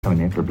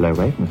Coming in for a blow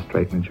away from the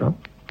straightening job.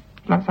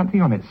 Would you like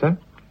something on it, sir?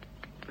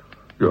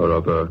 Yeah, I'll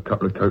have a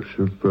couple of coats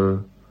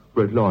of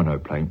red lino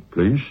paint,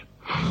 please.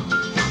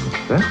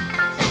 Sir?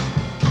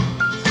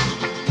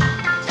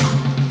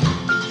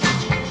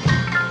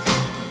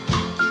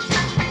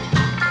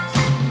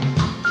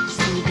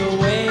 See the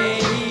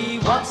way he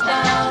walks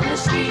down the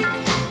street.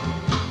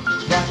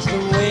 Watch the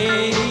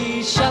way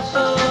he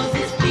shuffles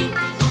his feet.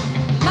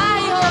 My,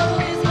 he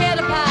holds his head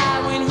up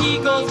high when he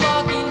goes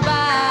walking by.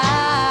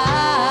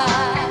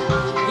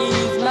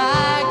 He's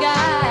my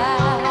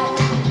guy.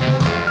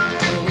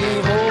 When he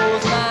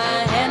holds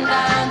my hand,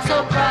 I'm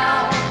so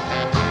proud.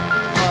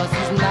 'Cause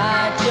he's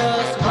not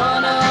just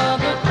one of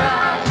the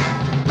crowd.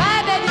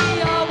 My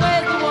baby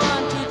always the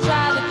one to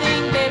try the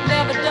thing they've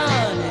never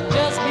done. And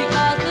just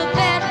because of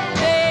that,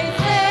 they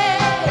say,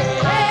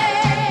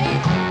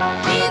 hey,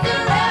 he's a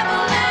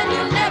rebel and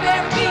he'll never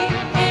ever be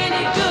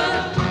any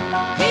good.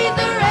 He's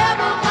a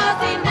rebel 'cause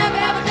he never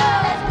ever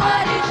does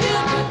what he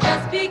should do.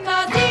 Just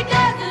because he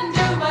doesn't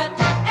do what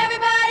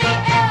everybody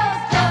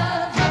else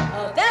does.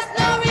 Oh, that's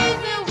no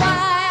reason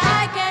why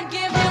I can't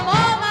give him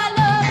all my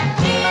love.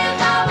 He is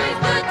always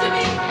good to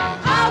me,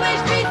 always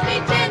treats me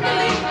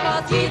tenderly.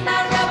 'Cause he's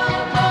not a rebel,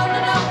 no, no,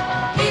 no.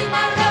 He's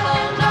not a rebel,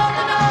 no,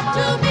 no, no,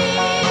 to me.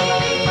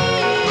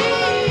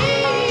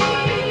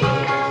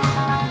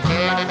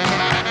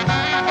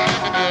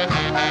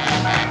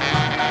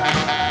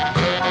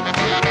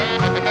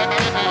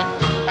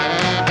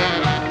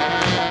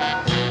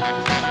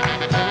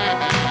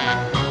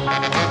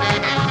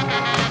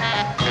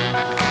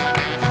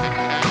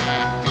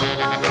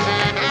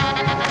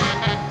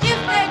 If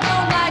they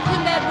don't like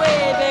him that way,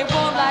 they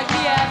won't like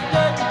me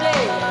after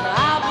today. And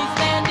I'll be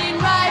standing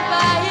right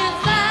by his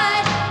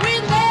side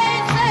when they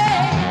say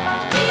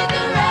he's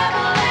a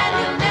rebel and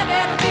he'll never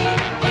ever be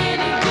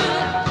any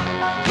good.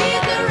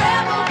 He's a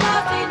rebel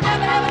 'cause he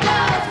never ever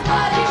does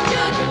what he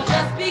should do.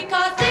 Just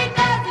because he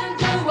doesn't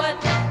do what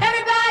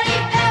everybody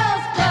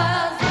else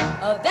does.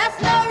 Oh, that's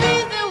no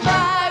reason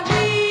why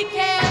we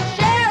can't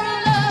share a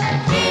love.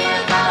 He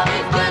is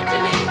always good to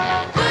me,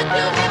 good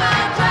to him I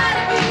try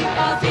to be.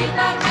 'Cause he's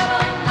not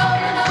rebel, no,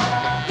 no, no.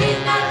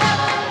 He's not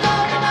rebel, no,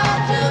 no, no,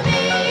 to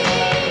me.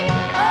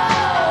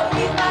 Oh,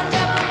 he's not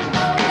rebel,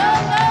 no, no,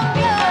 no,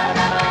 you're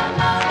rebel,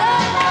 no,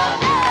 no, no,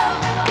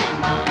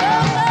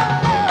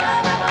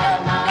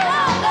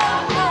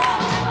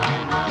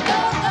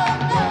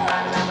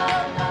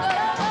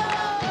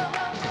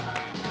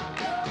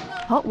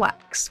 Hot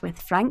Wax with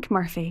Frank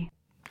Murphy.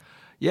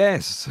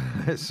 Yes,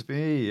 it's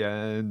me,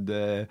 and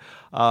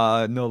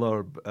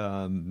another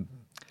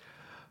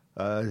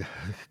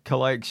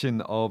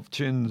collection of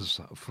tunes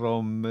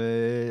from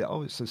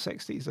it's the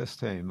 60s this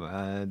time.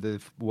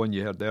 The one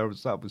you heard there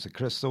was the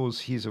Crystals,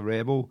 He's a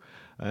Rebel,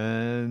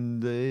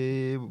 and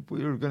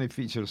we're going to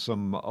feature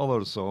some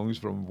other songs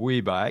from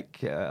way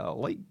back,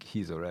 like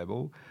He's a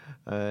Rebel,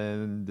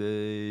 and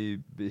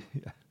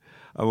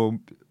I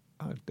won't.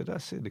 Did I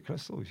say the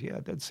Crystals? Yeah,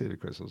 I did say the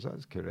Crystals.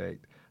 That's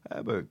correct. How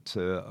about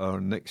our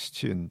next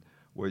tune,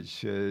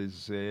 which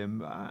is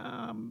an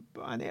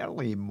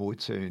early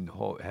Motown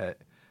hot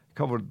hit,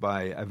 covered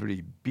by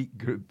every beat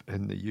group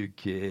in the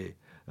UK.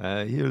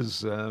 Here's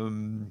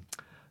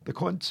the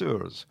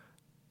Contours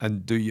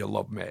and Do You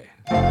Love Me?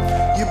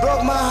 You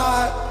broke my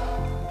heart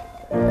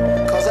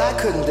 'cause I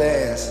couldn't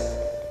dance.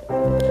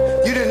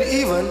 You didn't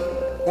even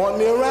want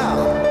me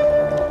around.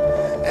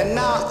 And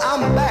now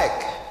I'm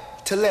back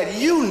to let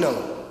you know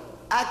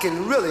I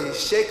can really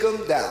shake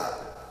 'em down.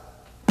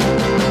 Do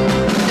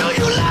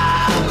you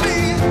love me?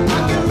 I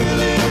can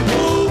really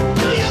move.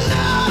 Do you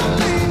love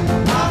me?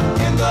 I'm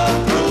in the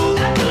groove.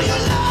 Do you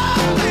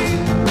love me?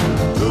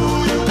 Do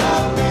you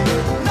love me?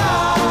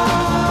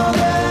 Now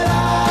that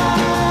I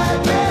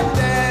can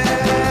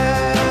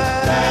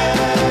dance.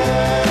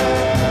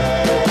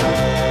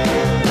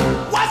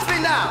 Watch me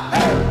now.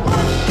 Hey,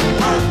 work,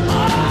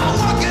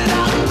 work it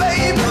out,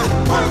 baby.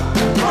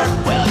 Work,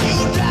 well you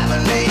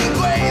driving me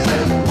crazy.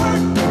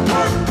 Work,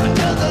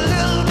 just a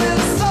little bit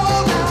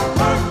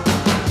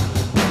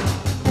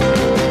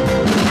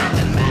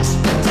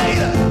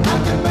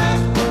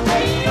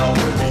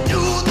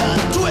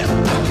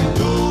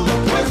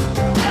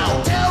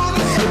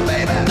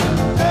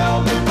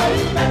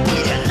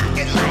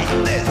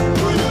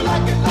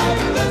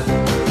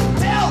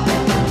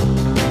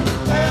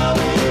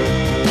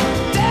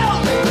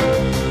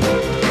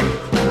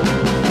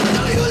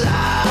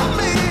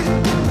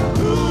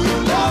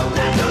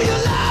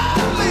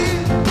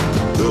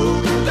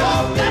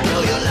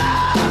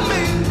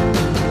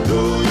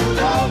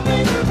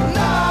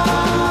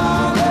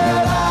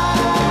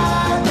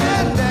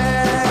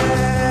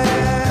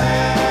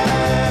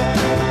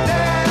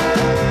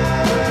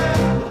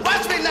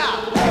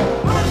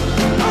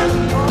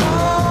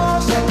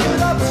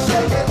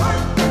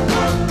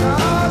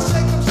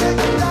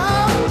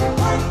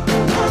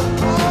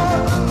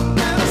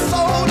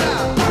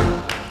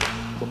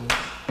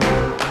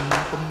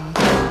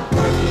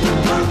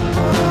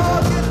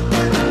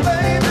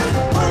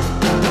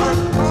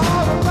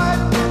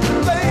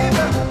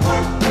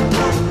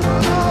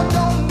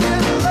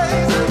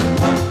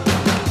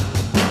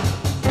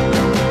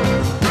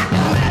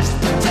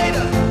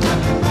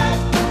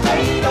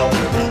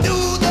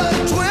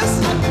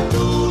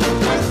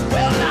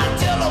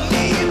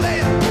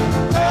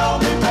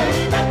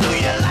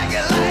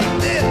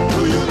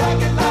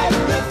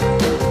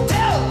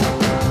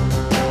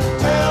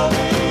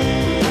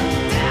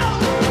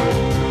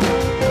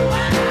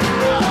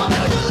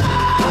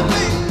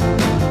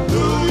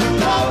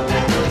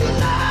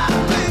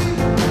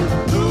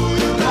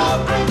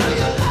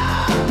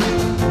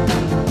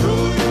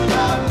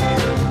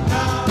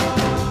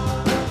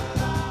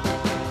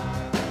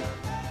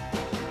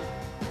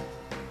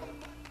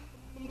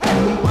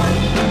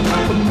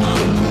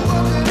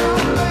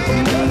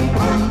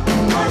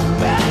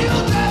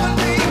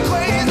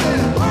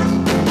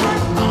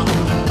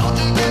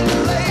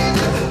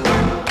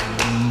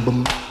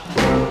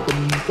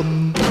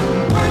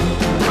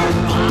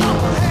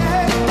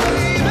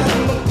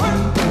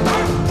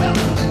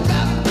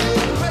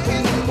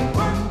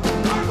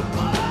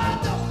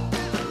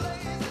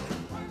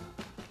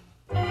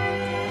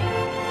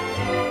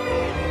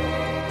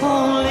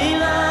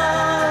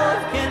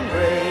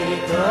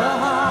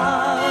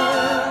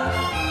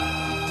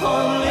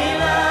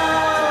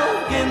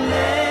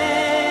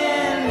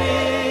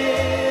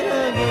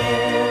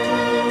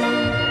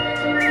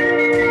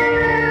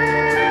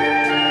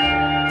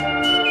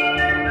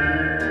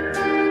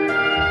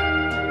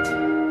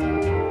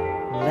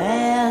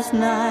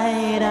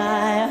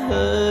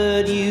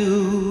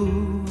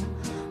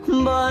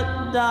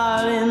but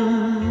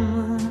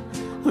darling,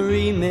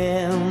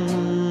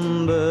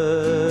 remember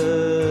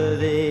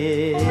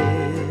this.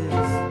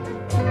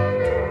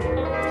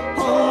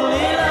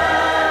 Only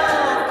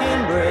love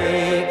can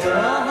break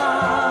a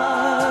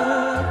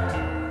heart.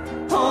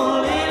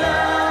 Only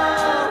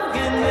love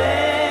can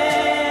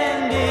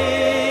mend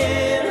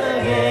it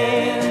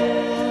again.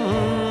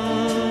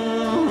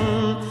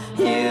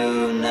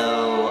 You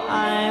know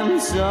I'm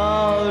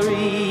sorry.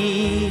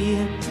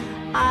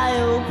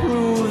 I'll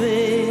prove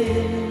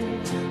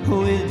it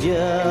with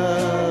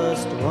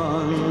just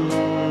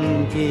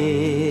one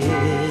kiss.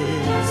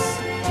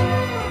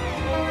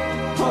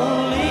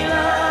 Only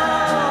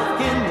love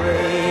can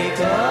break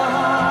a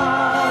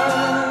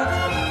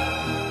heart.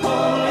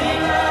 Only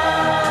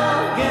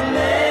love can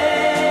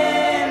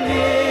mend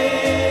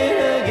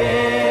it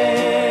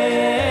again.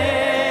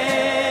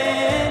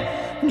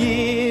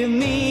 Give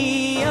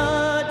me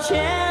a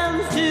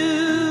chance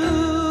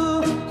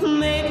to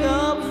make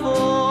up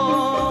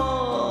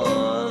for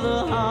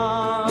the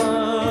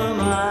harm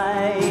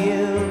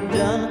I've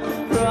done.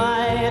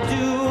 Try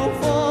to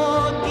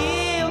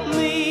forgive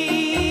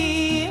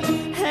me,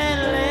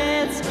 and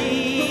let's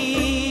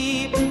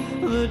keep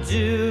the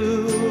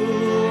two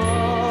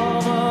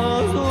of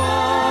us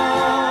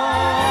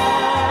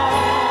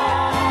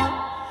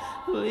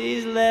one.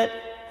 Please let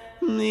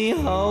me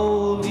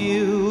hold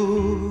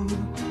you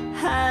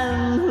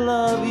and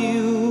love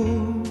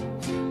you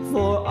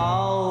for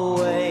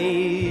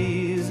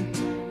always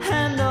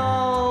and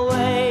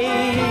always.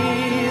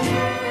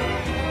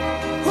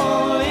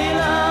 Only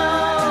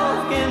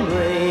love can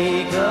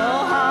break a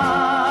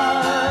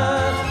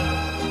heart.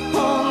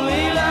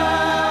 Only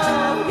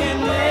love can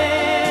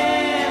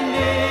mend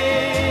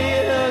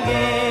it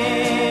again.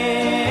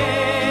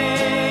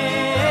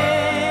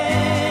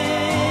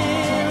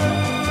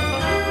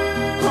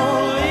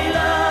 Only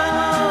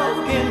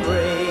love can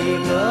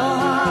break a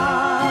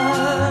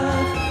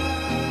heart.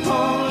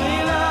 Only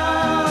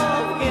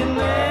love can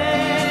mend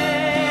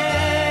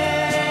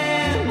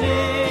it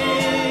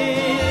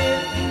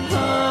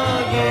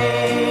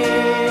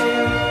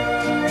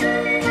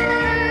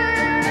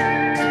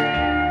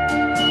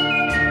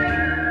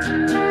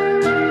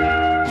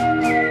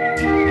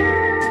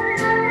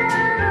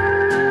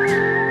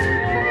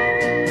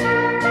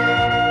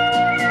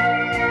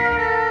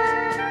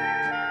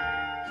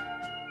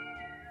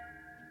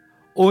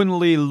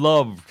Only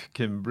love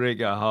can break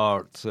a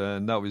heart,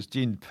 and that was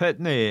Gene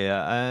Pitney.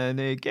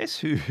 And guess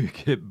who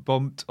get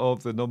bumped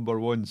off the number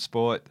one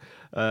spot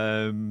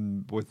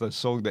with a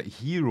song that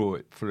he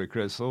wrote for the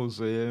Crystals?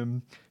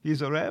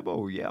 He's a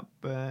Rebel, yep.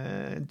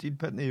 Gene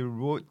Pitney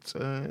wrote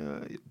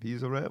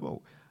He's a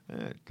Rebel.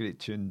 Great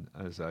tune,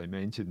 as I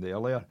mentioned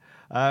earlier.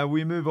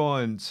 We move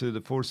on to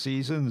the Four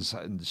Seasons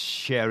and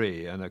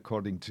Sherry, and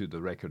according to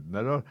the Record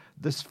Mirror,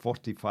 this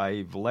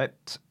 45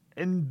 leapt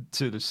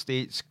into the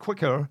States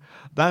quicker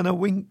than a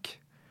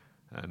wink.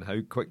 And how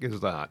quick is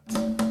that?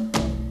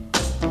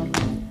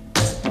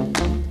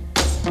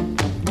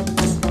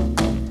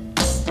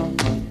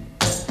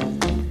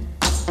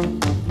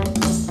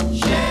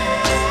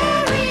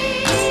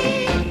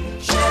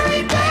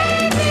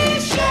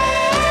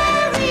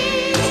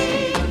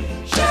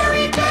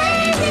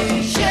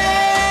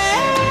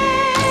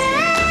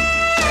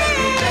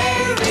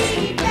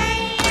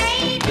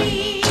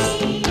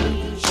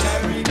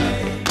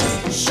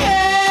 Sherry,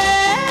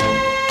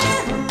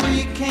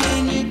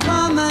 can you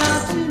come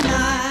out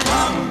tonight?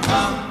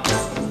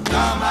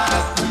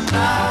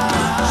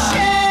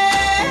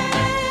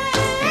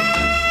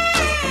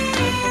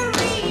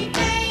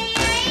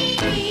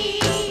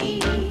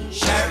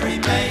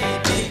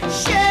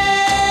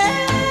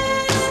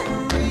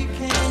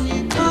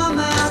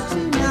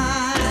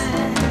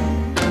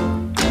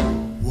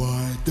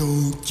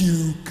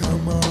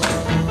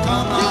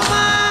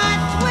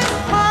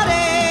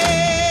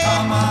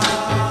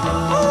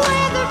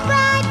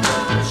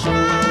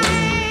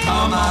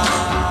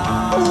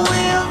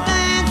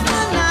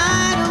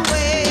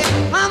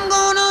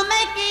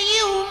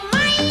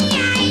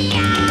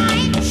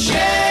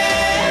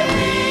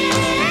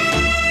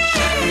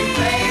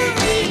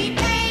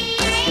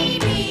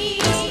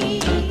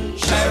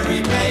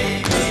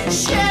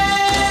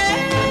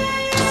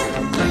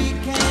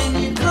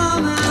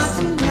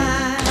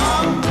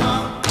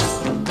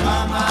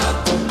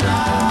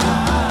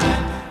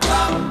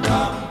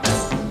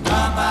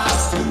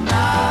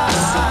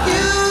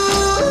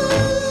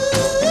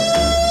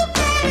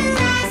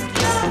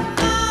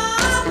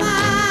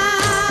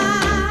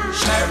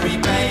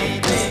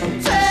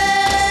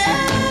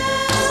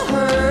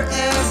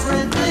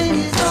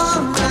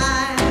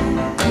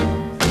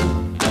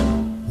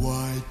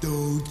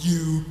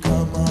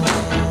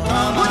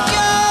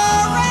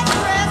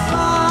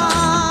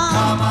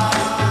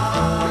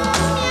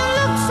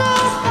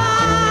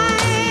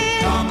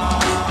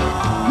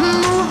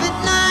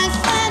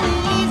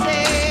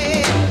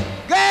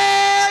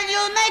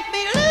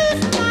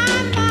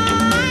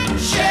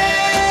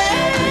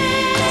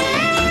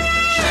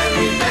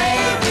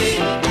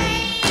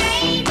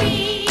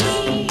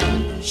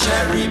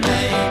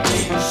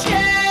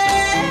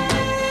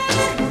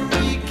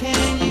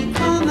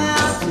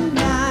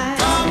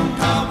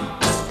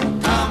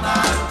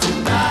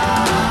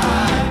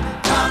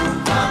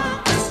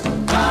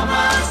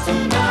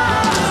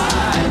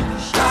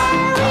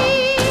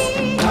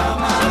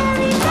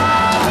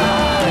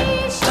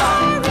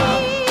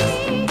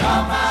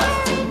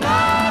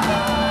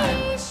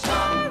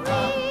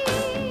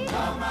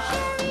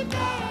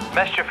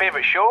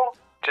 favourite show?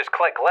 Just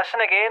click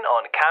listen again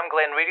on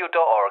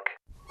camglenradio.org.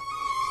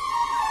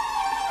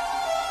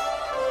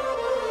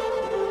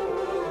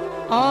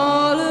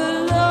 All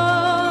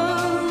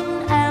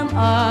alone am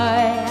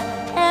I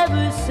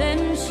ever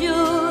since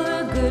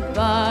your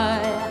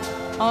goodbye.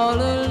 All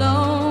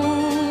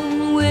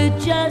alone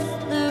with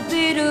just the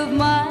beat of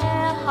my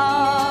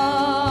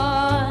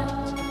heart.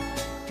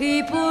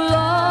 People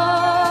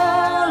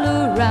all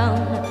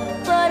around,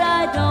 but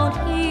I don't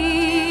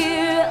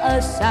hear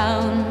a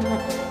sound.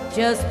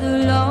 Just the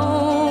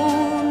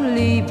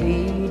lonely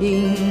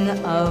beating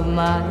of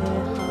my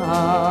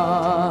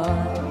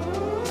heart.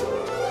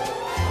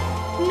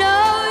 No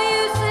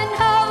use in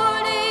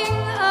holding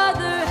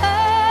other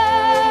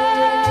hands,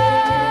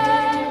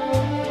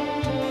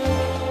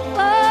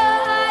 for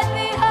I'd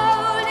be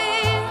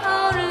holding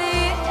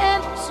only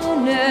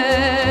emptiness.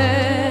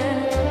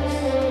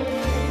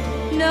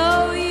 No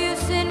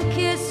use in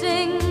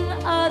kissing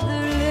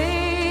other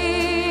lips,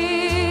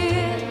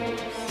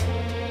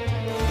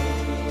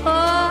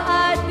 for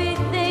I'd be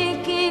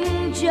thinking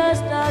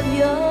just of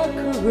your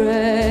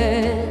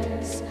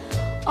caress.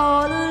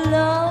 All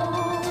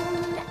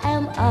alone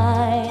am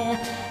I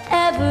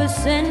ever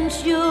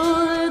since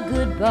your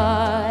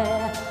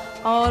goodbye.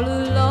 All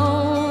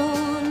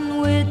alone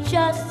with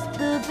just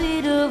the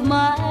beat of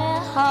my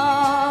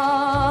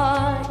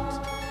heart.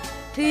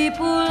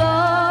 People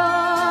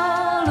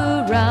all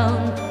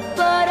around,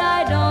 but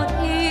I don't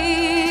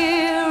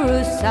hear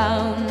a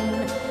sound.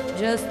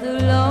 Just the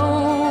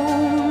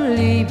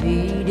lonely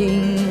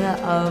beating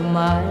of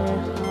my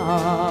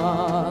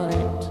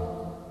heart.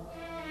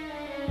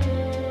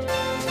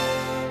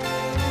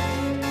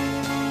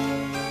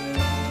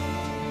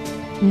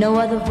 No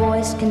other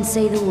voice can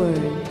say the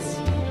words.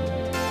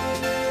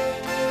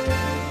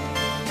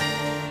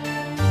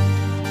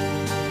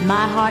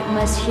 My heart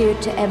must hear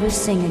to ever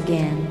sing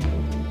again.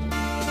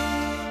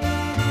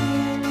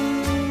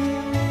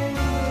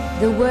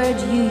 The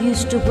words you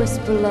used to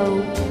whisper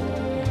low.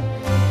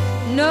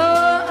 No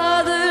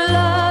other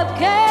love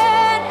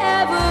can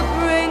ever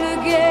bring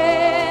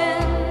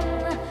again.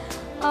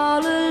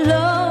 All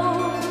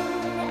alone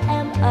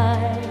am I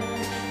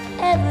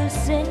ever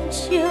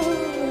since your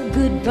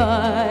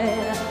goodbye.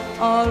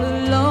 All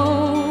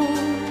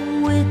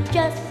alone with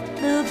just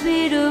the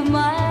beat of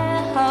my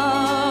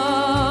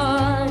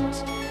heart.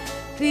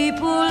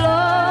 People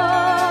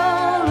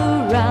all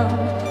around,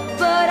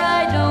 but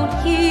I don't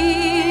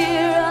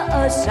hear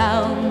a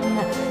sound.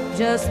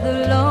 Just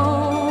the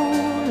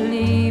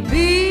lonely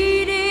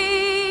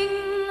beating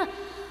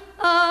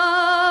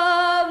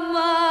of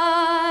my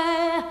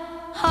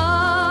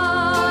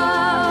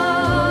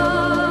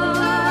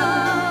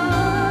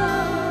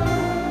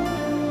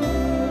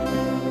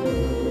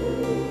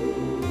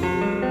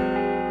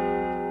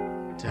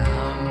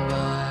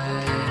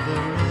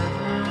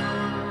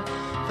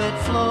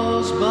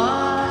flows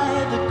by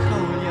the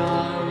coal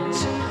yards,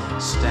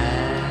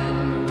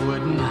 stand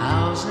wooden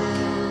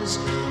houses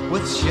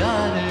with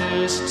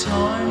shutters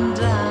torn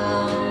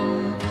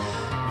down.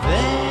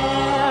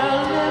 There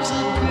lives a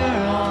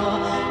girl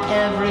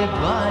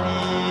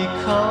everybody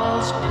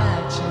calls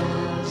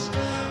Patches,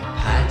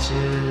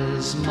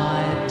 Patches,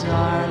 my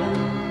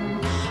darling,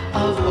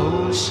 of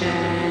old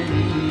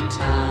Shanty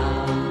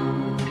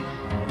Town.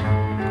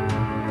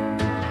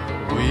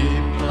 We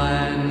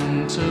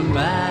planned to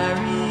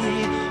marry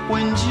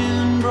when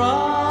June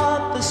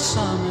brought the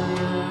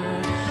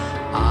summer.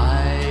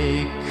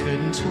 I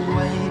couldn't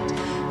wait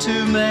to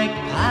make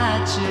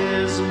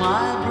Patches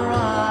my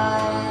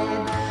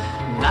bride.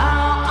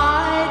 Now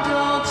I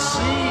don't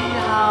see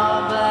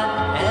how that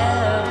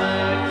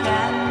ever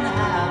can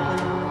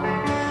happen.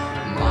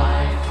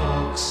 My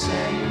folks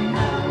say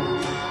no,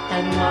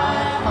 and my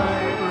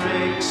heart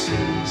breaks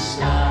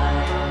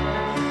inside.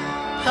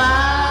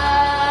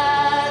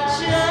 Patches,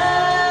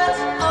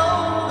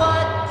 oh,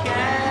 what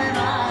can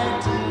I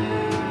do?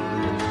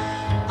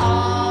 I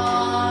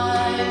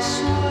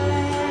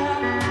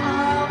swear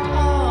I'll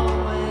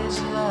always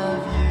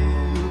love you,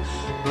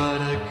 but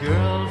a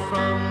girl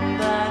from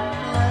that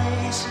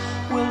place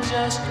will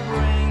just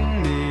bring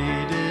me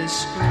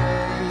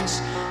disgrace,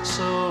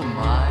 so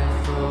my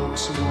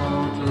folks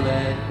won't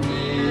let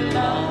me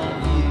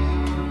love you.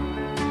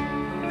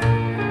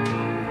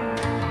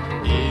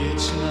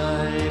 Each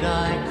night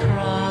I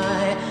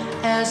cry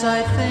as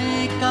I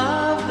think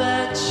of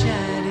that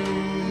shanty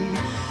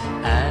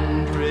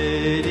and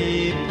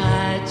pretty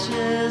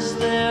Patches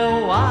there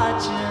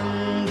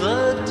watching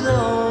the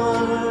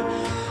door.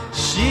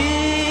 She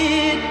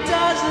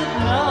doesn't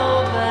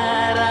know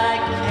that I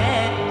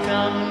can't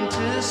come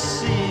to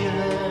see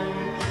her.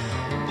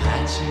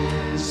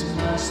 Patches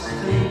must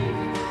think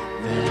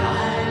that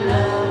I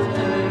love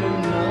her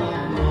no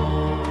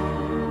more.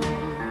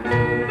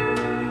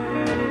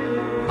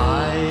 I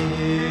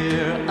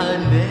hear a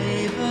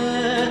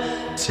neighbor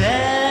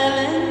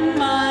telling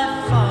my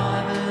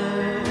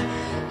father,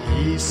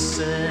 he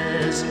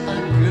says a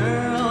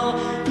girl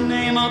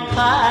named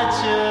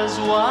Patches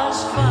was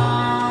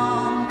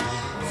found,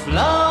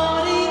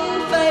 floating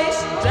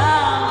face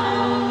down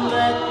in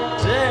that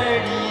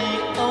dirty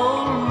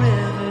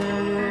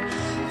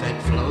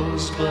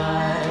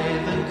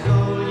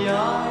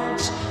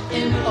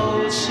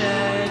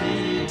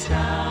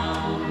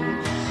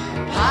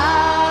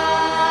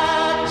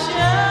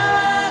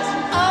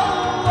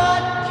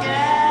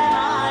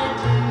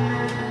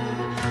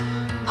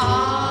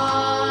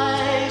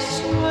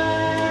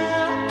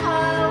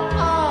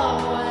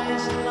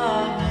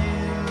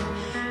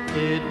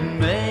It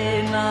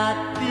may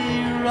not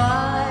be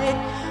right,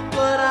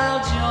 but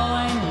I'll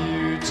join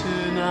you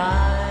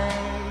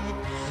tonight.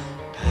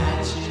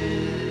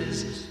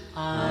 Patches,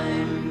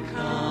 I'm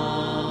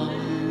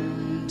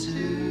coming to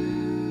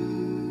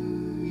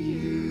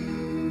you.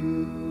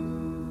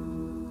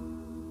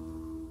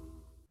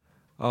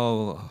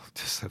 Oh, I'll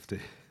just have to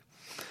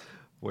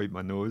wipe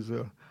my nose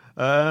there.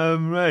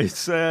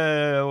 Right,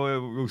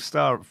 we'll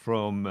start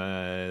from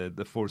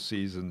the Four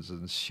Seasons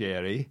and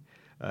Sherry,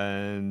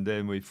 and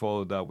then we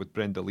followed that with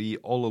Brenda Lee,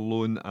 All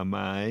Alone Am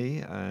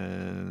I,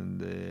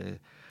 and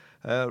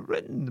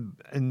written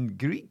in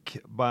Greek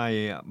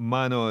by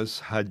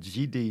Manos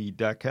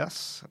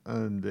Hadjididakas,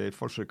 and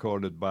first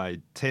recorded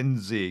by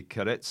Tenzi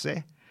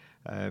Karetse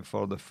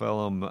for the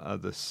film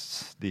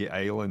The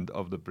Island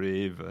of the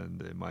Brave,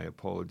 and my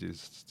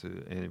apologies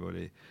to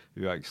anybody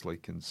who actually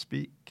can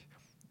speak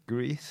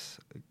Greek.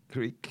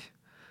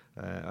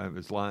 It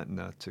was Latin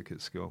I took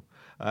at school.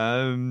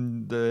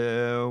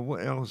 What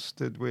else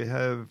did we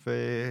have?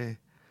 I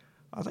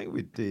think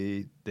we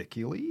did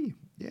Dickie Lee.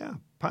 Yeah,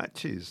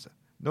 Patches.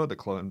 Not the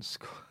Clarence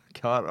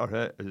Carter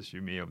hit, as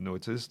you may have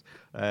noticed.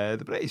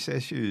 The British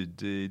issue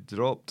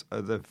dropped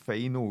the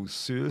final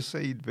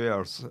Suicide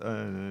verse,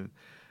 and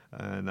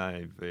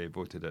I've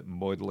voted it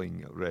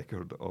Modelling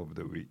Record of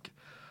the Week.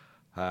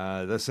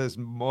 This is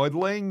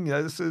Modelling,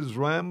 this is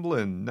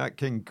Ramblin', Nat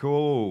King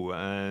Cole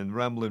and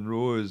Ramblin'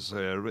 Rose,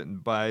 written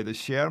by the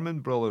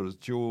Sherman Brothers,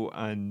 Joe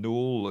and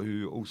Noel,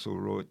 who also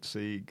wrote,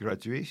 say,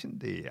 Graduation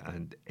Day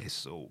and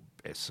Eso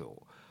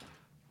Beso.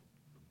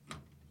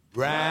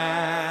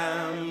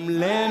 Ramblin'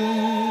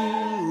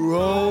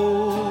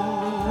 Rose,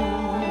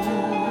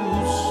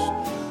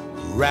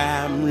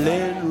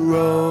 Ramblin'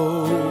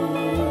 Rose,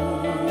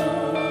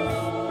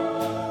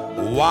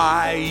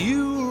 why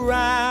you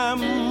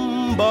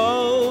ramble,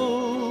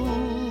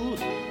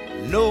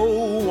 no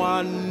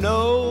one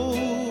knows,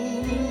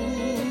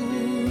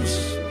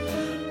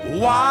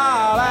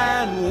 while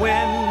and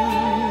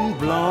when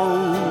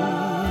blown,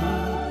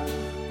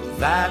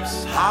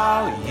 that's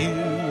how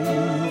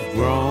you've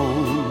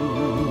grown.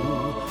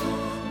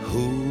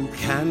 Who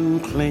can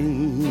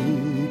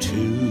cling to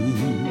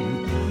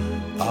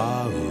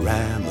a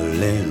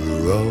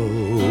rambling rose?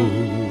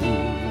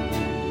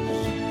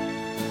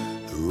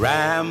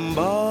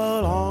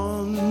 Ramble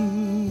on,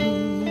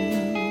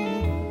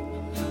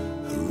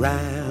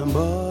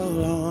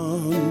 ramble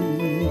on.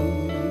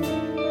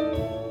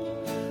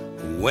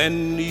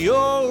 When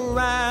you're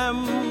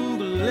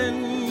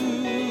rambling,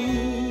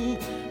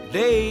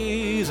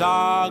 days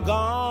are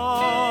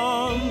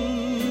gone.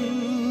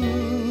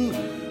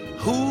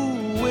 Who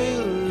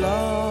will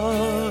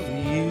love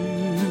you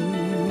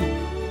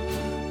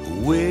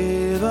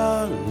with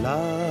a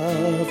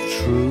love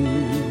true?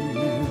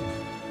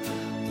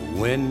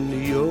 When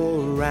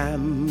you're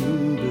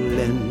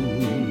rambling,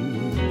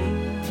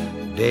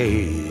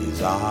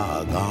 days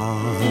are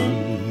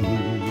gone.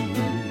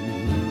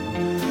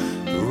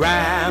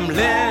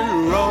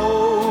 Ramblin'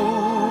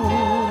 Rose,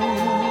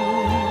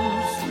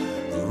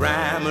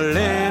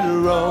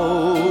 Ramblin'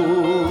 Rose,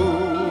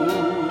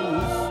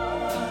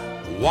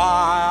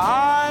 why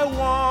I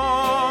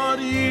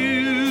want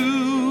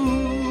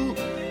you,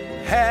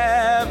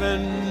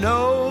 heaven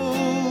knows,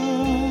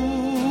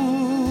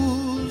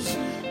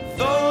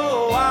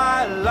 though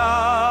I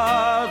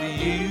love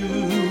you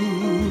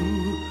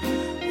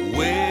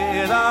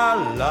with a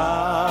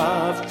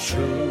love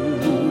true.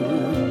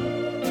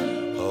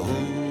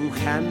 Who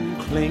can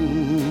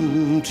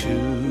cling to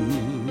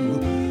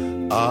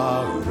a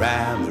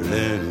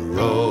rambling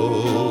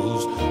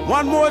rose?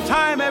 One more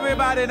time,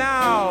 everybody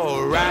now.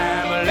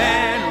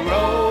 Rambling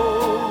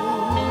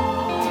rose,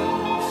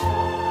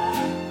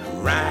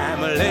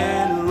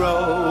 rambling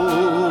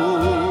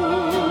rose,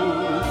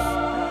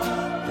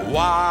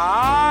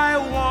 why I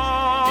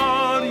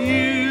want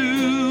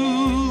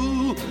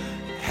you,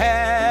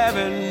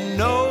 heaven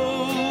knows,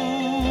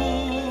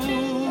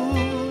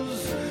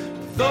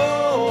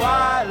 though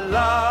I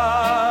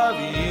love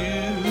you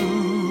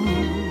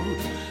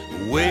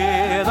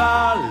with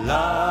a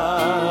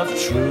love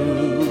true.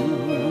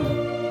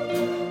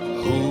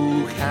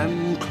 Who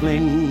can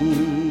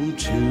cling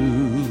to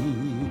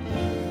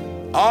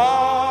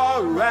a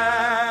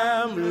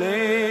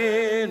rambling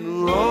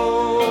rose?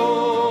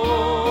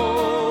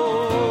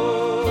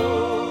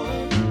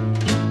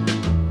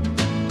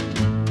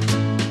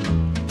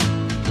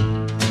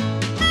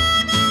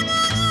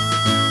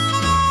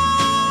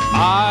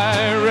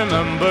 I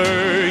remember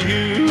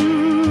you.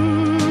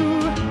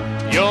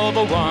 You're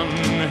the one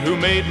who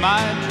made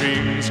my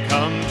dreams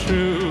come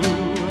true.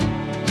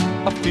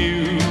 A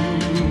few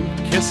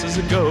kisses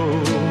ago,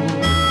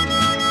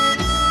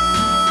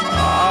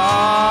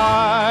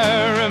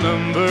 I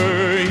remember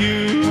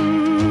you.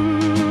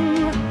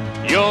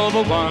 You're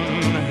the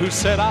one who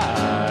said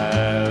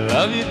I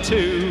love you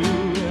too.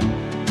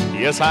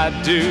 Yes, I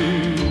do,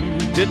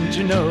 didn't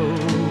you know?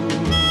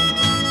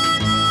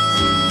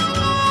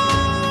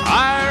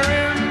 I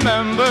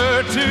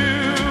remember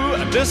too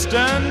a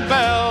distant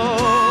bell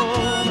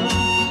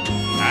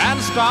and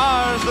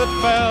stars stars that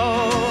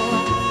fell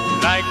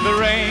like the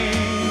rain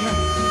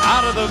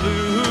out of the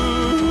blue.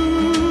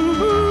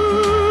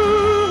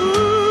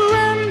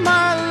 When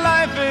my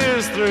life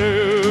is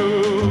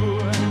through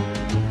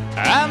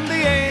and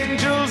the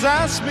angels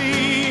ask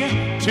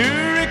me to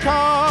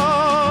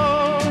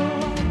recall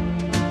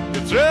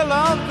the thrill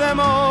of them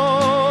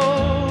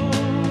all,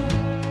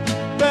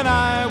 then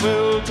I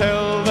will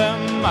tell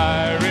them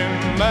I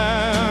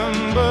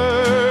remember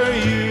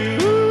you.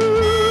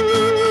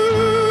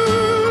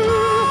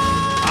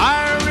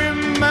 I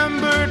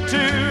remember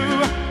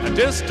too a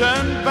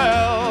distant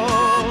bell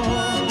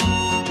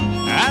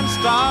and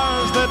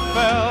stars that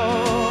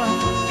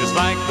fell just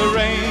like the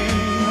rain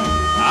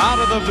out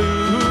of the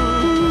blue.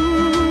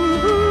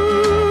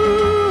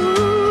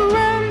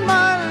 When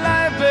my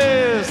life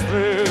is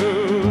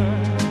through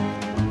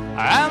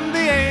and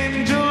the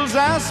angels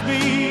ask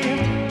me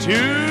to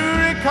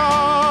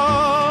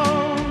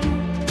recall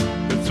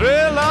the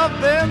thrill of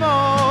them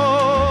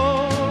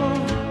all,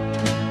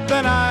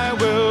 then I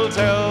will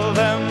tell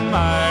them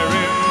I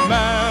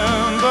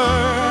remember,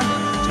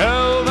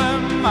 tell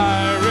them I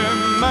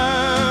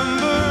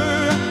remember,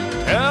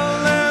 tell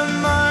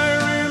them I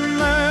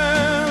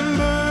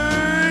remember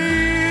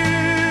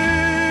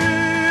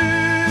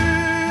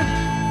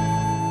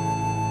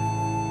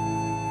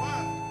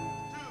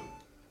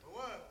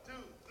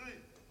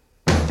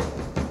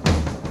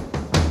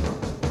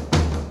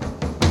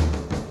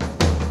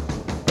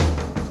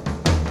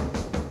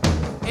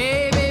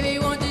Hey baby,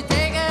 won't you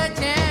take a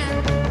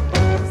chance?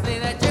 Say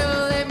that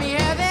you'll let me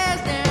have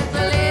this dance.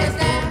 Oh,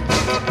 listen.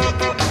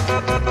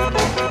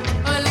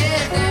 Oh,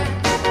 listen.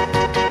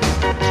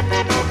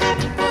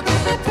 We'll do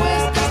the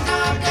twist and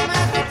stop the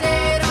mashed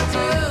potato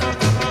too.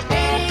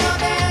 Any old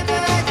dance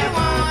that you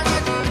want to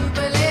do,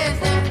 but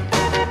listen.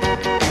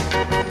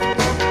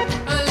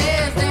 Oh,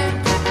 listen.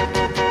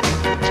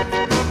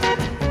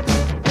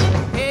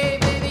 Hey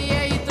baby,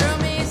 yeah, you throw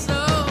me so.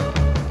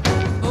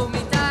 Hold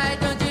me tight,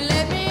 don't you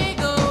let me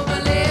go.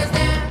 But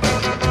listen,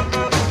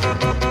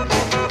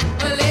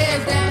 but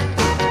listen.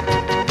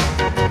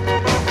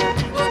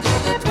 We'll do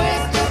the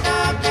twist and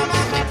stop the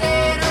mashed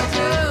potato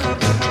too.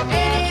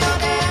 Any old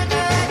dance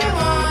that you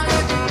wanna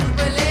do.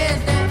 But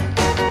listen,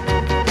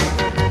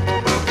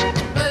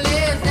 but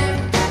listen.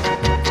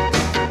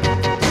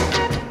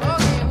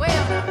 Okay, wait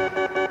on now.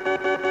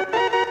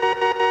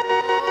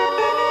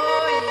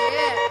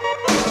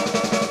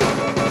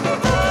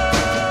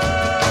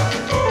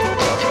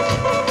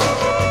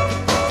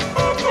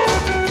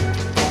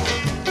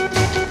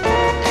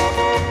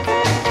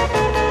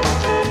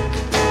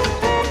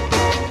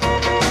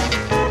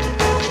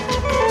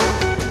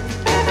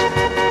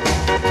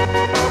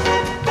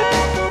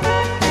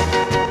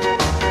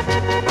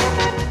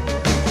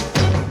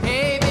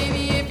 Hey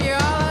baby, if you're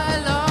all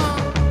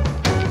alone,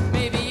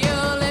 maybe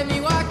you'll let me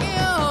walk you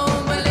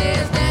home. But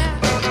listen,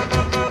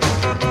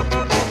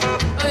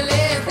 but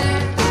listen.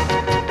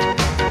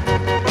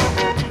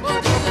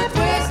 We'll do the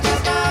twist and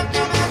stop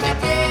the mashed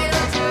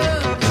potato too.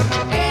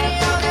 Any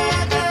old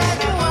dance that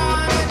you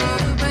wanna do.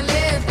 But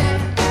listen,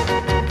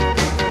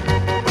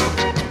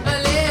 but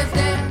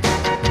listen.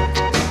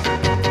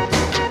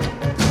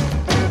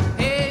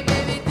 Hey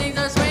baby, things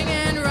are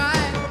swinging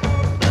right.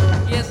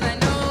 Yes, I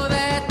know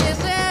that this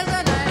is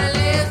a night.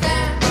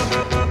 Listen,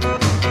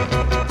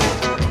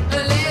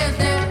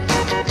 listen.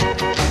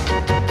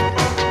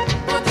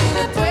 We'll do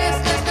the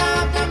twist and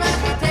stop the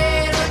mashed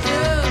potato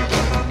too.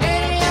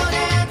 Any old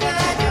dance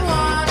that you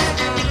wanna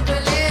do.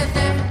 But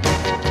listen,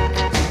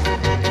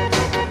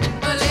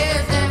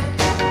 listen,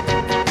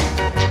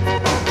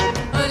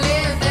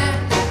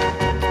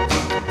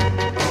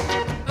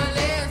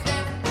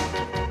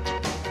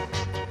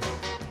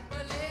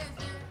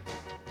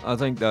 I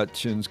think that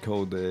tune's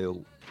called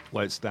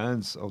Let's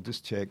Dance. I'll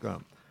just check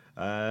that.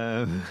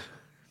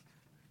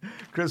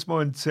 Chris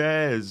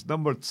Montez,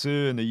 number 2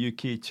 in the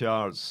UK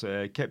charts,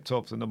 kept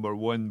off to number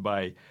 1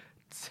 by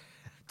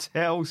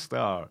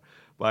Telstar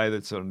by the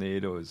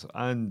Tornadoes,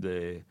 and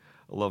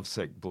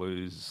Lovesick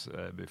Blues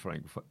by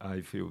Frank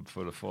Ifield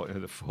for the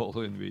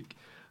following week.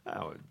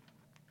 Oh,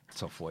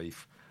 tough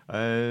life.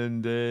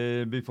 And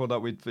before that,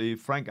 we'd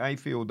Frank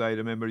Ifield, I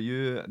Remember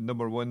You,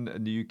 number 1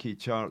 in the UK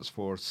charts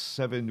for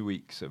 7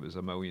 weeks. It was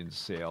a million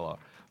seller.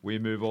 We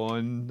move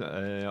on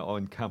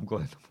Cam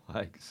Glen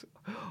Flags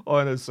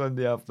on a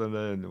Sunday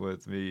afternoon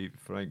with me,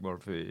 Frank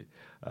Murphy,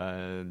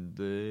 and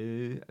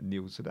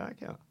Neil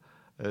Sedaka.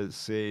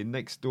 It's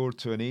Next Door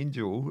to an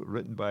Angel,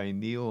 written by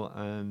Neil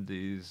and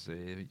his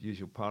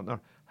usual partner,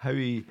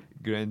 Howie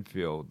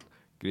Grenfield.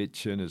 Great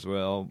tune as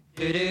well.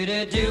 Do do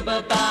do do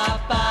ba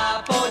ba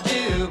ba bo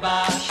do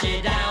ba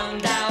she down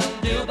down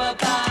do ba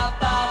ba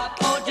ba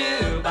bo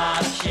do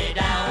ba she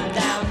down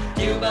down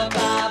do ba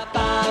ba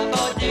ba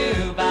bo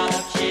do ba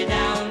she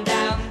down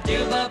down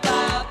do ba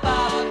ba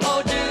ba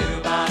bo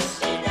do ba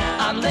she down.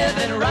 I'm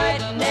living right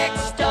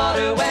next door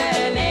to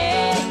an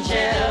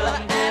angel,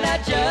 and I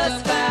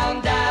just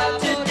found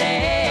out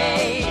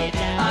today.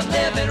 I'm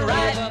living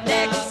right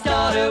next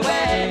door to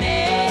an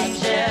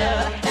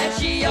angel, and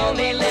she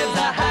only lives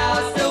a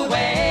house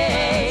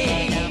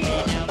away.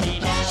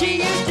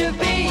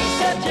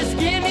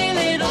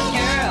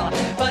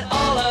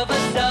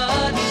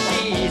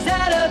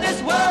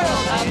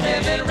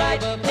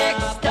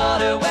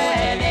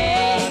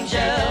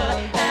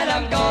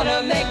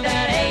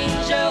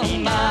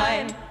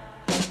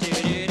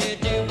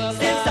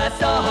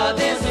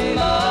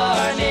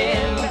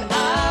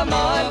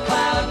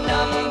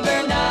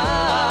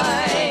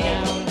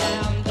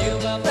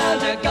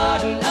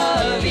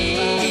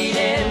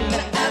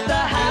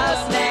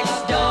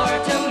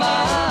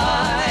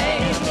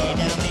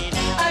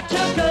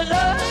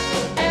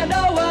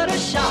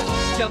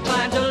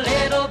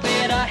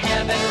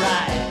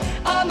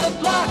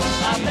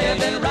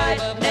 living right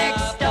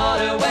next door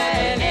to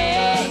an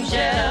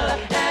angel,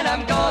 and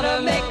I'm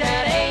gonna make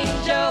that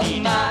angel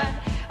mine.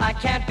 I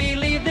can't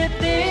believe that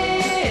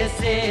this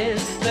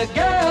is the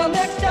girl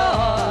next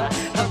door.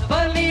 Her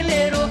funny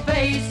little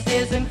face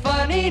isn't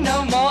funny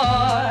no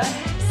more.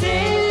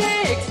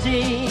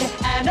 16,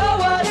 I know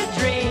what a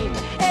dream.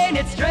 Ain't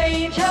it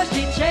strange how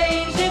she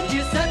changed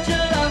into such a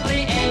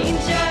lovely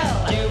angel?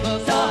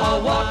 Saw her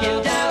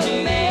walking down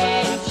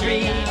Main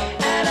Street,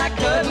 and I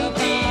couldn't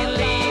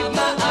believe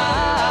my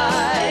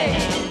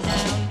eyes.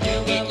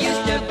 It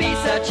used to be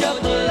such a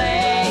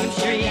plain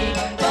street,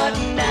 but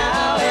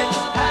now it's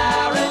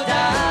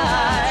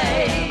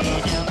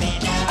paradise.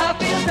 I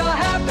feel so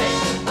happy,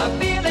 I'm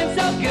feeling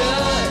so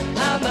good.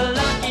 I'm the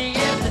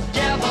luckiest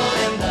devil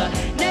in the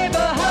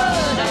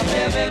neighborhood. I'm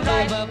living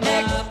right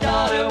next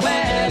door to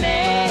an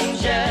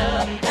angel,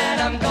 and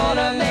I'm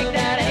gonna make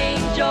that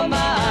angel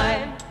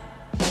mine.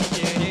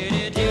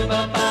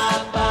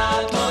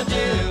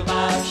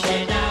 Do-do-do-do-ba-ba-ba-bo-do-ba, she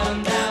down,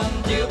 down,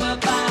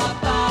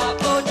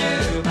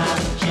 do-ba-ba-ba-bo-do-ba,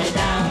 she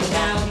down,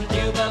 down,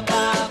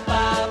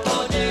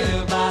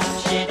 do-ba-ba-ba-bo-do-ba,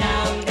 she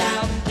down,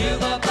 down,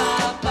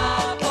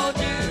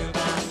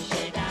 do-ba-ba-ba-bo-do-ba,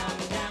 she down,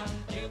 down,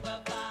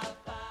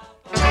 do-ba-ba-ba.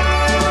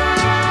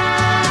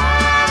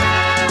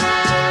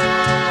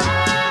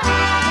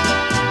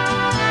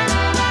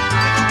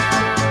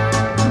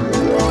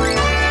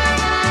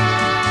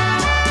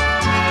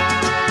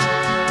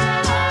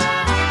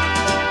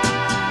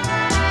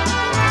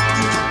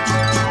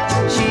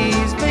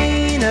 She's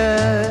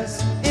Venus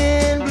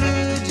in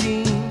blue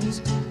jeans,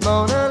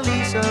 Mona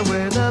Lisa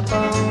with a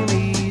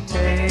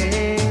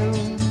ponytail.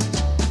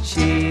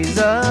 She's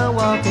a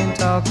walking,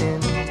 talking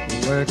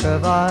work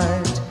of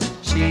art.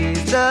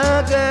 She's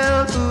the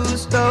girl who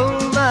stole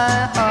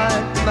my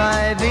heart.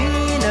 My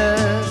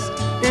Venus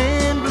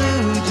in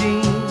blue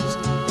jeans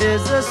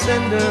is the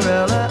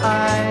Cinderella I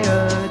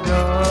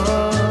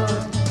adore.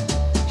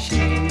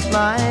 She's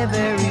my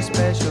very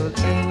special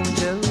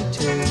angel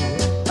too,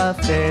 a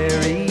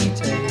fairy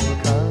tale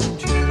come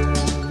true.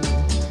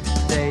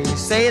 They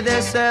say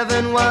there's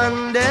 7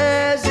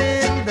 wonders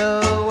in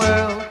the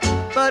world,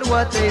 but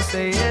what they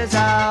say is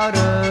out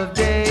of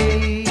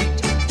date.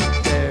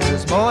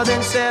 There's more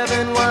than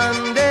 7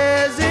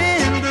 wonders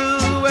in the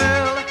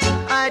world.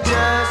 I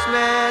just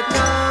met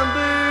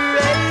number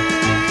 8.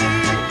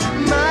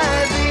 My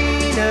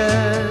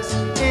Venus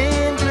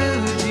in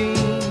blue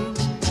jeans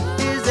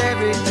is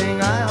everything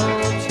I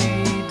hope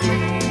she'd be.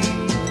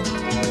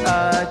 A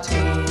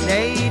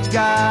teenage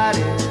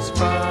goddess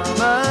from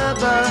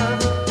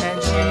above, and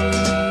she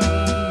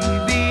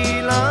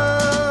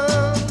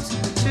belongs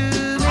to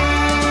me.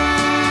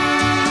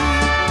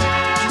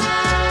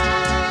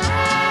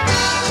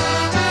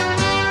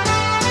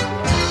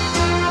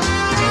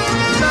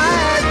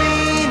 My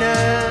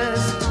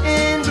Venus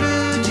in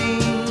blue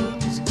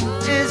jeans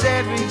is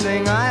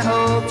everything I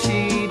hope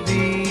she'd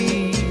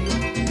be.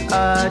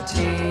 A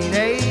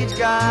teenage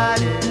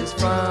goddess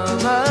from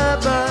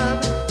above,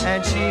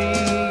 and she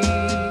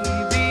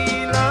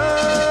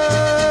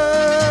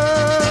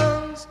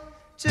belongs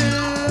to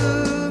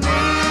me.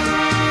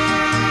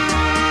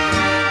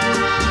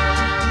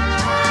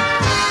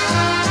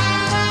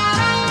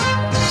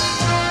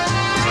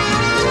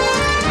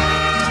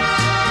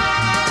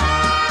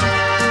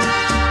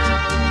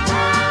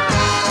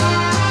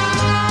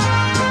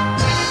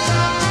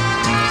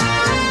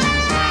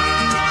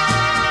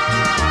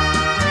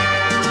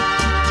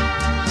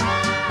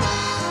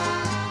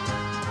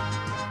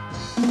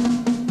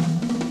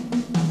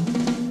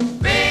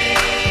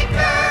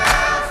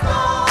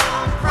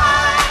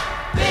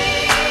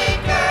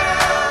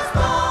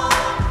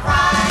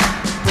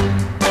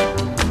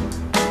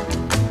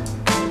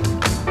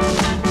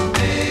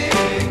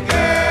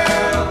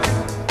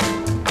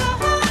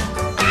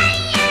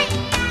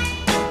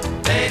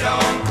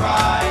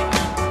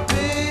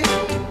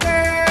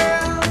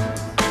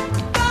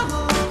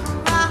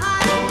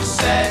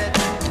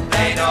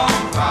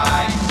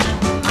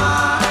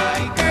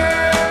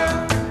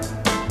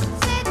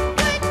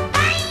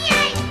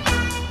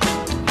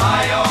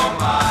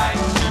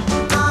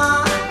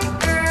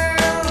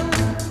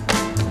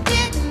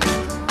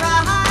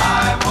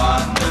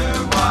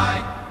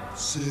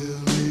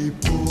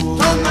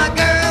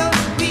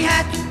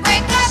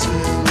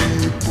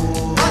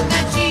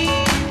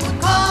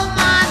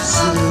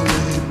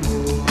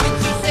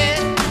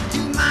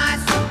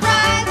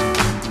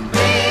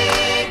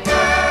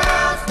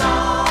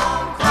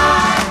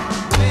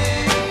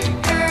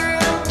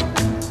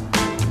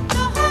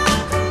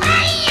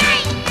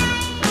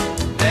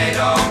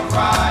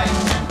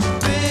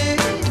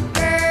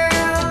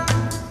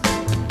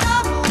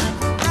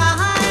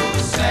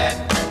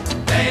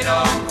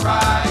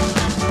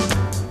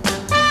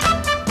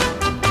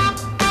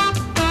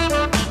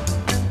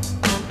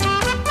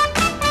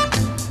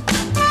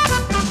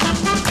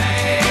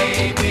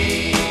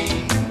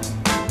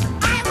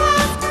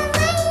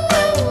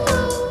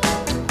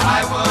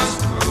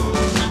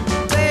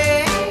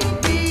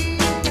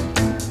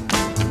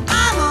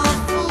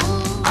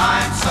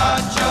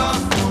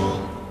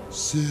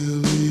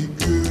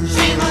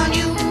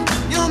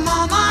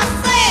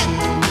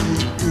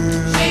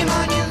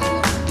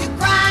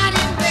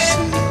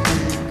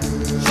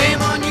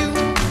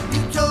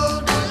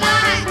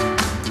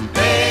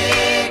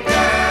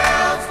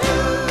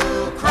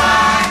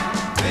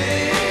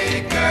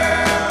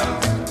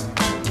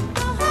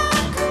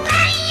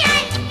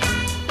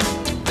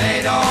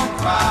 they don't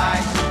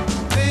cry.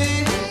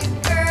 Big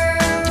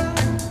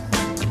girls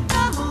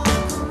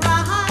don't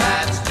cry.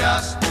 That's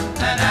just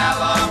an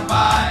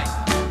alibi.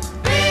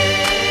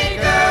 Big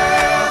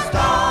girls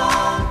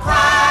don't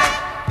cry.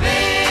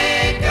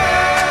 Big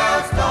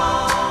girls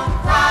don't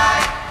cry.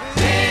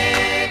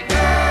 Big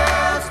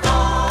girls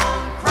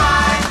don't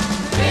cry.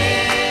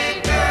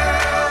 Big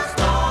girls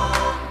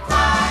don't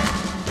cry.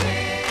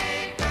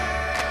 Big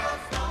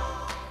girls don't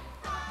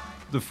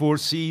cry. The Four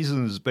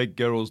Seasons, Big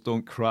Girls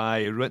Don't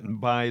Cry, written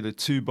by the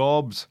two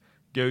Bobs,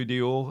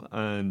 Gaudio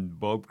and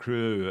Bob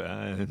Crew,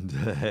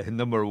 and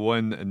number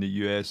 1 in the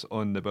US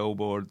on the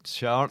Billboard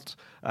chart,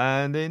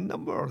 and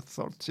number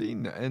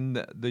 13 in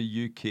the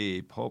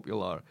UK,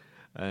 popular,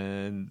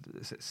 and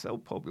it's still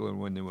popular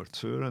when they were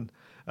touring.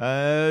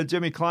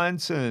 Jimmy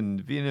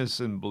Clanton, Venus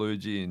and Blue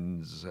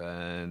Jeans,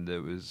 and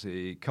it was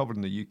covered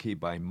in the UK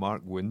by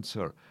Mark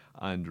Winter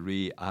and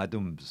Ray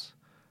Adams.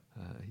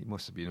 He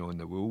must have been on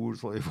the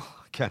Woolworths label.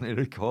 I can't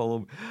recall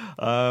him.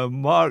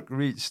 Mark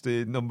reached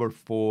number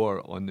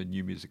 4 on the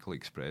New Musical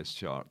Express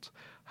chart.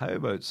 How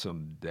about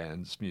some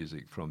dance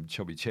music from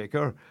Chubby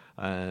Checker?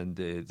 And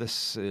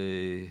this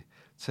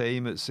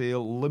time it's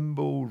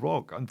Limbo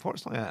Rock.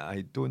 Unfortunately,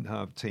 I don't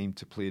have time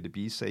to play the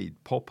B-side,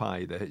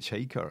 Popeye the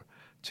Hitchhiker.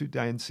 2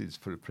 dances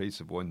for the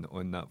price of 1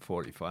 on that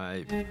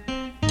 45.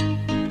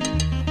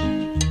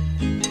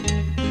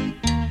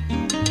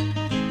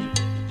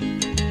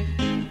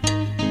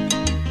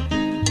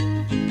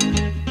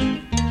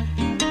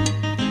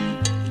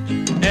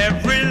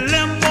 Every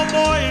limbo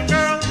boy and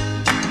girl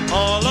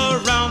all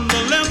around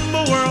the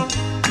limbo world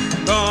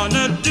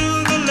gonna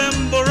do the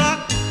limbo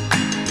rock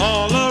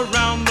all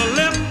around the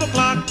limbo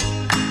clock.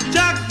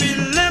 Jack be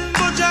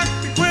limbo, Jack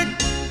be quick,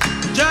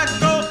 Jack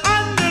go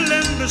on the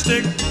limbo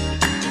stick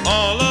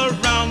all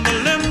around the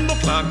limbo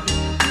clock.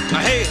 Now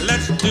hey,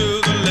 let's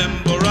do the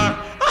limbo rock.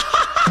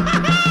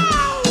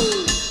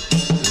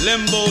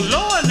 Limbo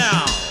lower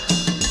now,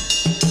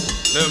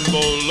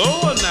 limbo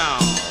lower now.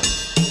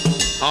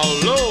 How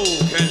low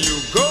can you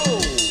go?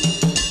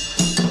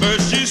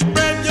 First you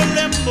spread your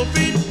limbo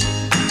feet,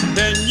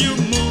 then you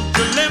move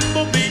to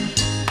limbo beat.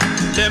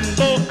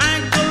 Limbo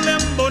ankle,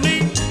 limbo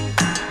knee,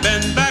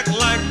 bend back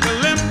like a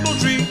limbo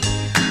tree.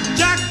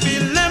 Jack be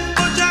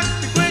limbo, Jack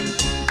be quick,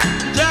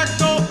 Jack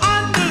go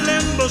on the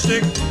limbo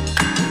stick,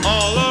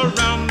 all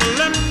around the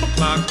limbo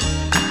clock.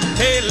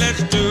 Hey,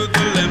 let's do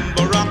the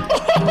limbo rock.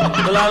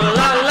 La la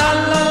la la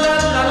la la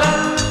la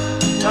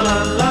la la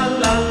la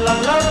la la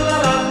la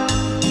la.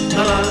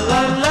 La la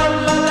la la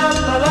la la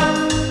la la.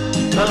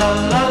 La la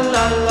la la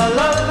la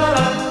la la la.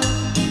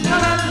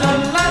 La la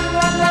la la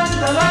la la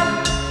la la.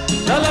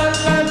 La la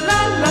la la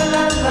la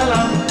la la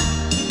la.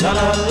 La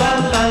la la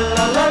la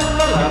la la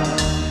la la.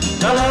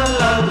 La la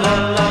la la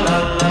la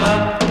la la.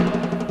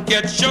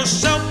 Get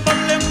yourself a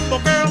limbo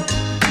girl.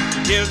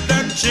 Give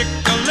that chick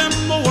a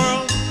limbo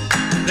world.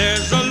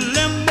 There's a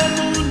limbo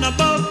moon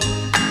above.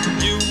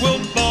 You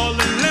will fall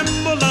in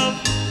limbo love.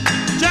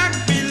 Jack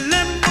be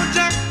limbo,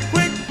 Jack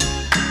quick.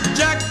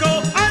 Jack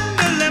go on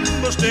the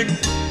limbo stick,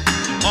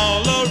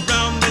 all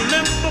around the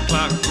limbo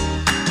clock.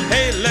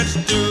 Hey, let's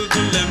do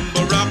the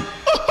limbo rock.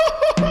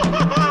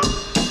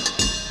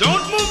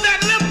 Don't move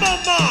that limbo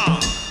bar.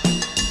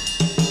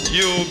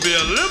 You'll be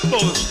a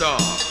limbo star.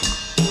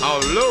 How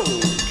low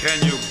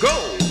can you go?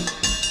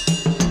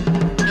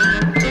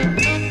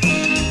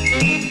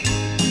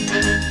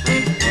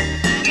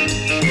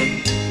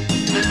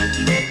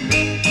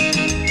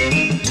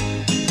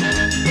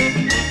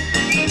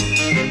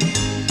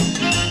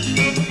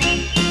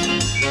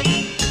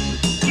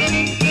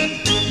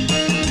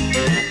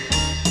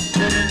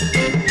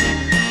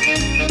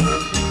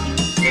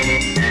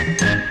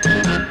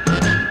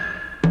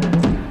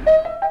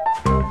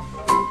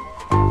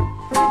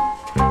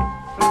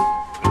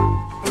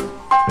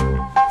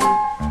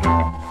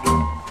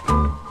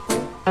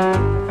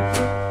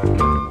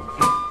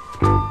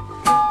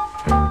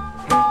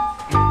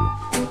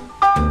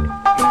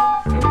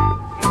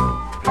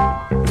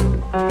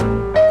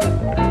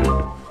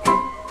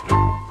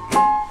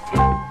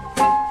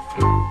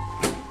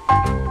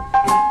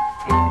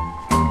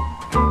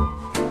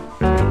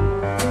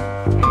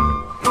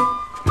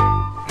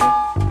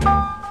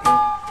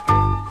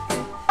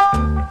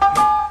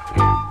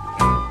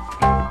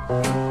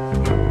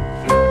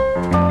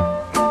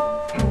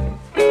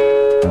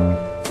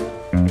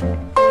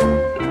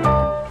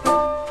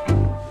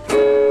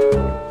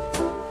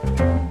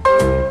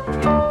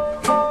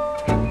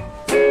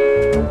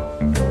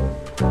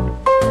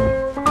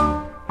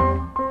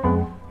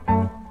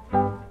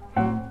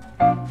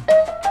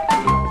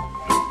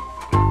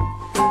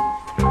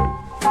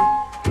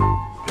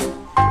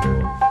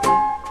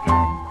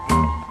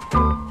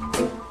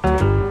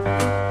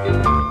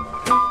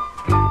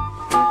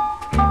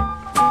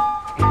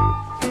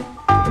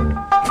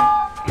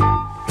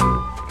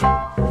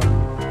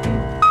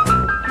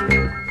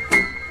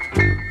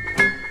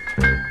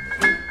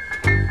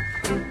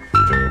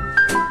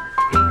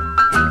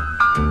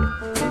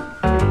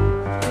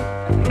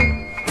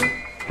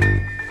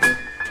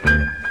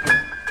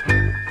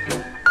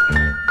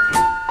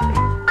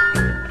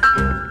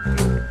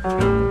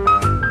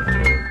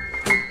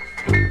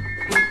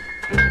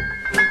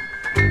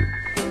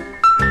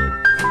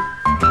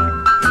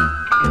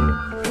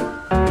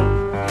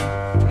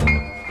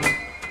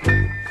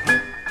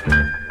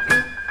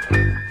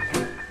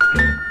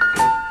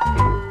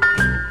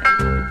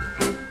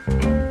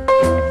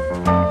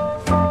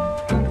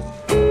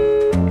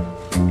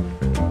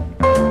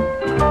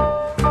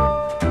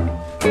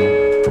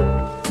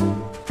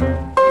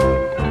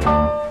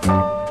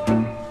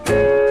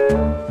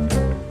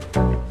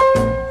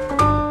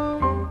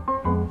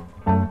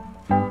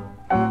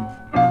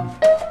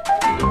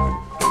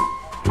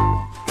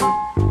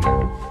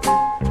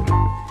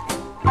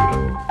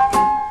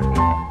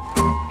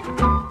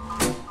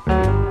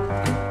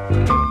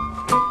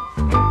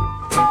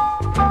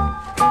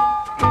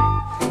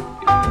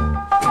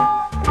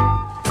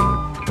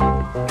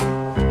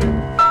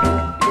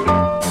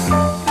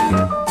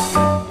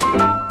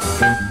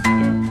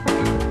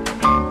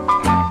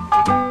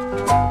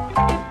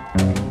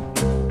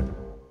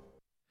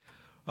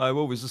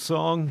 What was the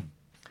song?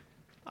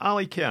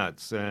 Alley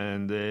Cats,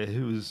 and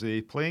who was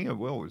playing it?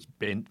 Well, it was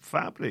Bent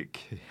Fabric,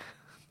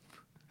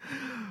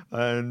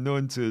 and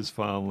known to his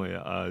family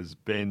as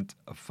Bent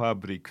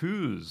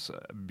Fabricus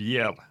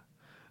Beer.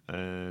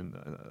 And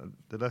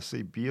did I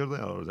say beer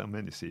there, or I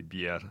meant to say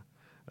beer?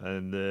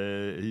 And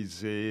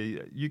his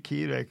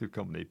UK record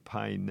company,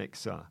 Pi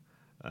Nixa,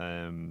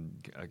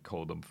 I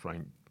called him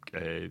Frank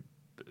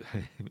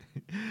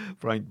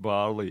Frank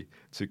Barley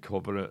to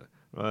cover it.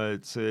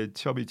 It's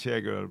Chubby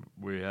Checker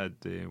we had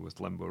with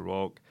Limbo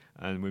Rock,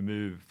 and we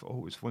moved, it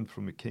was one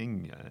from the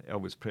King,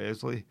 Elvis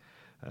Presley,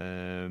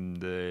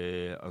 and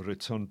a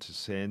Return to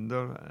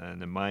Sender,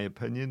 and in my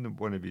opinion,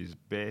 one of his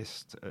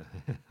best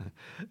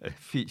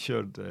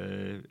featured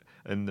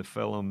in the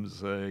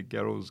films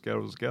Girls,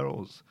 Girls,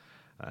 Girls,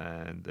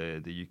 and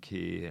the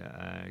UK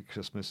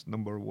Christmas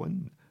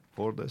 #1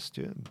 for this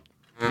tune.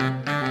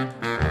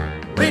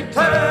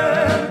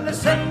 Return to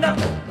sender.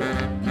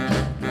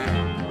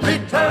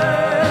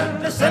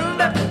 Return to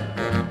sender.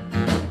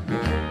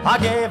 I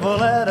gave a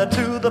letter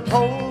to the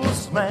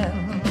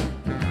postman.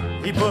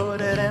 He put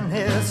it in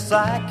his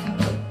sack.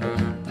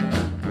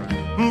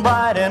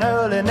 Bright and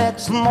early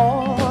next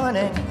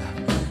morning,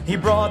 he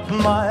brought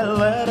my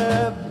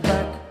letter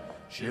back.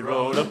 She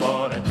wrote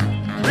upon it,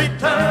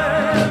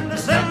 return to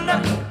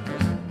sender.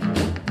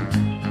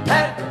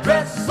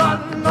 Address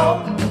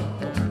unknown.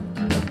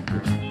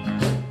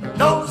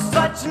 No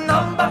such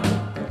number.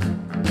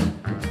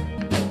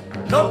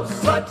 No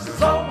such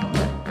song.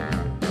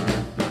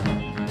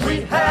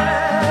 We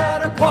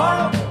had a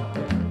quarrel,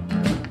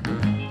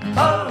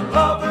 a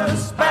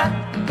lover's spat.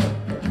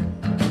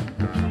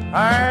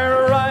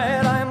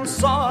 Alright, I'm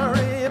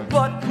sorry,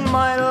 but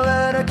my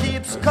letter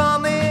keeps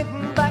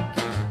coming back.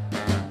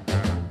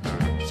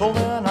 So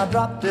then I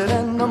dropped it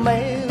in the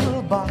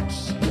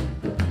mailbox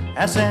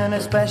and sent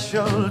a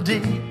special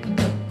deed.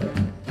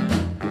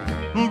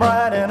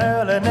 Bright and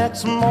early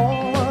next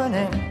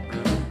morning,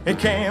 it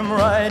came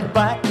right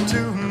back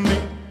to me.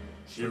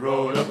 She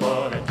wrote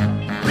upon it,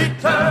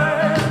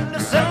 return to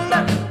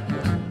sender.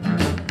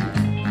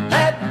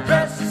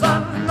 Address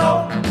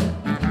unknown.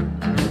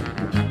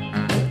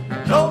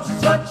 No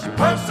such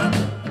person.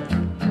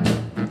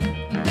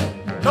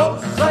 No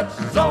such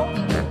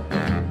zone.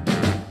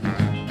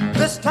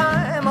 This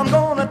time I'm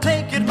gonna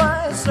take it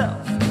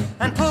myself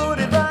and put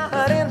it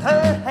right in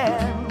her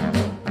hand.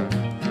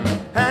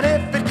 And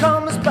if it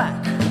comes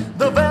back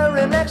the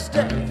very next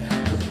day,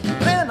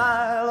 then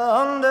I'll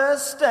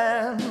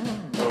understand.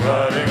 The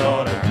writing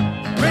on it,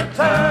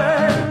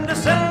 return to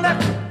sender.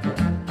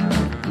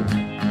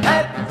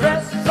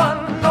 Address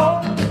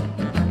unknown.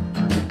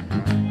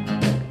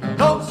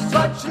 No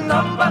such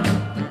number.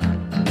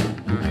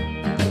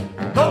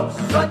 No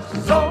such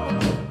zone.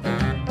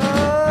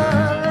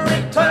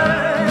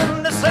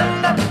 Return to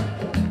sender.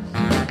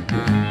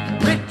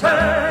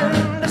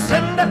 Return to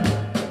sender.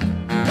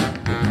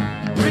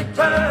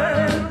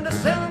 Return to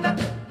sender.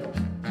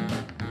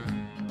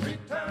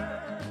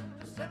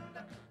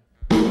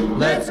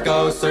 Let's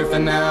go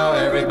surfing now,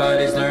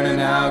 everybody's learning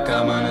how.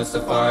 Come on a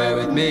safari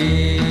with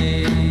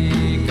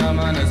me. Come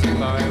on a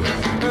safari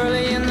with me.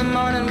 Early in the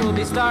morning we'll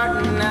be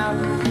starting out.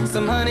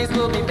 Some honeys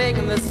will be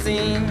baking the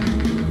scene.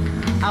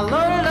 I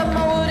loaded up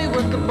my woody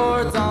with the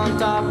boards on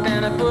top,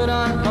 and I put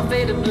on my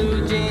faded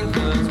blue jeans.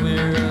 Cause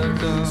we're a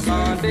come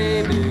on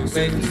baby,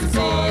 waiting to see.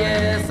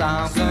 Yes,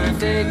 I'm gonna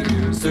take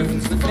you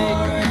surfing the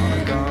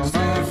big. Come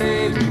on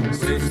baby,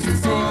 waiting to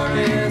see.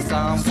 Yes,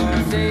 I'm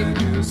gonna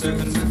take you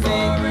surfing the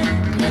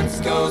big. Let's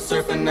go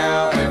surfing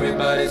now,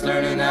 everybody's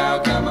learning how.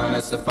 Come on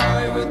a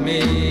safari with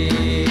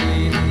me.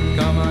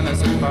 Come on a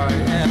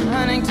safari. At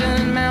Huntington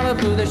and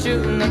Malibu they're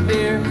shooting the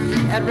beer.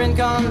 At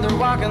Rincon they're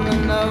walking the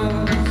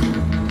nose.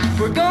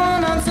 We're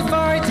going on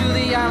safari to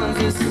the islands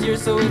this year,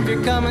 so if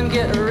you're coming,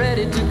 get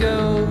ready to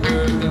go.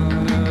 We're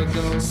gonna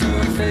go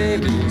surf,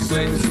 baby,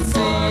 wait to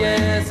see.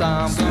 Yes,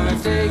 I'm gonna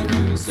take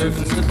you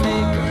surfing the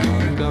big.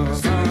 We're gonna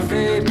surf,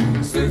 baby,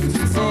 wait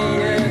to see.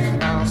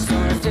 Yes, I'm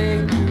gonna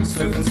take you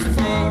surfing the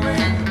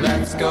big.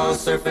 Let's go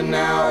surfing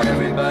now,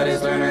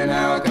 everybody's learning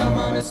how. Come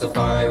on a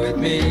safari with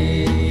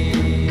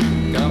me.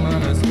 Come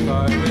on a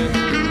safari with me.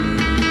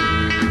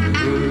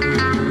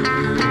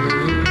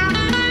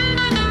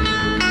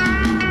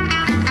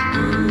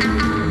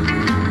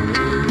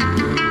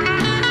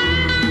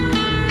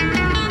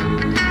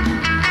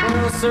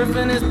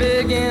 Surfing is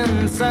big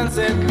in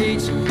Sunset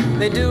Beach.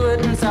 They do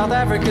it in South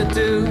Africa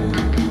too.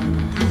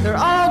 They're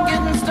all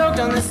getting stoked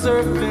on this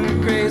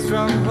surfing craze,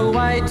 from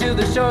Hawaii to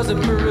the shores of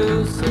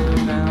Peru. So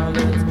now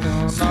let's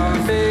go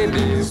on,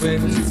 baby, wait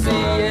and see.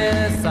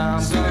 Yes,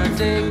 I'm gonna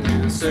take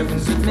you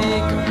surfing with me.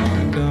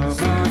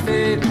 Come on,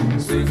 baby, wait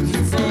and see.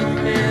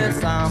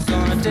 Yes, I'm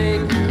gonna take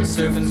you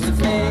surfing with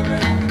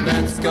me.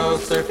 Let's go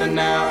surfing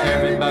now,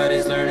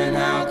 everybody's learning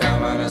how.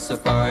 Come on a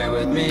safari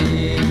with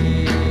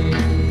me.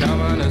 Come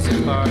on a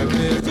safari with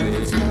me.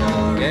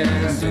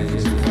 Yes, with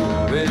me.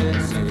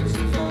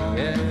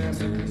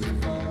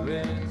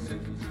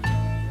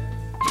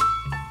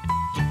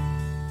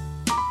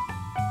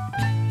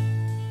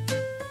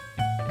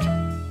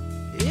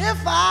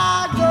 if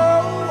I go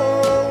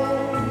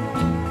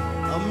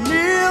a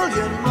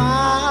million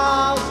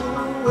miles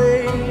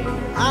away,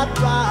 I'd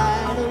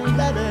write a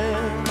letter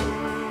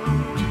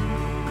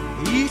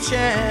each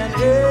and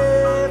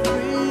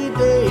every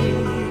day.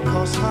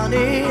 'Cause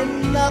honey,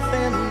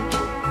 nothing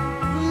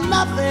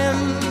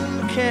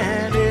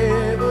can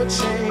ever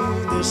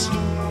change this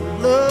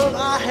love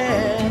I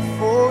have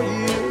for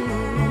you.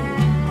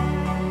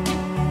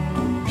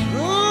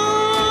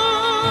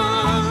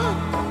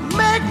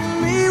 Make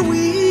me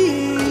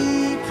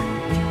weep,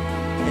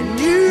 and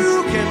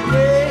you can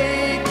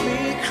make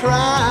me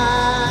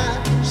cry.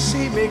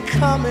 See me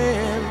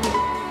coming,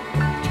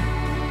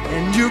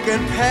 and you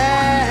can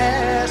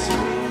pass me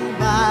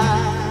by.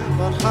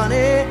 But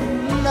honey,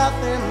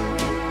 nothing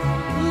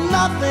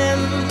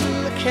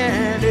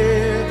can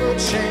ever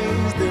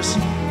change this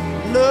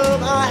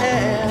love I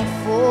have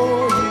for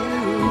you.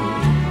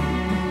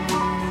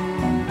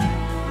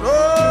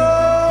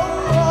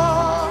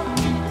 Oh,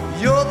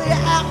 you're the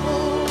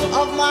apple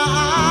of my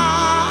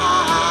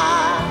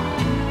eye,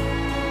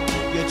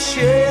 your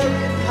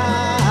cherry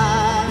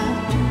pie,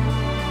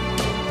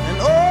 and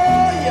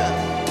oh,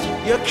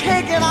 your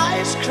cake and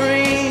ice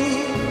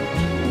cream,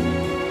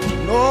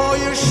 and all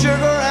your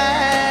sugar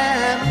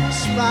and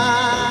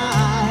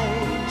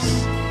spice,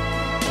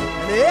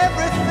 and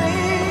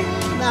everything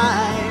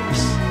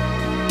nice.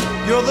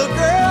 You're the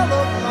girl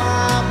of my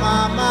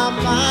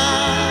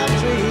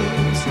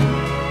dreams.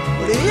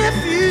 But if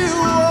you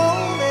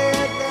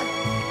wanted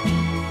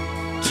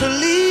to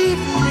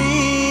leave me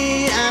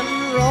and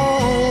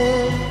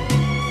roam,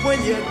 when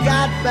you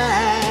got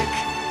back,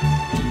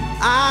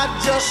 I'd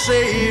just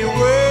say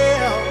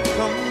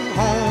welcome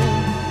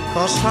home.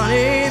 'Cause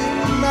honey,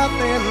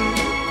 nothing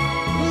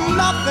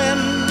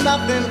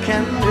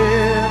can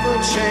ever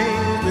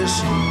change this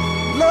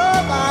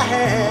love I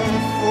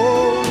have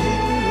for you.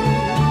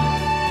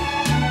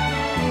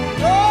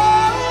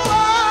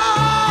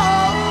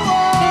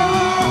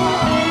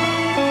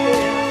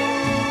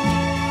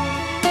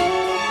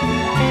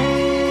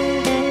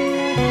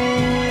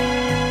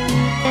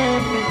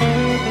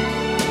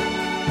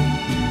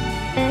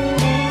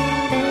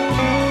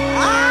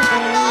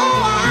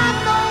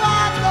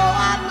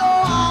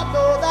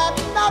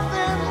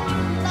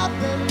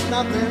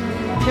 Nothing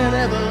can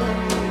ever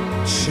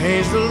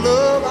change the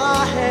love I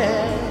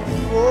have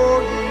for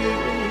you.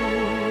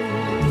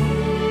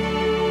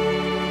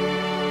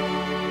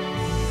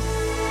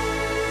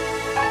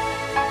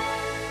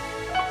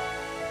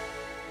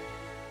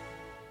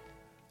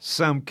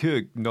 Sam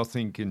Cooke,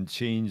 Nothing Can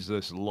Change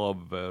This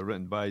Love,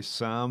 written by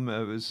Sam.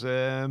 It was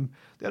the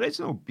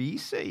original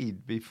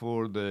B-side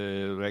before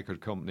the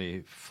record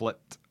company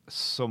flipped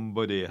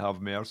Somebody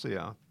Have Mercy.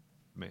 I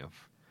may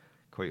have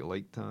quite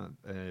liked that.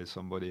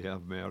 Somebody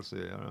Have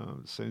Mercy.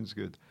 Sounds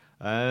good.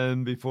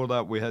 And before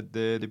that, we had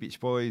the Beach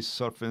Boys,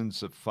 Surfing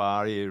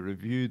Safari,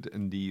 reviewed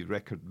in the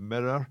Record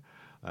Mirror.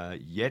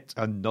 Yet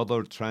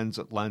another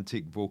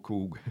transatlantic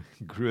vocal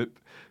group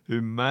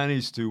who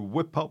managed to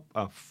whip up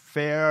a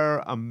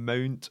fair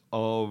amount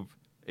of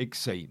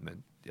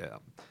excitement. Yeah,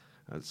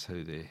 that's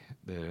how they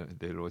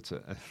wrote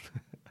it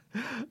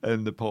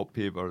in the pop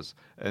papers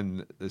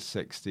in the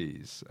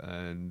 60s.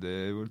 And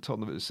we're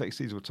talking about the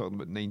 60s, we're talking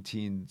about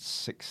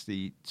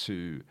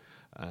 1962.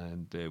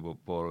 And we'll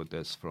borrow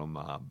this from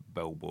a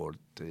Billboard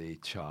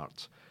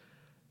chart.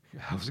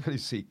 I was going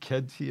to say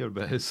kid here,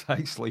 but it's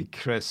actually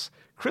Chris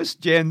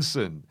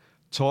Jensen,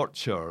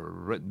 Torture,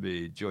 written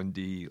by John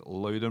D.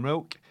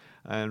 Loudermilk,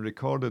 and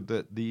recorded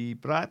at the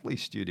Bradley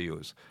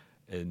Studios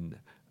in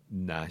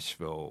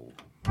Nashville.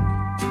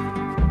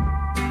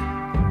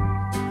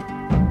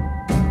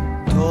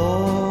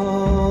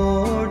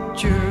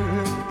 Torture,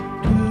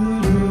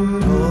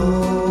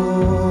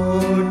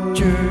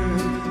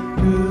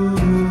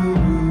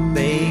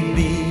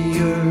 baby,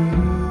 you're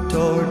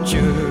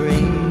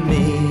torturing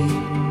me.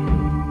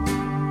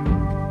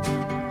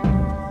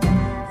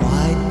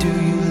 Why do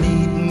you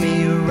lead me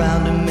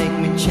around and make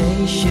me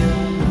chase you?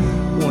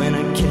 When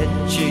I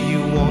catch you,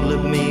 you won't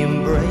let me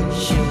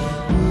embrace you.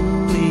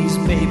 Please,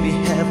 baby,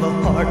 have a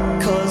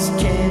heart, 'cause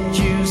can't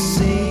you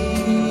see?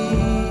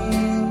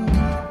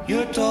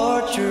 You're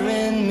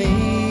torturing me.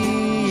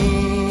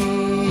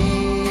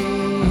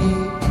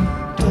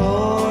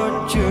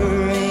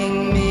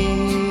 Torturing me.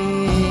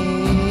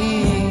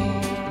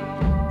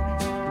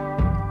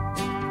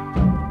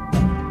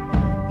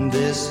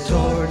 This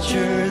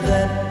torture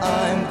that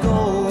I'm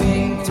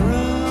going through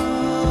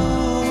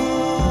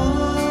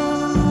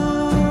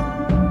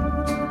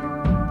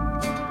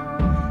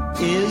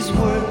is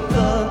worth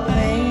the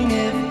pain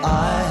if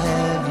I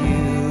have you.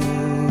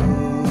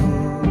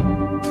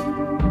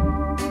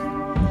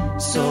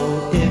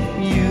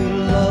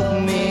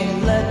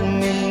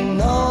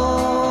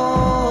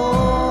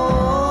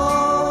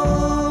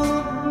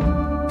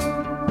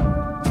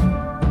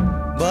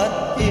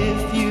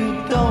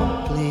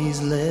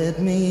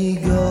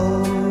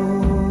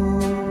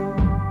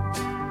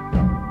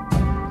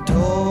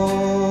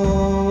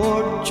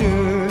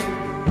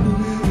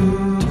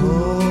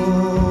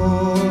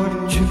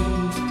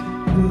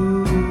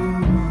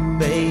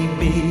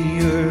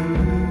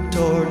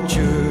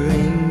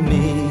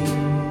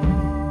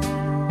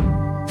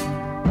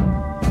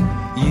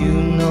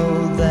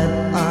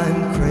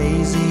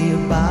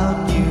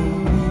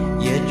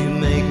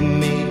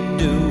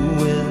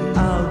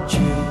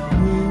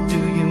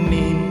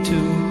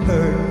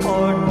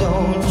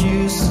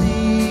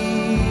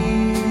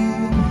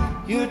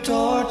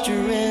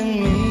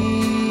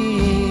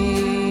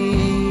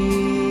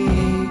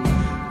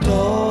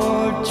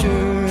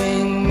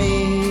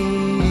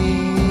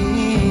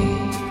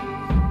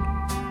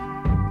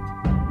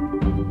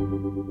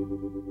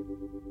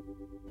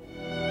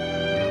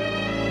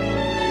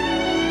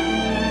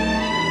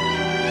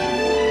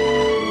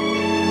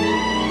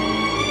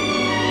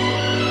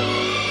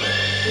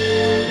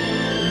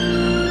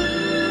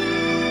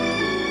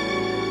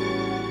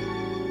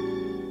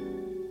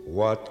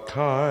 What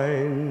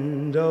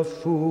kind of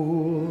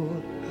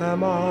fool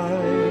am I,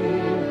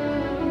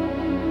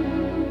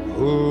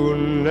 who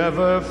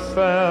never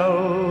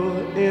fell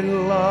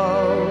in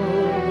love?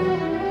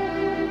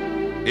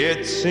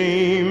 It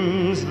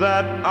seems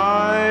that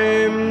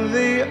I'm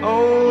the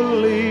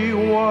only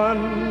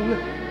one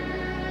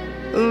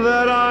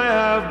that I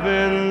have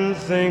been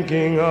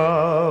thinking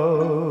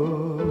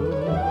of.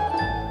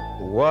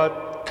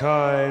 What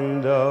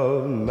kind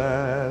of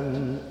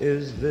man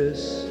is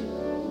this?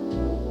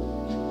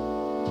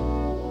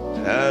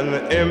 An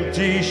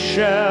empty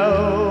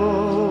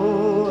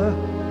shell,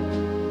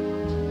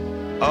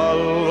 a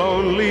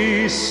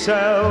lonely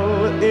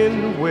cell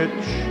in which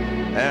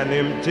an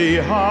empty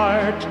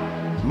heart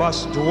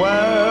must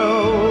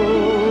dwell.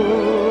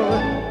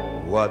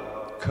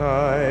 What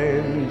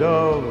kind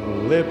of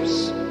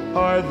lips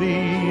are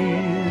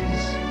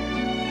these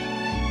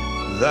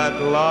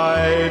that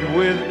lied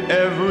with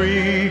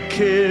every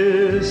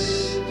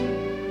kiss,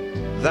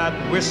 that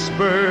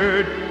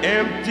whispered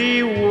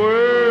empty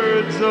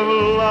words of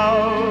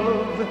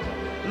love,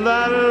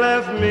 that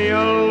left me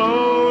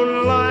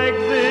alone like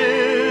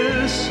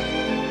this?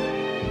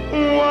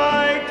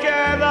 Why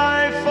can't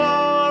I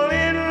fall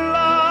in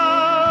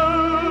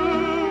love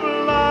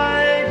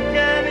like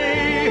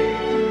any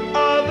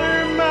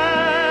other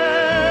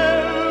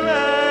man?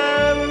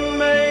 And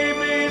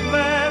maybe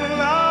then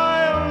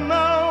I'll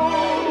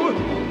know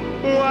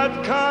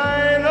what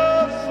kind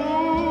of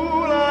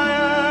fool I am.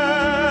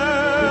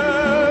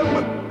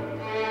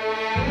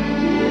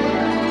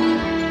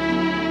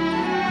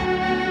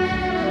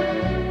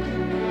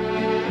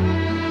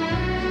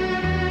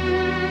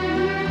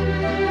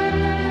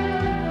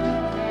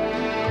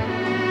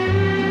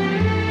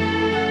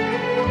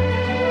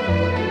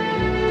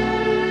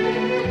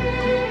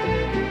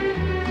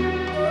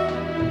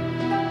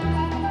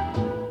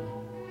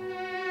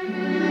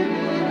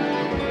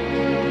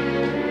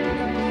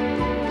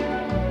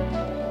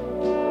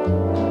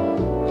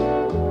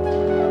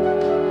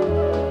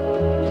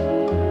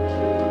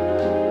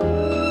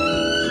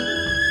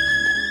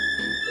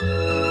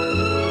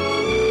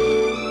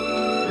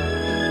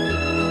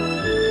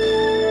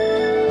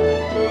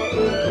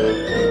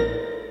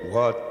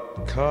 What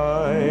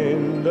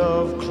kind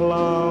of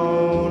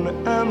clown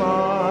am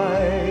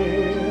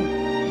I?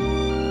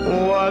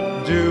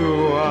 What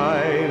do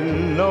I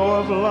know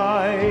of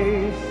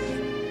life?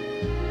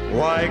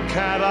 Why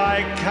can't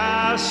I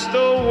cast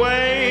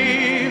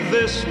away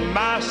this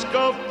mask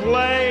of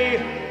play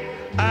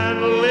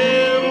and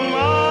live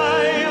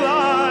my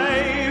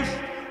life?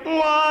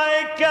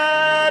 Why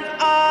can't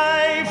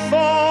I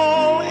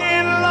fall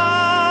in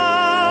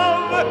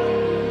love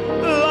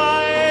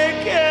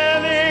like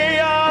any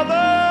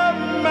other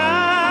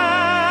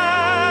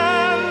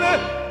man?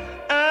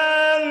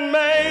 And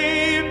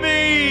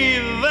maybe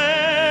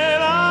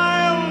then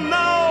I'll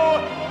know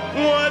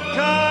what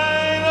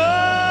kind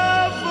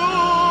of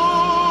fool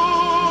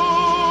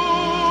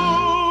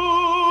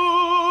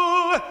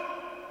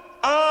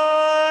I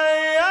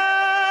am.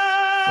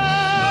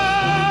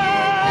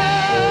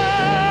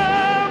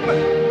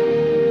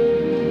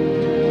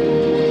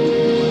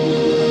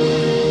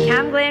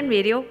 Cam Glen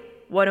Radio,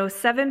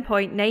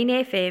 107.9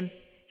 FM.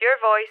 Your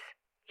voice,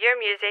 your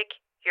music,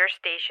 your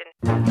station.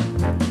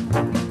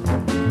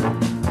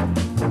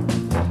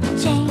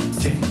 James,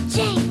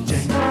 James,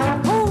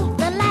 hold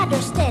the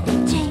ladder steady,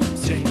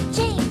 James,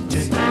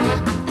 James,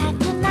 I'm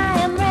packed and I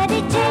am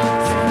ready,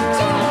 James,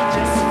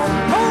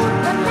 hold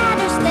the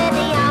ladder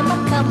steady, I'm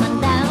a-coming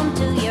down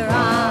to your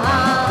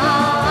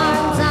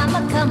arms, I'm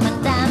a-coming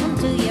down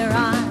to your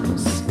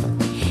arms.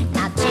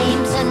 Now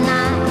James and I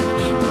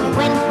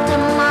went to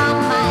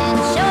Mama and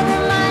showed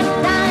her my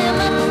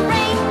diamond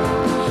ring.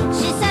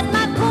 She said,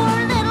 my poor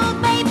little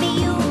baby,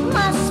 you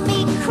must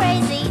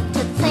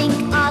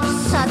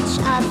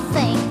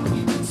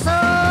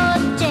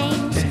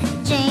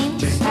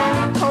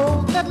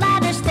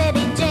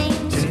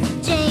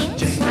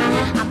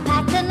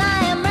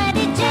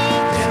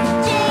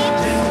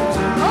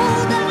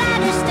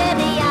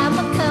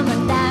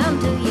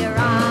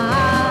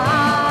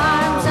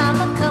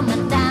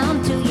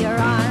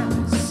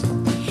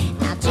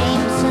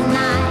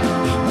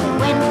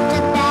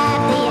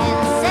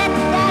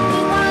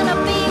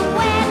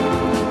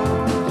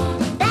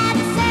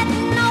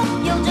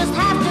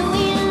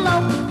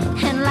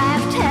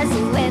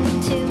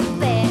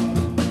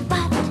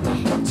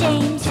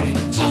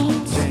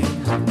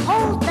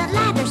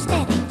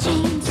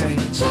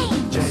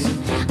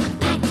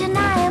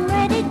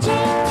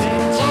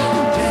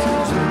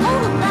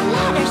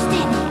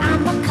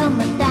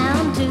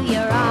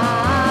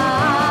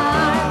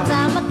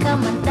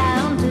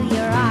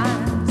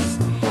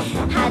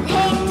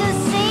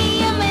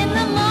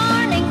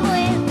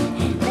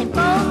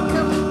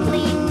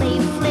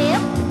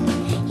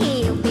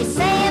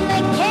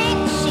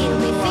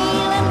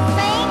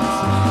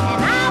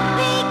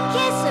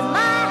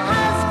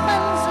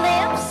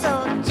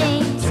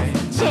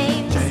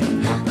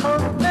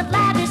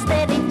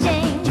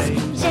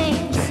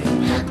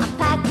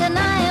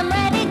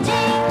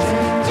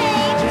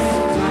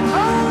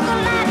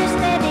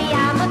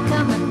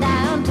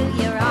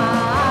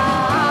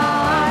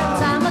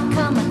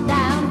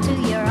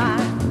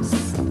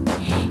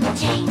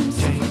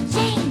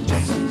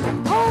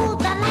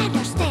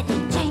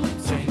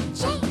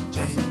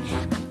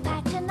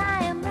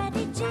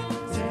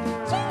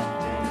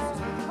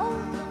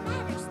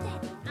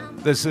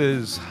This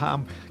is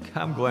Cam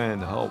Glen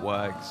Hot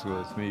Wax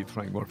with me,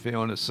 Frank Murphy,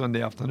 on a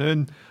Sunday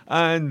afternoon,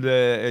 and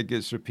it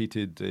gets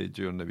repeated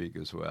during the week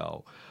as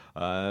well.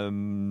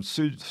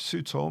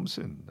 Sue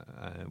Thompson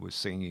was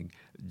singing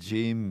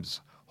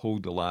James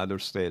Hold the Ladder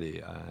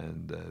Steady,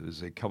 and it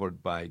was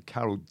covered by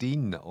Carol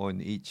Dean on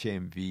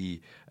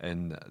HMV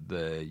in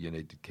the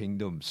United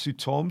Kingdom. Sue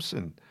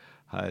Thompson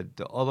had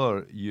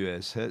other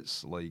US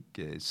hits like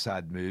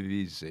Sad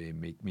Movies,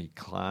 Make Me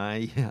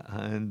Cry,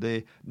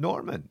 and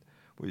Norman,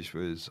 which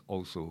was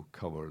also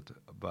covered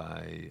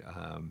by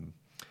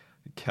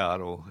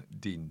Carol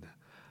Dean.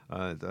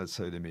 That's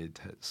how they made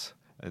hits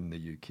in the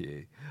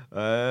UK.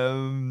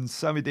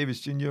 Sammy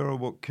Davis Jr.,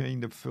 What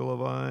Kind of Fool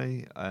Have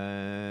I?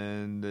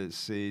 And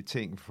it's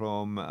taken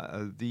from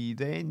the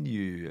then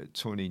new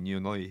Tony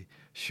Newley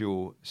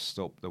show,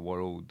 Stop the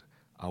World,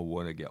 I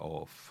Wanna Get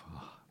Off.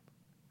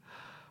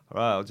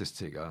 Right, I'll just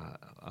take a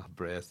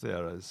breath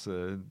there as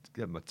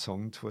get my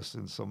tongue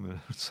twisting some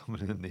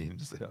of the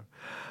names there.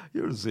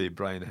 Here's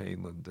Brian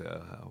Heinlein,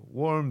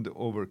 Warmed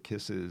Over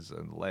Kisses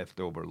and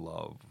Leftover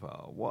Love.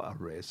 What a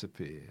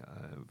recipe.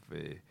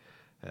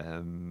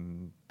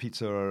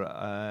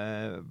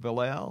 Peter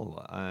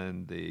Villel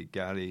and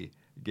Gary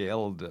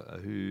Geld,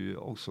 who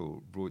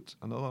also wrote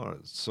another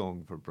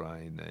song for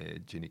Brian,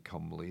 Ginny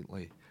Come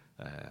Lately.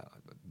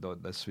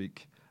 Not this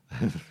week.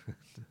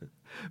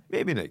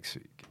 Maybe next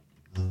week.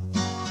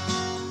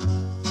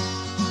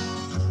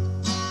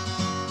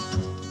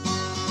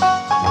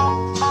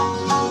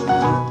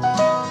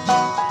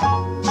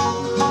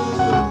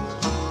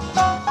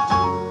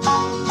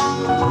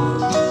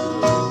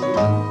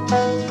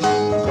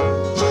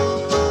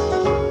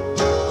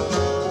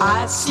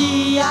 I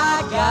see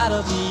I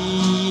gotta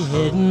be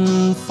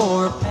heading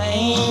for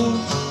pain.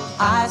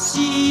 I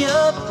see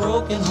a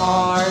broken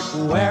heart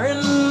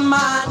wearing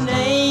my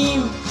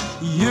name.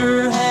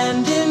 You're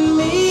handing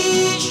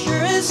me sure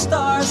as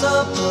stars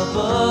up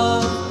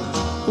above,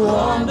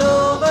 warmed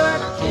over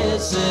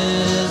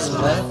kisses,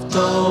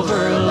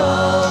 leftover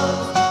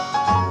love.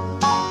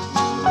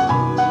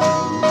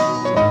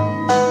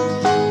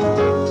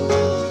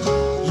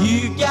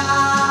 You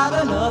got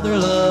another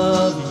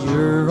love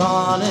you're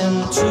on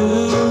into.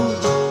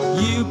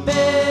 You've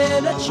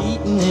been a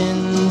cheating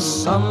in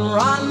some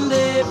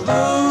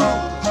rendezvous.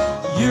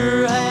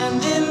 You're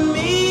handing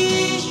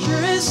me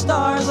sure as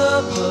stars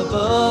up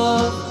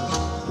above,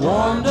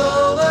 warmed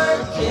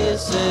over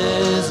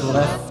kisses,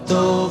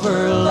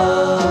 leftover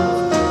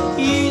love.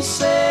 You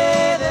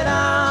say that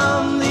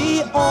I'm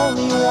the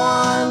only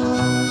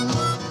one.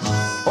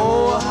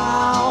 Oh,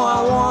 how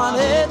I want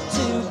it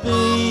to be.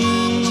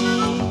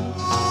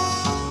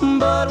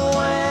 But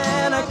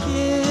when I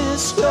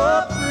kiss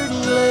your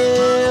pretty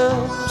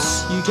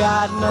lips, you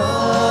got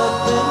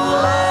nothing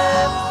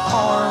left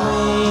for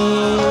me.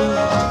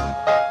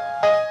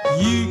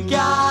 You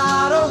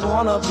gotta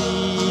wanna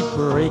be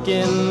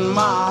breaking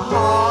my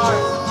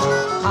heart.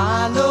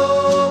 I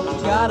know we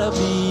gotta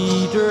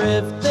be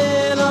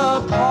drifting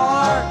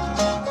apart.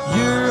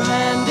 You're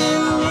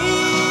handing me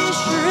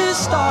sure as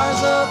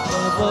stars up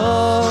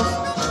above,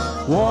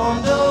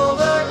 warmed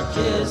over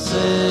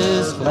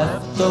kisses,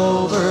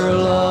 leftover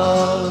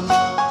love.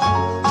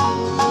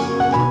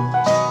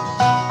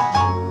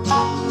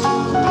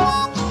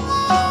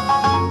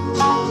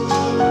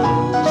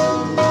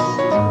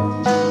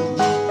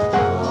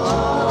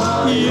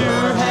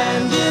 You're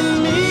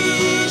handing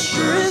me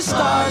sure as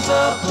stars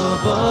up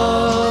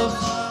above,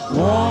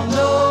 warmed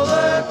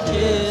over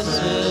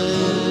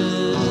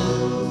kisses,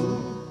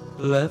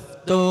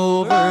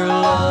 leftover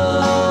love.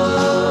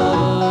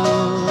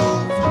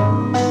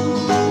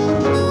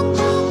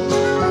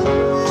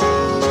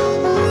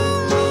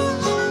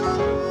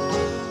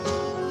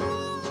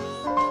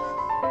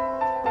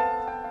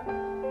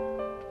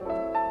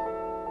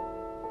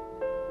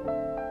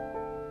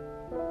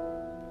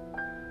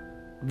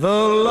 The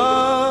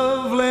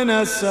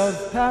loveliness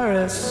of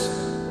Paris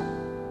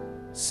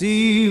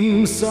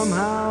seems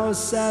somehow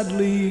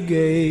sadly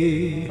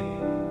gay.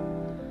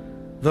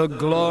 The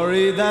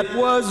glory that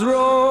was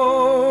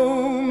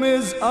Rome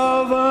is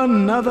of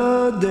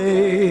another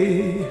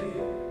day.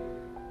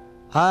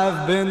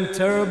 I've been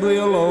terribly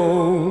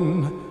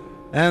alone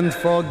and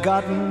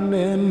forgotten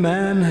in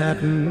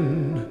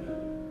Manhattan.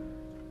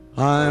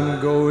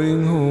 I'm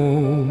going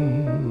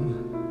home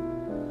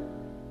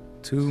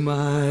to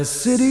my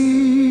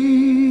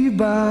city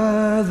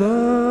by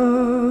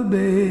the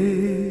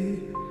bay.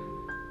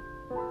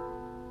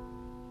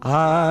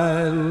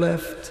 I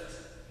left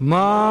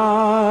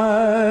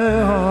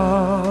my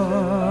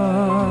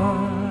heart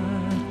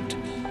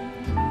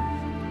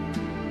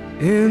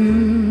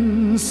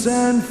in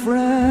San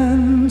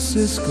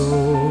Francisco,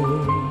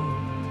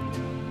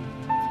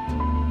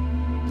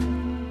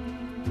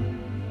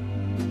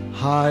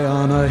 high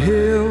on a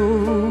hill.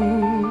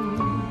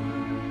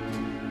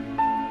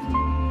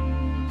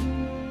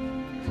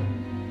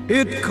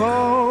 It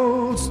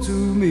calls to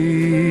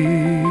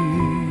me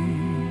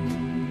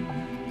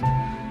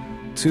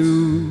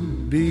to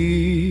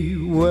be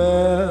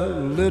where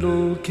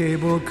little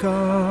cable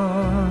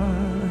cars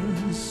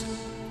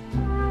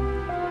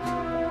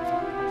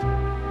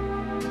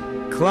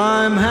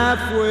climb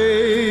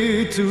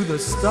halfway to the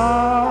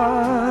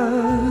stars.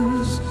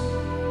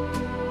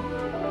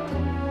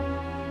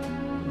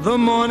 The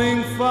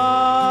morning fog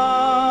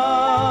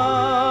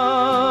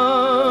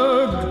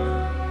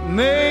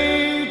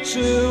may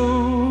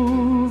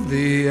chill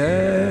the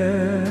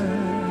air.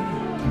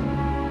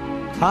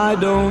 I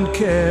don't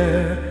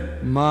care,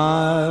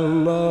 my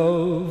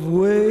love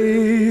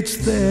waits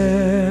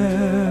there.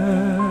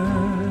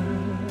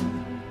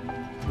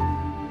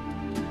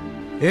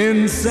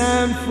 In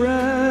San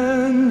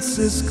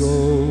Francisco,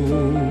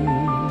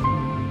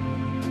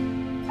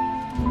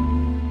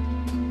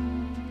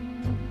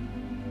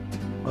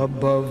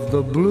 above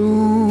the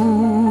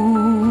blue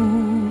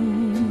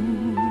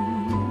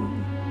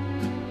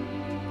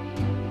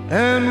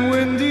and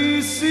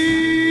windy sea,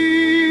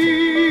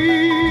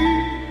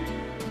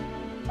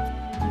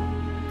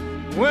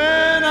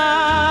 when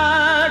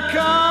I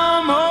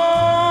come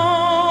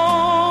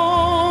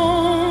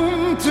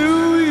home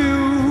to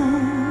you,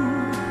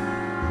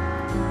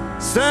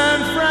 San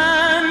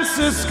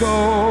Francisco,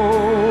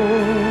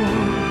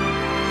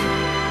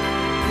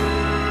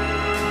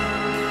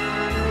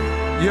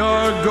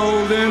 your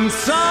golden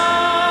sun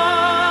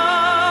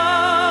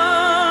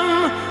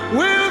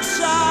will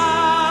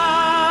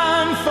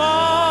shine for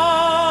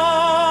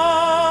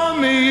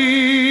me.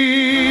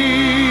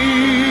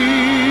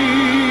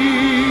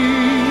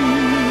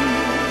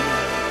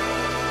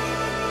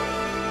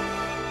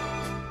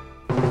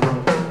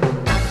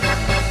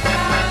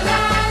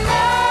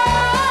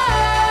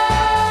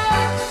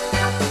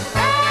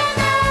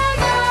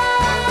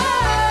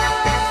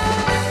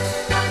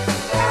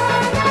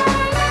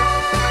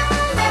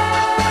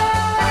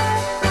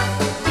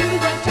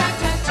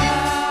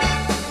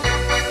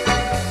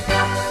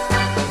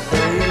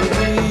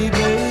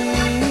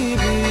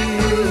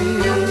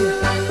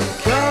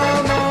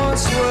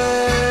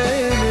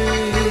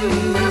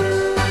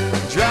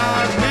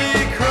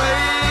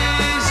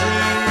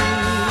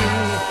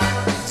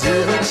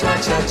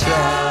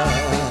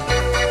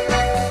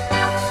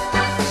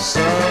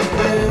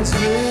 Something's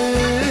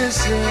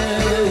missing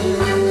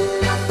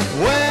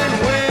when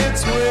we're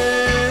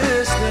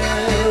twisting.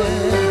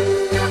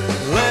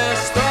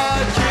 Let's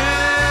start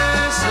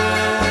kissing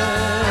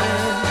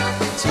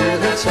to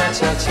the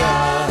cha-cha-cha.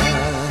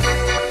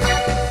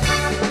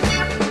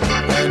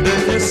 And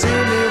if you see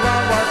me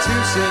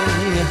Wah-Wah-Tusi,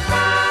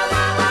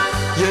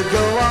 you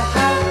go ah-ha.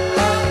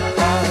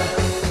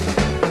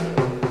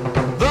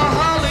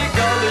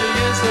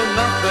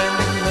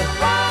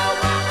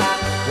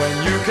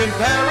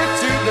 Compare it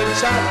to the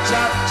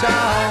cha-cha-cha.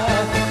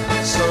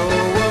 So,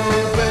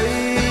 oh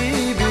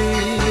baby,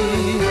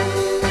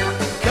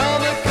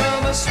 come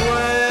and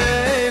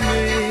sway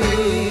me,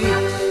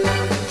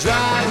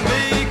 drive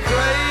me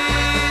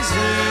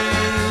crazy,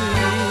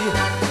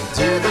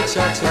 do the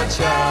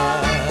cha-cha-cha.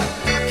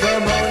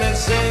 Come on and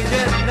sing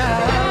it now.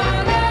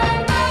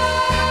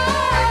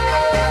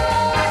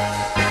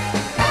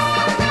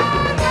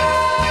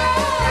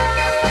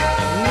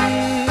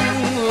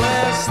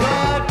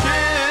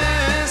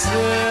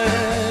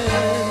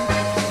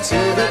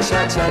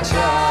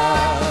 Cha-cha-cha.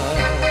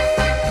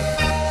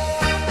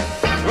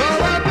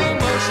 Roll up the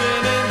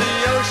motion in the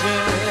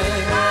ocean,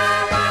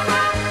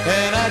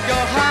 and I go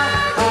high,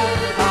 high,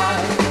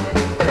 high.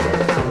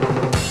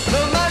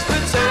 The mashed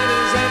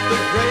potatoes ain't the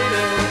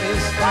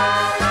greatest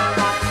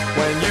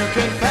when you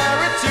compare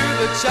it to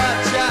the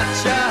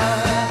cha-cha-cha.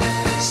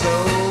 So,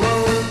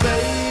 oh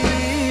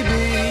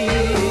baby,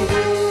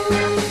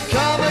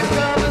 come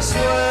and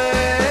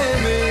sway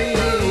me,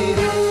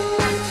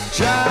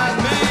 drive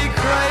me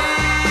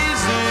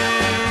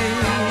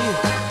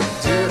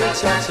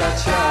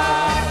cha-cha-cha,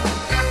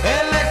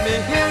 and let me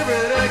hear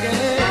it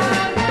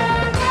again.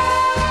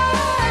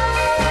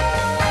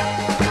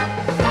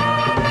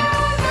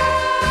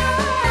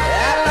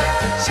 I like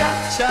the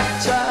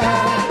cha-cha-cha.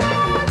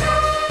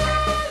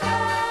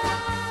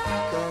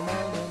 Come on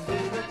and do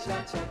the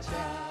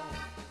cha-cha-cha.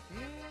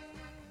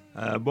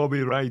 Bobby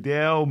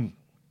Rydell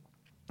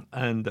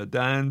and the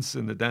dance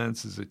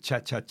is a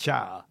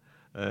cha-cha-cha.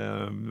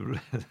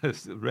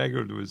 This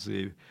record was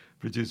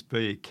produced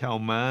by Cal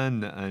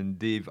Mann and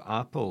Dave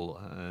Apple,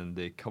 and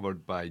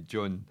covered by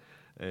John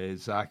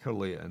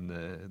Zackerley and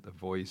the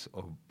voice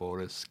of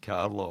Boris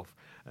Karloff.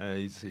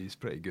 He's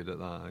pretty good at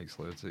that,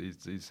 actually. So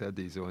he's had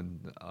his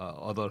own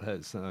other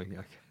hits. I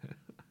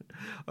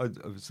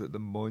was at the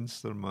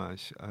Monster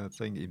Mash. I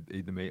think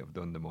he might have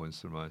done the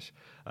Monster Mash.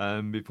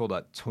 Before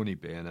that, Tony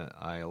Bennett,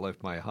 I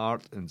Left My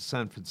Heart in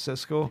San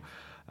Francisco,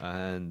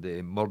 and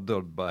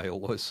Murdered by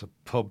Lots of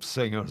Pub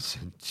Singers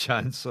and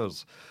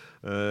Chancers.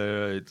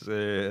 You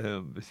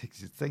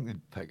think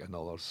they'd pick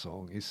another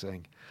song he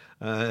sang.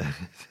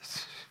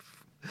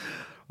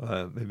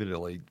 Maybe they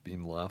liked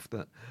being laughed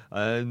at.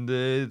 And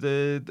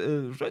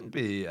written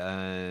by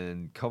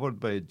and covered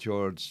by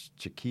George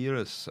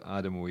Chakiris,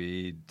 Adam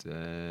Wade,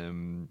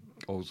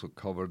 also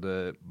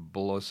covered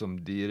Blossom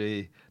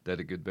Dearie,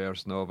 did a good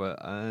version of it,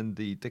 and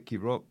the Dickie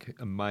Rock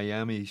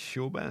Miami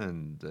Show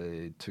Band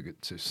took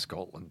it to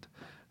Scotland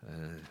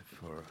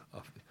for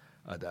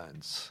a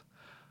dance.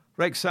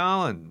 Rex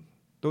Allen,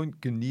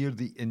 Don't Go Near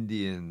the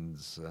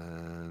Indians.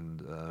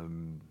 And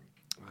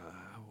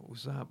what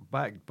was that?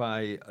 Backed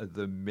by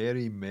the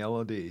Merry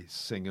Melody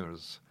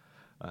Singers.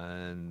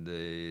 And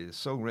a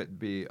song written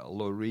by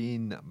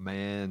Lorraine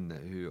Mann,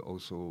 who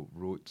also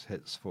wrote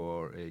hits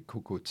for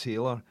Coco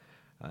Taylor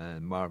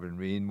and Marvin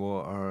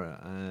Rainwater.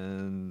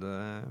 And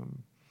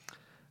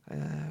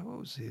what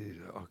was it?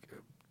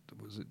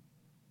 Was it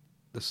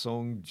the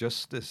song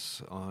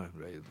Justice? Oh,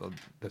 right, that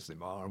doesn't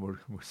matter.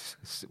 We'll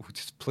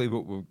just play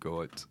what we've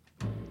got.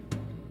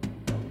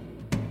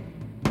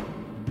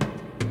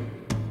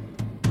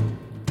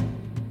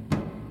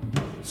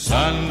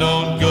 Son,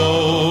 don't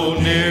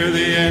go near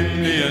the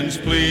Indians,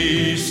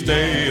 please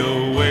stay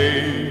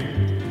away.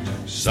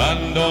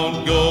 Son,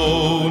 don't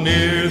go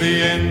near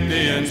the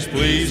Indians,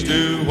 please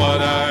do what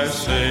I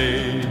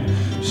say.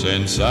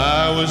 Since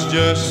I was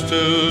just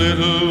a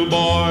little boy,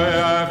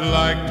 I've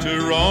liked to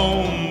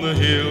roam the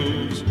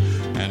hills,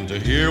 and to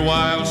hear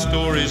wild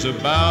stories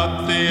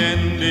about the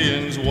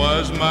Indians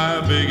was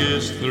my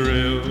biggest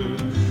thrill.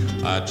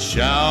 I'd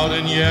shout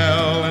and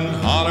yell and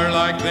holler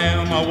like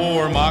them. I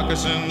wore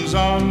moccasins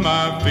on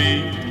my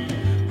feet,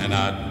 and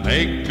I'd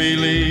make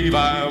believe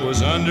I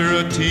was under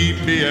a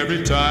teepee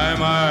every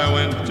time I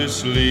went to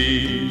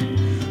sleep.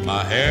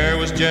 My hair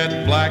was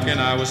jet black and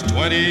I was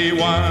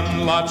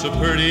 21, lots of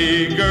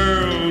pretty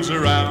girls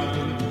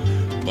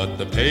around, but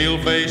the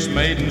pale-faced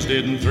maidens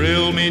didn't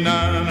thrill me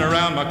none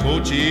around my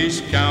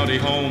Cochise County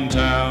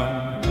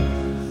hometown.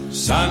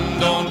 Son,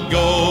 don't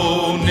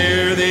go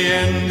near the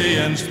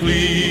Indians,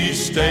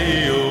 please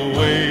stay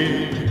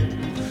away.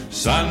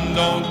 Son,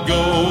 don't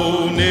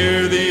go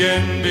near the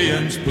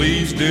Indians,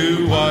 please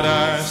do what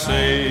I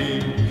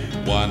say.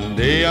 One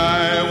day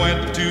I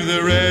went to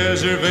the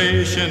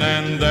reservation,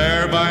 and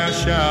there by a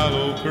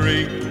shallow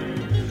creek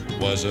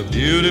was a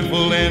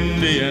beautiful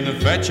Indian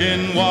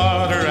fetching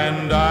water,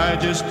 and I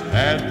just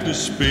had to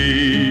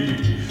speak.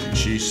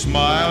 She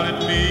smiled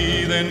at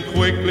me, then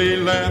quickly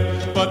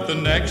left, but the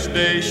next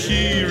day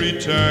she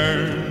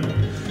returned.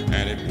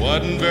 And it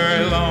wasn't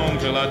very long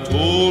till I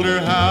told her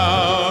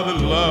how the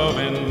love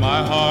in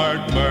my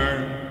heart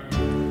burned.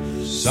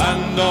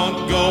 Son,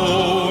 don't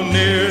go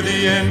near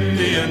the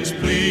Indians,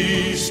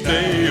 please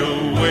stay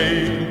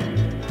away.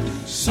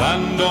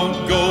 Son,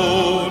 don't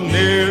go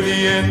near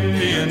the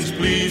Indians,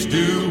 please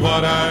do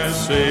what I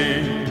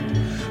say.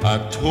 I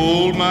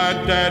told my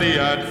daddy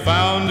I'd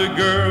found a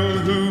girl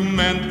who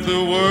meant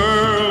the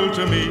world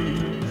to me,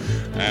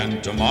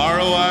 and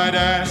tomorrow I'd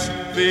ask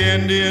the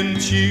Indian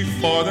chief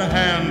for the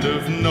hand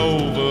of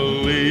Nova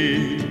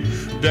Lee.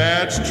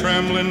 Dad's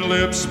trembling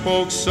lips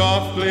spoke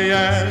softly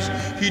as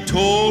he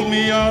told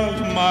me of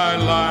my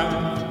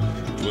life.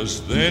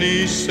 'Twas then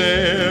he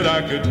said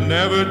I could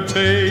never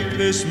take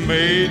this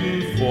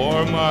maiden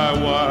for my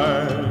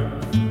wife.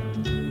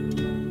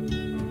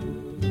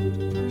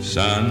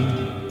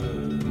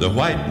 Son, the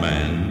white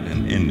man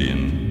and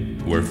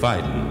Indian were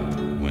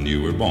fighting when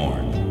you were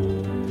born,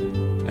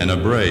 and a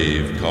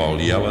brave called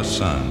Yellow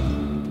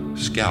Sun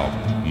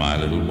scalped my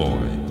little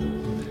boy.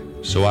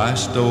 So I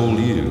stole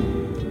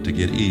you to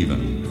get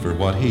even for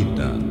what he'd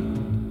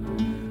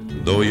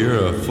done. Though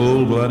you're a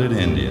full-blooded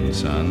Indian,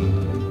 son,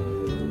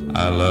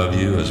 I love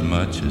you as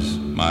much as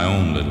my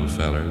own little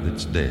feller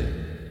that's dead.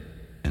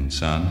 And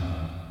son,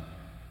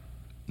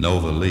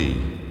 Nova Lee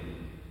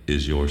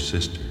is your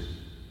sister.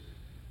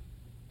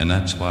 And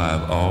that's why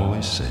I've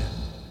always said,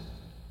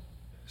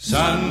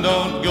 son,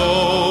 don't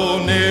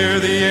go near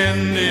the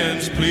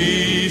Indians,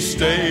 please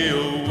stay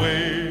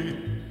away.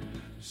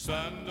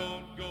 Son,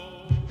 don't go.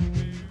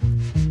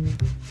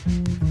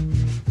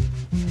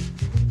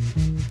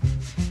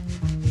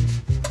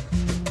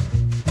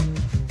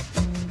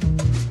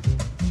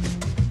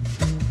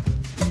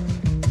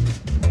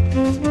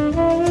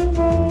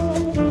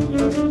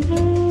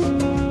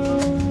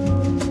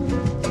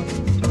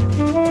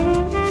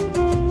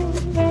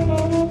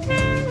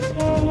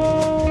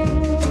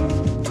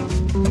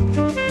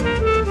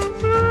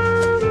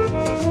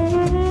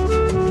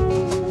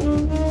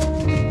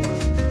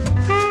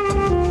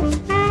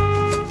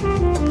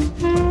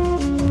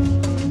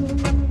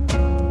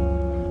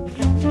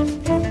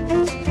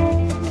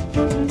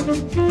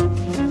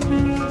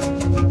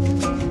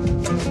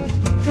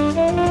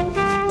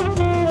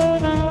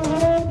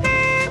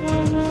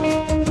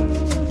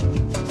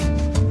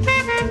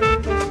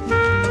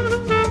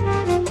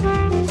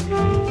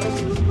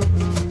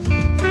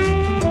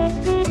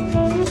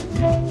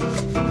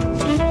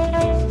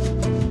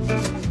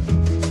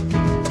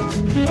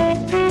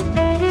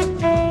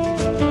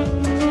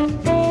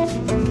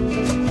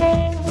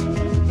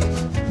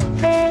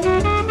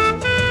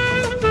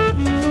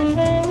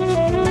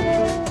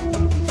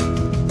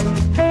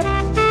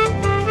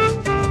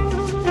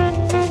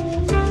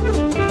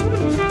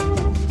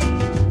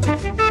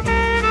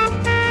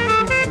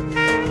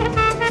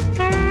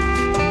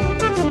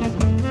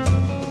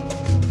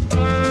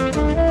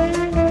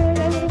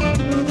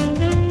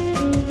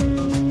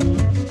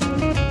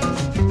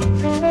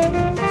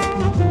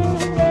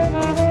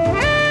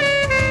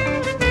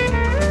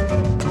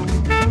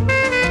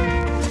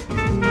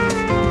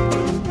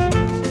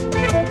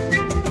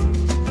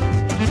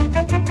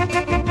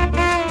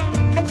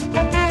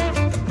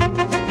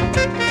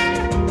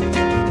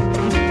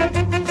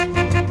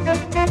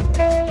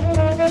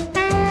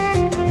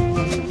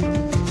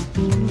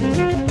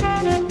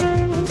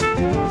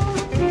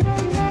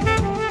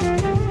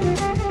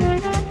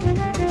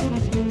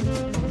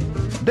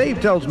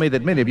 Dave tells me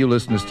that many of you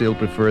listeners still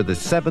prefer the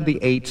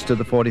 78s to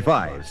the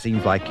 45s.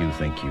 Seems like you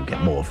think you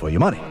get more for your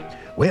money.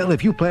 Well,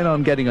 if you plan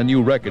on getting a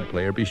new record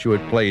player, be sure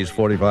it plays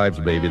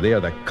 45s, baby. They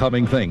are the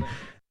coming thing.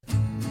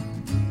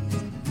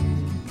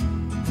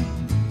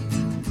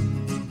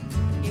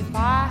 If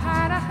I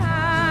had a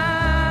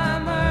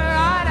hammer,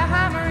 I'd a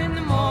hammer in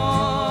the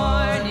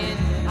morning,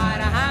 I'd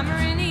a hammer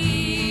in the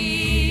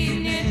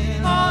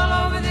evening,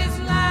 all over this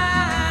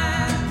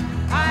land.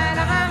 I'd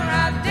a hammer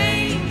out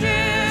danger,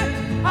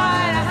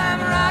 I'd a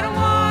hammer out a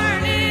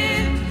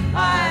warning,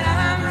 I'd a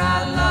hammer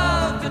out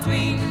love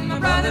between my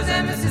brothers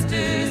and my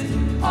sisters,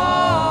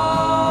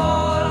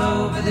 all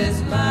over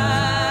this land.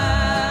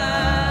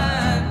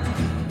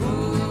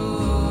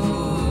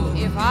 Ooh,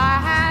 if I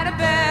had a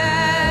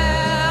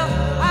bell,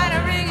 I'd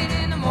a ring it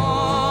in the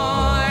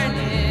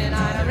morning,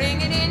 I'd a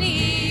ring it in the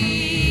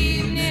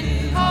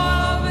evening,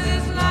 all over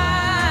this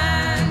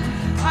land.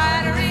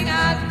 I'd a ring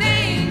out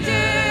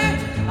danger,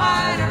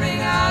 I'd a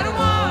ring out a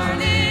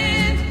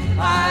warning,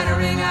 I'd a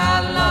ring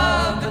out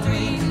love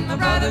between my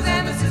brothers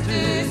and my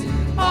sisters,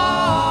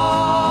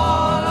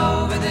 all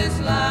over this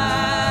land.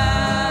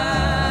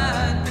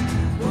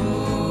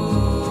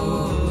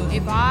 Ooh,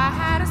 if I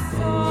had a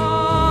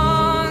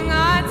song,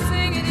 I'd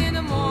sing it in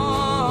the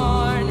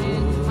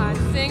morning, I'd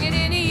sing it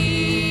in the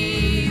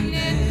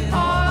evening,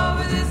 all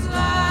over this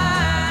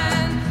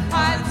land.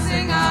 I'd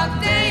sing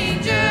out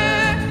danger,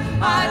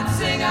 I'd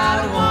sing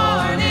out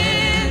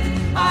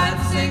warning, I'd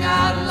sing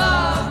out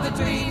love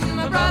between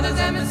my brothers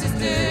and my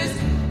sisters,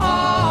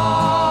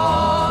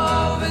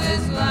 all over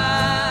this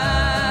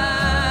land.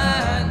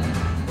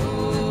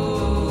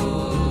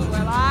 Ooh,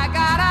 well, I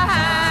got a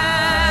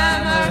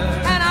hammer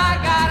and I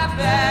got a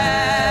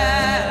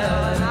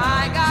bell and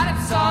I got a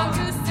song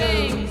to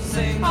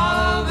sing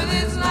all over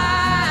this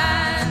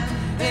land.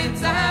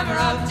 It's a hammer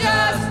of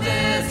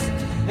justice,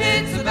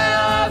 it's a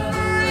bell of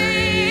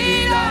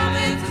freedom,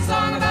 it's a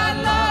song about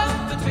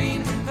love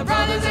between the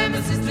brothers and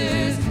the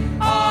sisters,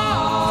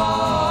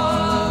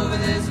 all over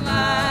this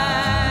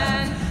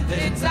land.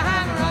 It's a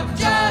hammer of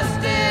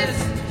justice,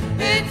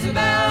 it's a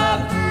bell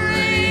of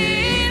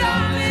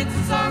freedom, it's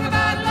a song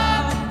about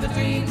love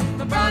between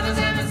the brothers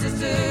and the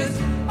sisters,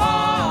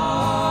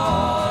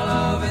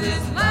 all over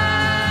this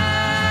land.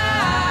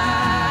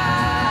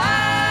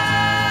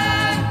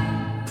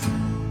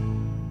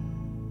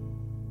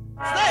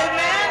 Say,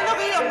 man, look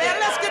here, man.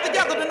 Let's get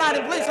together tonight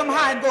and play some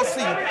hide and go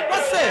seek.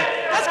 What's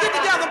that? Let's get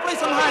together and play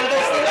some hide and go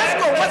seek. Let's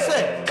go. What's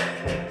that?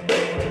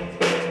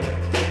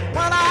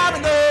 When I'm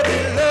in love,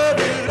 love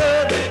me,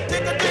 love me,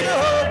 tickle, tickle,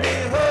 hug me,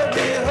 hug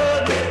me,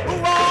 hug me. Who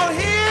all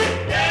here?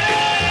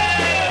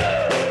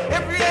 Yeah.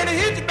 If you ain't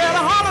hit, you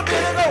better holler,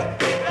 better go.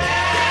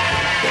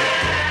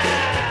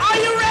 Are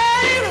you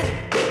ready?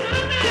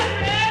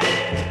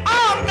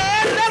 Oh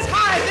man, let's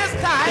hide this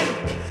time.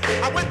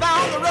 I went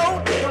down the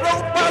road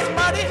was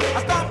muddy. I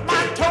stomped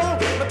my toe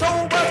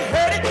was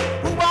hurting.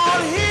 Who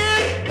all here?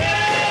 Yeah.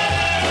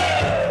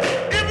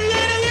 If you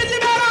ain't hit, you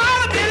better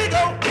holler, Billy,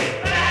 go.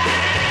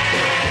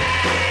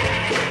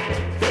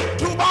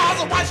 Two bars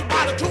of wash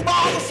body, 2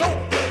 bars of soap.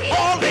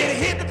 All lady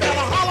hit, you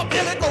better holler,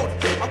 Billy, go.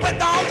 I went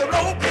down the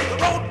road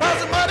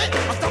was muddy.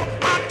 I stomped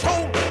my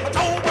toe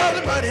was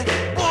muddy.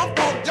 One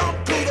jump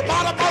to the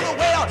bottom of the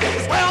well.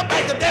 It's well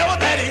back the devil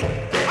daddy.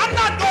 I'm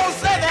not gonna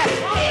say that.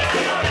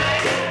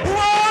 Who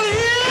all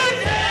here?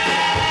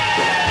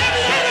 If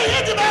you ain't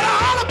hit, you better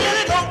holler,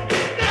 Billy, go.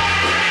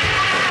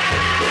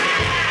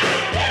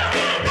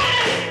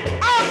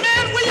 Oh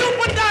man, will you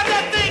put down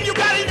that thing you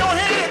got in your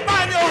hand and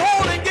find your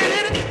hole and get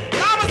in it?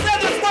 Now I'ma say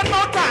this one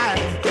more time.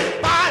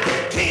 5,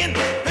 10,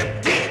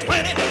 15,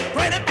 20,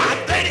 25,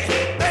 30,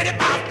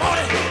 35,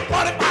 40,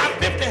 45,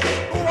 50.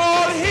 Who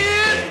all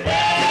here?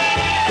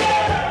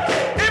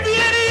 If you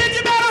ain't hit,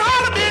 you better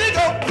holler, Billy,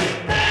 go.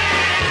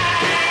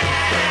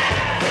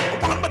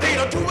 1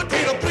 potato, 2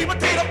 potato, 3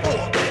 potato,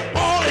 4.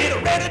 All ain't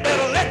ready,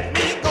 better let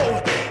me go.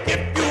 If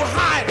you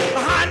hide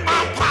behind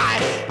my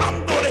pie,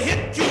 I'm gonna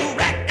hit you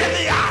right in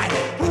the eye.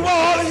 Who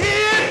all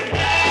here?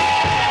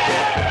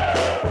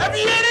 If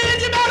you ain't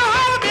hit, you better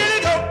holler, Billy,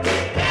 go.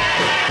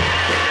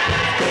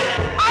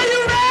 Are you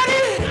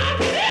ready?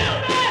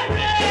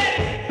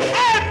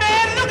 Hey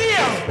man, look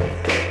here.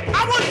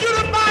 I want you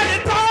to find the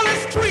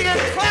tallest tree and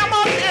climb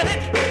up in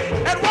it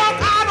and walk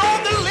out on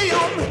the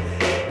limb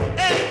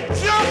and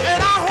jump,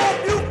 and I hope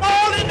you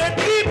fall in the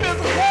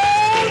deepest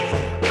hole.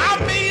 I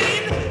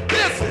mean,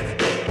 listen,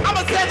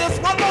 I'ma say this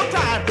one more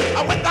time. I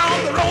went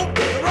down the road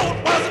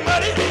was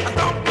muddy. I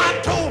stomped my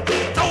toe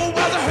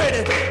was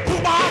hurting. 2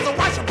 bars of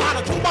washing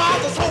powder, 2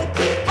 bars of soap.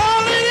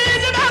 All it is,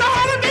 you better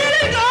holler,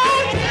 Billy, go.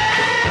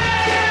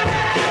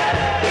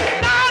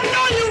 Now I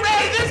know you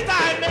ready this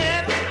time,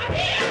 man.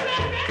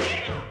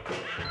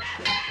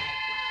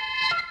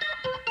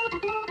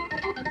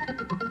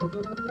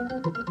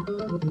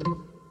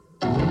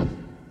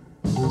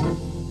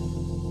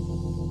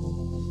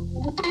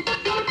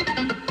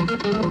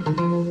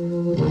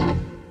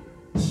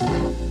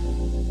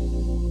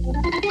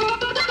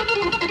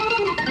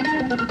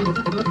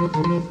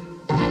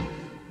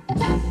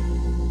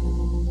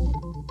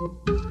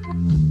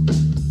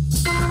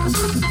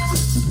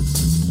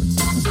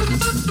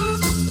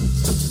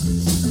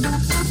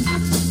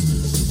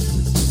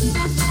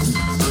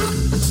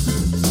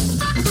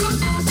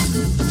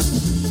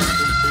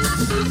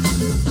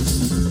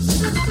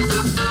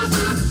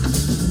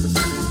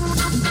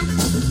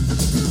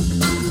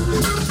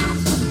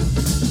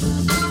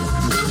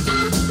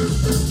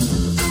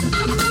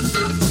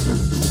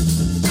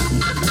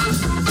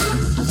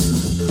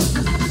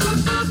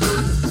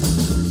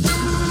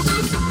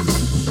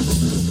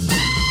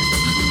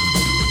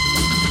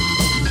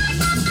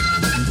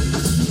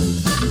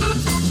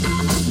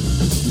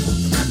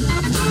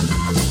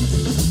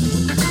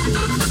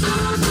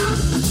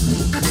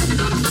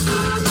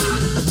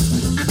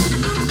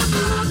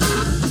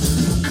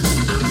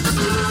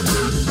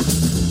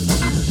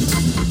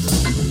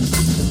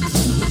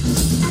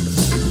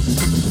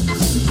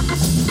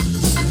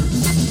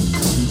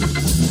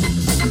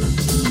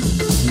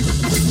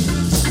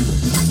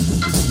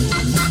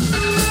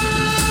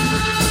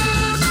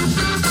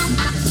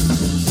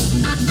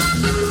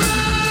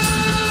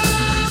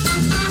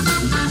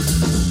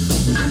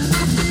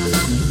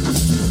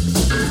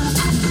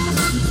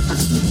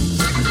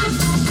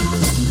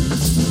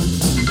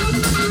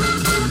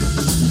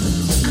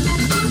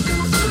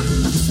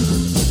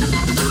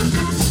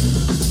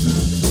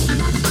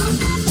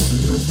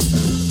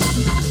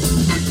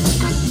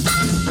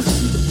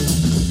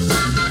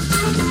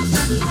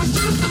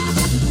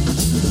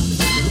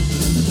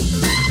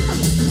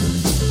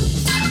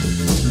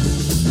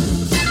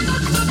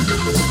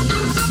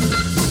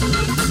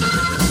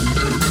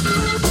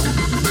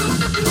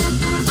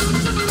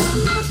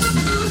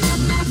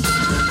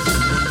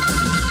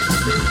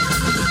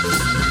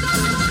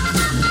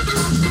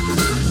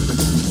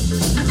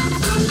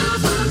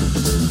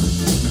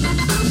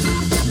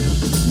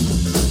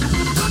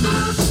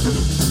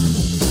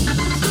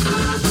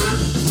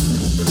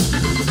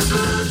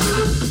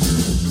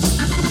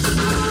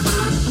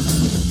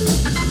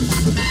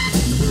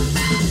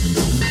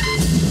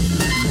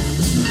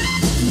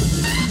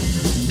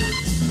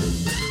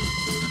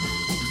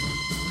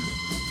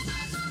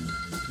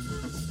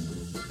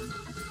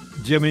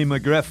 Jimmy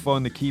McGriff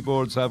on the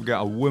keyboards. I've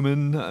got a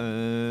woman,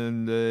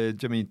 and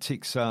Jimmy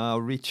takes a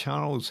Ray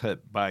Charles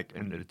hit back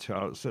into the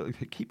charts. The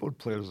keyboard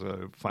players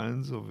are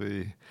fans of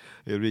Ray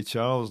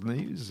Charles, and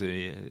he was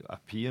a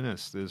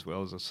pianist as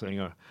well as a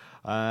singer.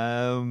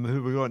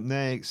 Who we got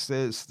next?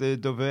 It's the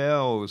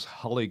Dovells,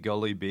 Hully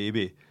Gully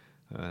Baby.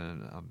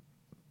 And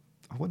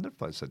I wonder if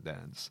that's a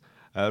dance.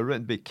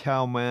 Written by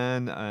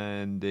Calman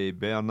and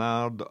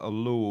Bernard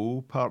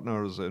Lowe,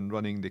 partners in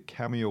running the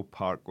Cameo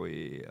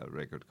Parkway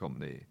record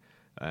company.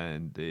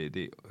 And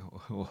they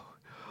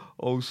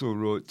also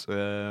wrote,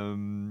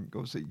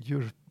 what was it?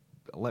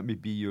 Let Me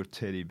Be Your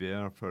Teddy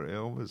Bear for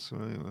Elvis.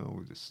 Right? Well,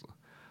 we'll just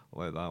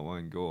let that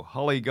one go.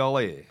 Hully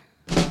Gully.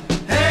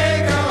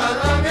 Hey girl, I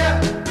love you.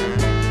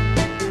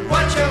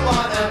 What you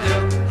wanna do?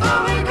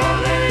 Hully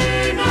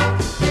Gully now.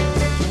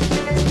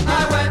 I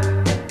went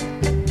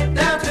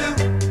down to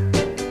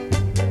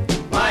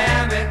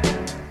Miami.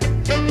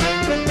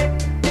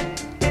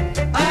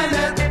 I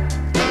met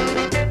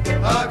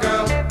a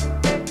girl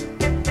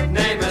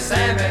named Miss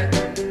Sammy.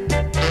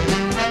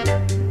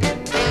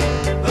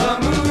 The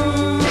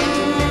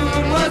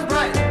moon was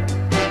bright.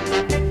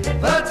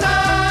 The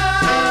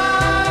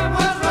time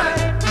was right.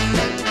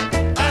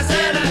 I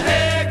said,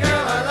 hey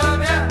girl, I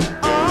love ya.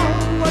 Oh,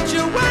 what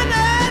you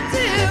wanna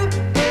do?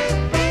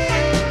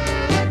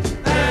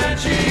 And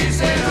she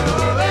said,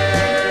 ole,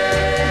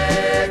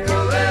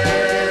 ole,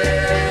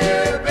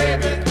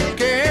 baby.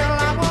 Girl,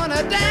 I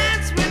wanna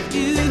dance with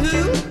you.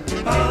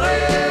 Ole,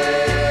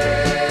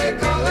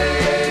 ole,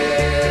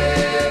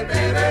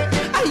 baby.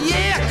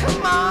 Yeah,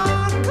 come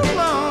on, come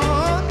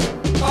on.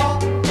 All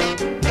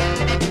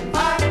I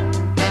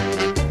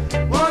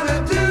wanna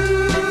do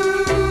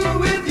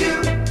with you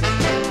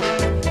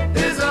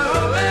is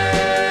ole,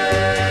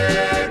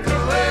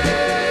 ole,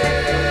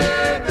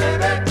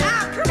 baby.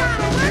 Now, come on,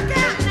 work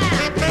out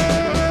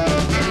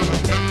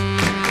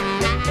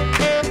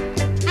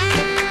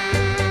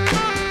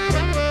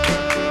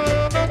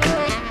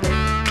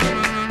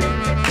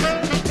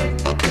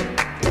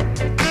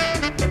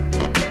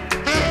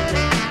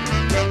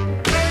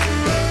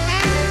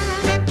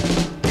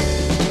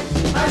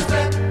I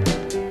spent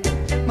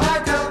my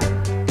dough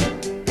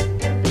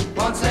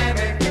on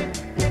Sammy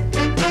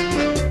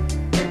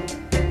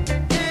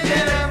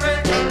in every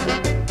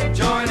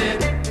joint in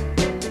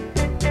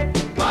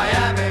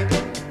Miami.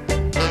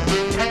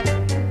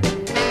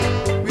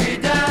 We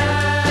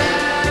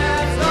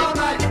danced all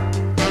night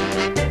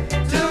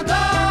till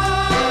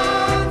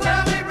dawn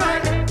tell me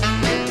bright.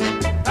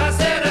 I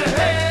said,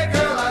 hey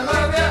girl, I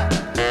love ya.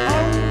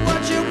 Oh,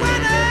 what you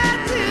wanna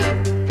do?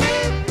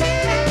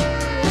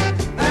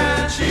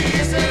 And she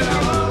said,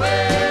 ole,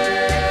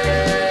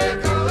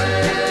 ole,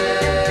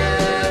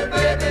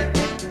 baby.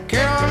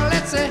 Girl,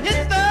 let's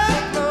hit the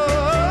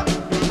floor.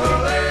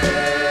 Ole,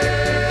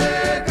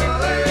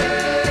 ole,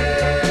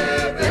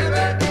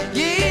 baby.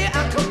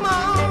 Yeah, come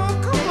on,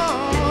 come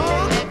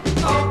on.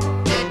 All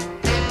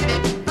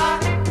I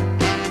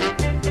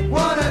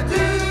wanna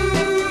do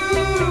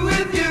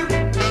with you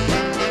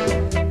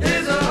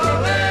is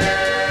ole,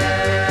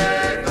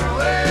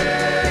 ole,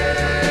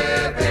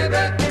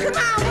 baby. Come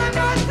on, one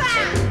more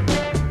time.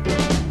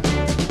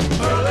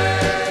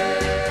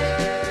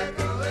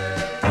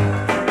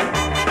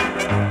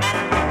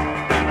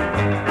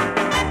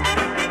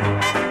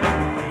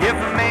 If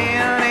a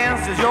man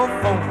answers your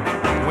phone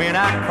when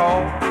I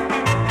call,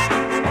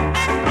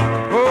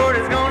 oh,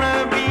 there's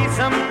gonna be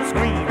some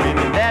screaming,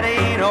 and that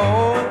ain't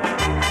all.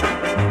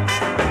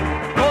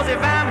 'Cause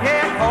if I'm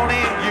here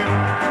calling you,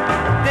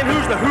 then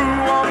who's the who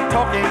I'm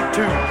talking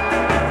to?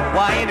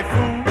 Why, any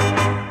fool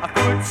I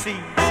could see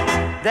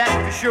that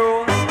for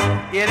sure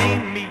it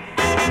ain't me.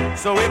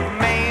 So if a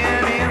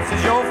man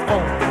answers your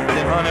phone,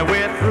 then honey,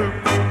 we're through.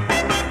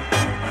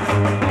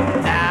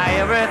 Now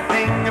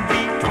everything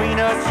between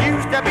us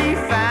used to be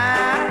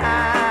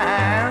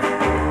fine,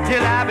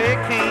 till I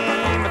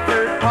became a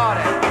third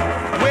party.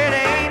 Where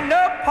there ain't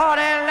no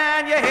party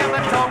line, you hear me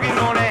talking,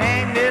 gonna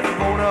hang this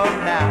phone up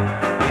now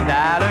and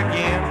dial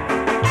again.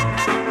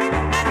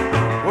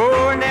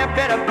 Oh, and there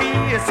better be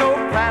a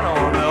soprano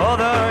on the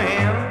other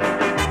end.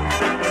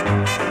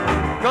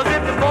 'Cause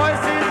if the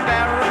voice is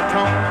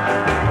baritone,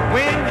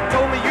 when you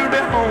told me you'd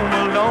be home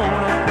alone,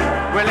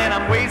 well then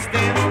I'm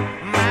wasting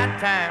my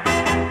time,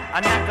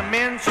 not to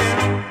mention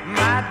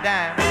my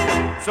dime.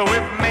 So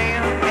if a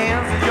man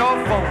answers your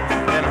phone,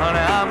 then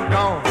honey, I'm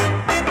gone.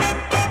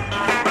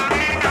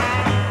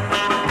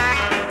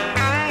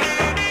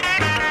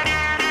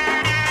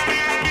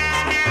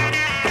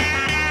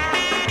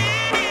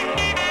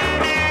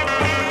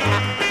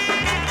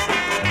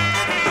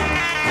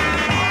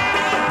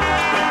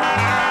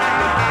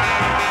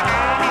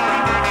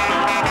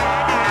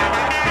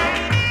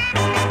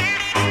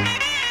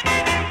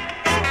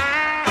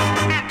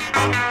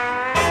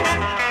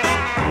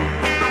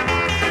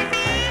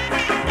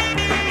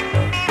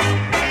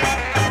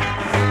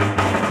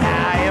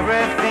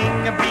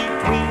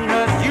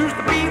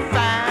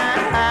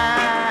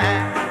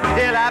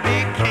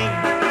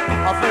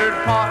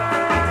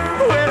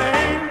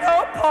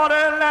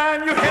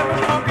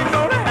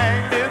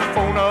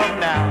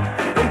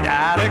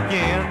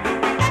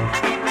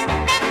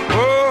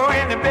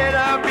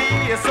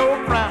 so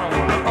proud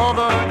on the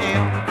other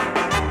end.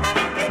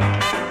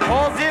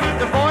 'Cause if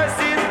the voice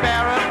is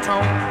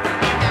baritone,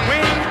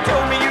 when you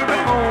told me you'd be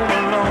home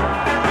alone,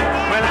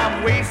 well, I'm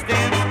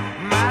wasting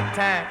my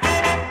time,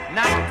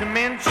 not to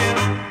mention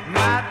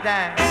my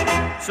dime.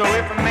 So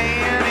if a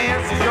man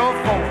answers your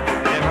phone,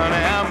 then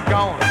honey, I'm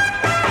gone.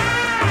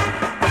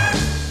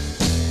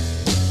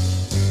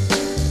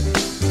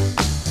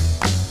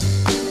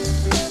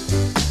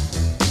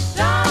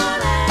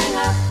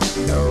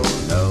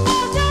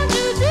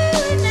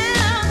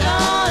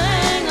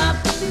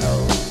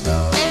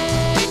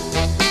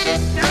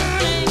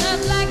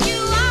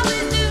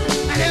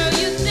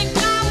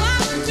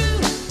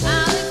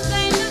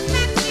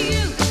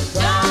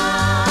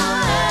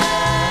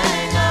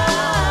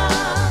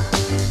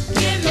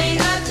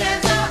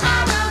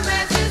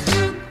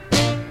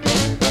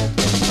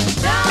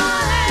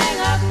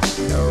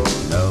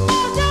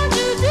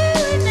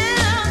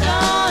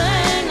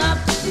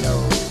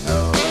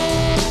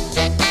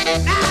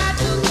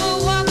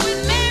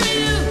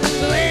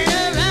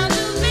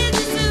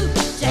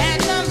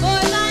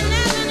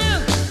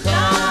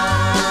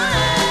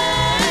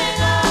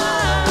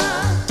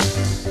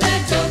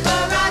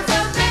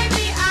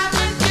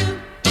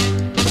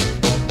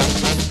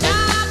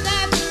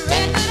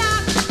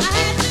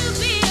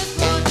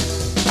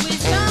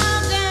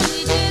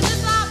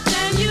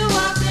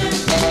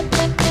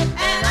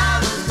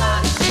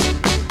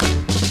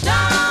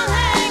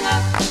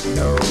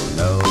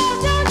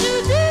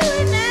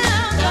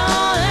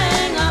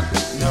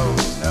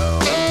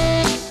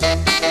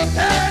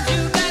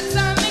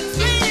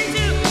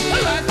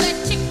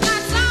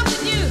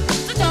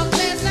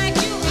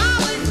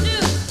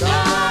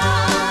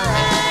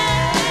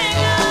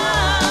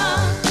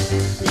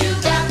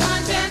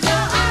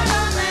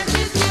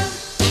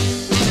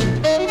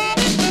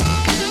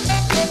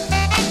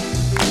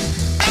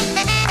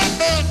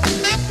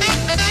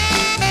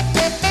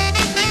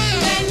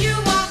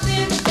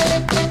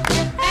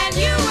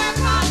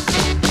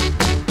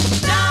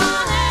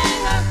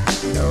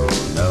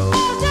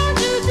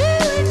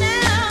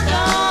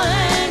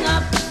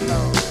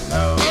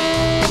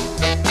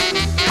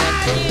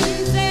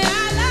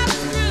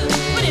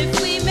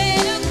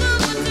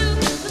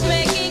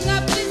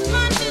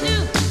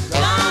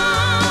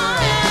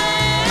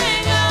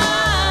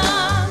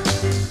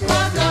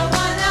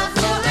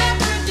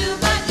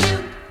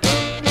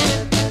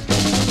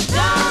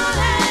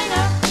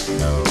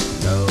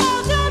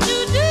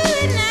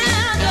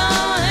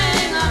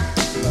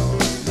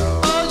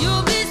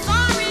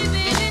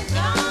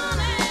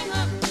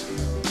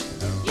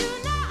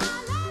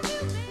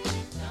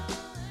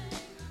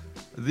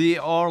 The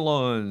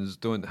Orlons,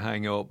 Don't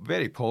Hang Up,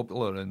 very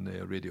popular in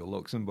Radio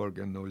Luxembourg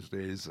in those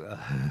days.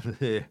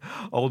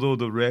 Although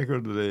the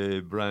record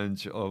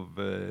branch of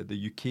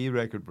the UK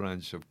record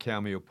branch of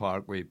Cameo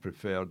Parkway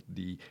preferred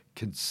the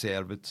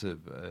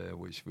conservative,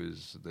 which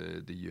was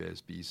the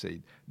USB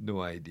side.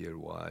 No idea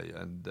why.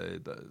 And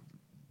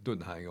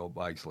Don't Hang Up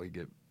actually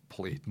get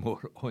played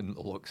more on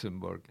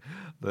Luxembourg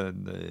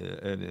than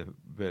any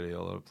very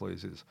other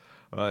places.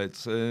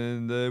 Right,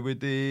 and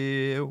with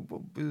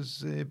what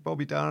was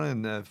Bobby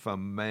Darin, If a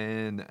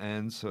Man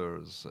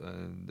Answers,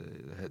 and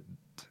hit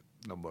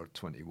number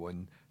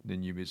 21, the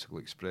New Musical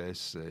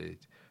Express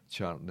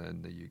charting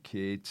in the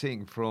UK,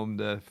 taken from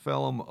the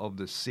film of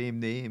the same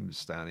name,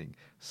 starring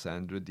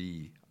Sandra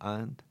Dee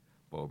and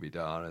Bobby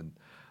Darin.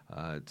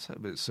 It's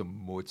about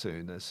some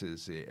Motown. This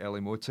is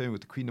early Motown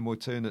with the Queen of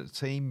Motown at the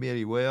time,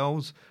 Mary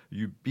Wells.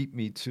 You Beat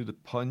Me to the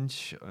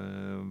Punch,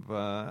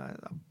 a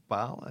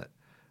ballad.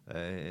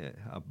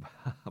 A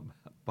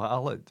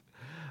ballad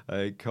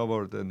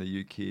covered in the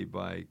UK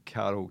by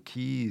Carol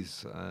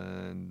Keys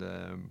and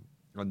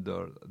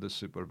under the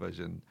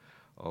supervision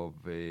of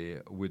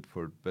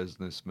Woodford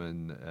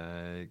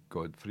businessman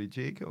Godfrey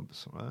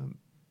Jacobs,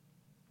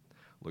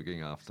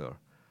 looking after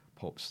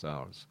pop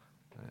stars.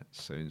 It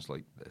sounds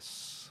like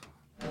this.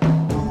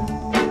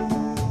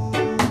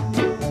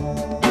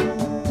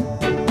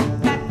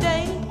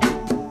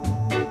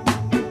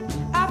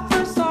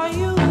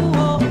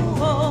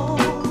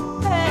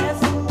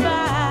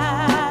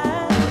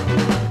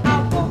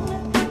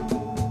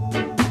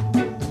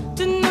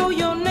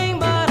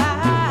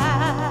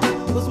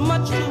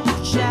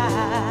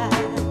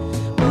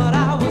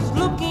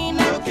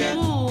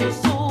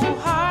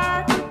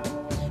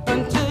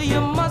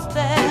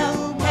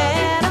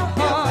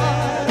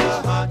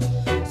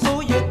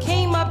 So you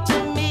came up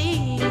to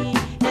me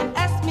and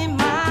asked me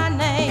my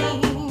name.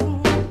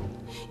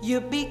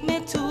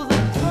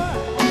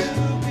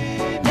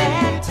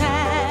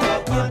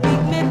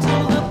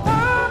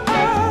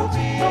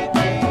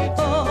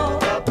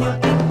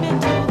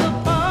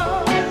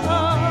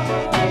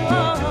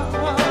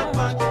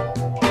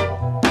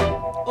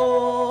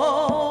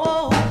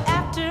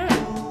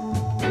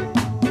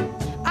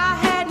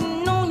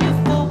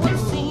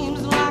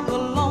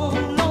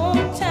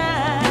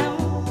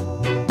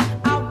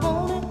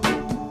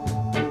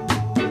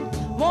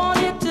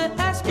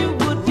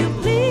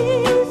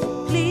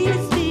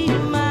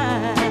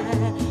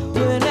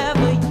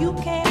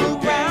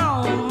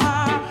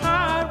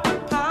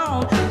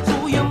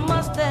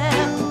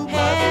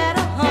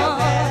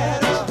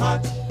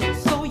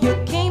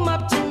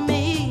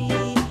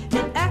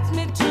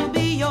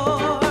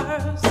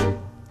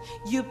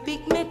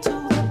 beat me to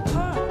the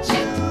punch.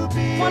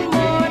 One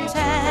more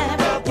time.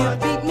 You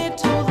beat me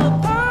to the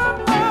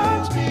punch.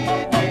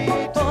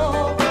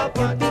 Oh,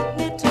 you beat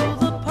me to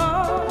the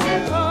punch.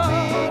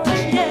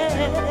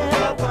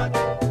 Yeah.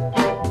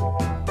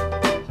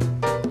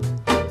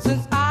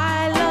 Since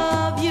I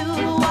love you,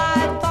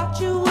 I thought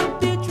you would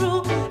be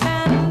true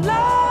and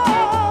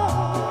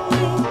love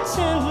me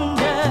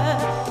tender.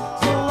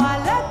 So I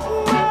let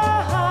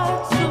my heart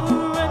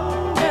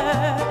surrender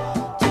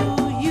to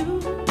you.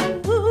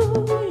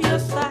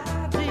 Yes,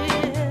 I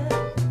did.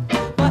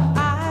 But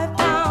I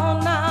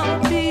found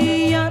out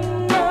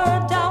beyond a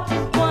doubt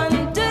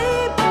one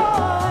day,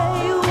 boy,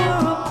 you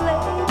were a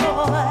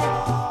playboy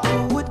who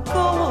would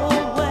go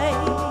away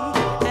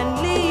and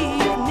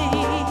leave me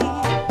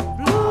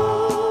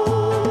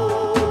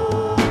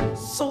blue.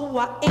 So I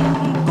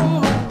ain't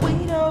gonna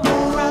wait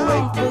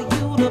around for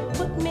you to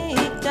put me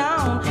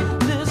down.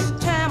 This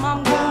time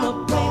I'm gonna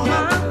play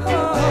my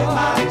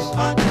hunch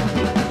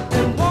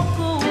and walk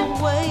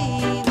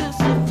away this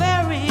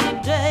very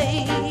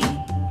day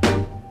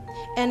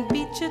and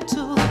beat you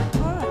to the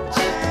punch.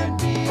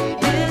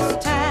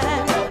 This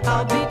time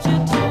I'll beat you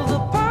to the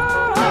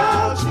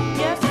punch.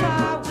 Yes, I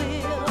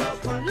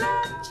will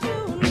let you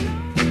know.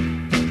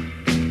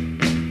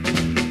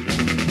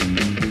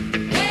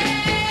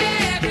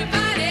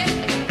 Everybody,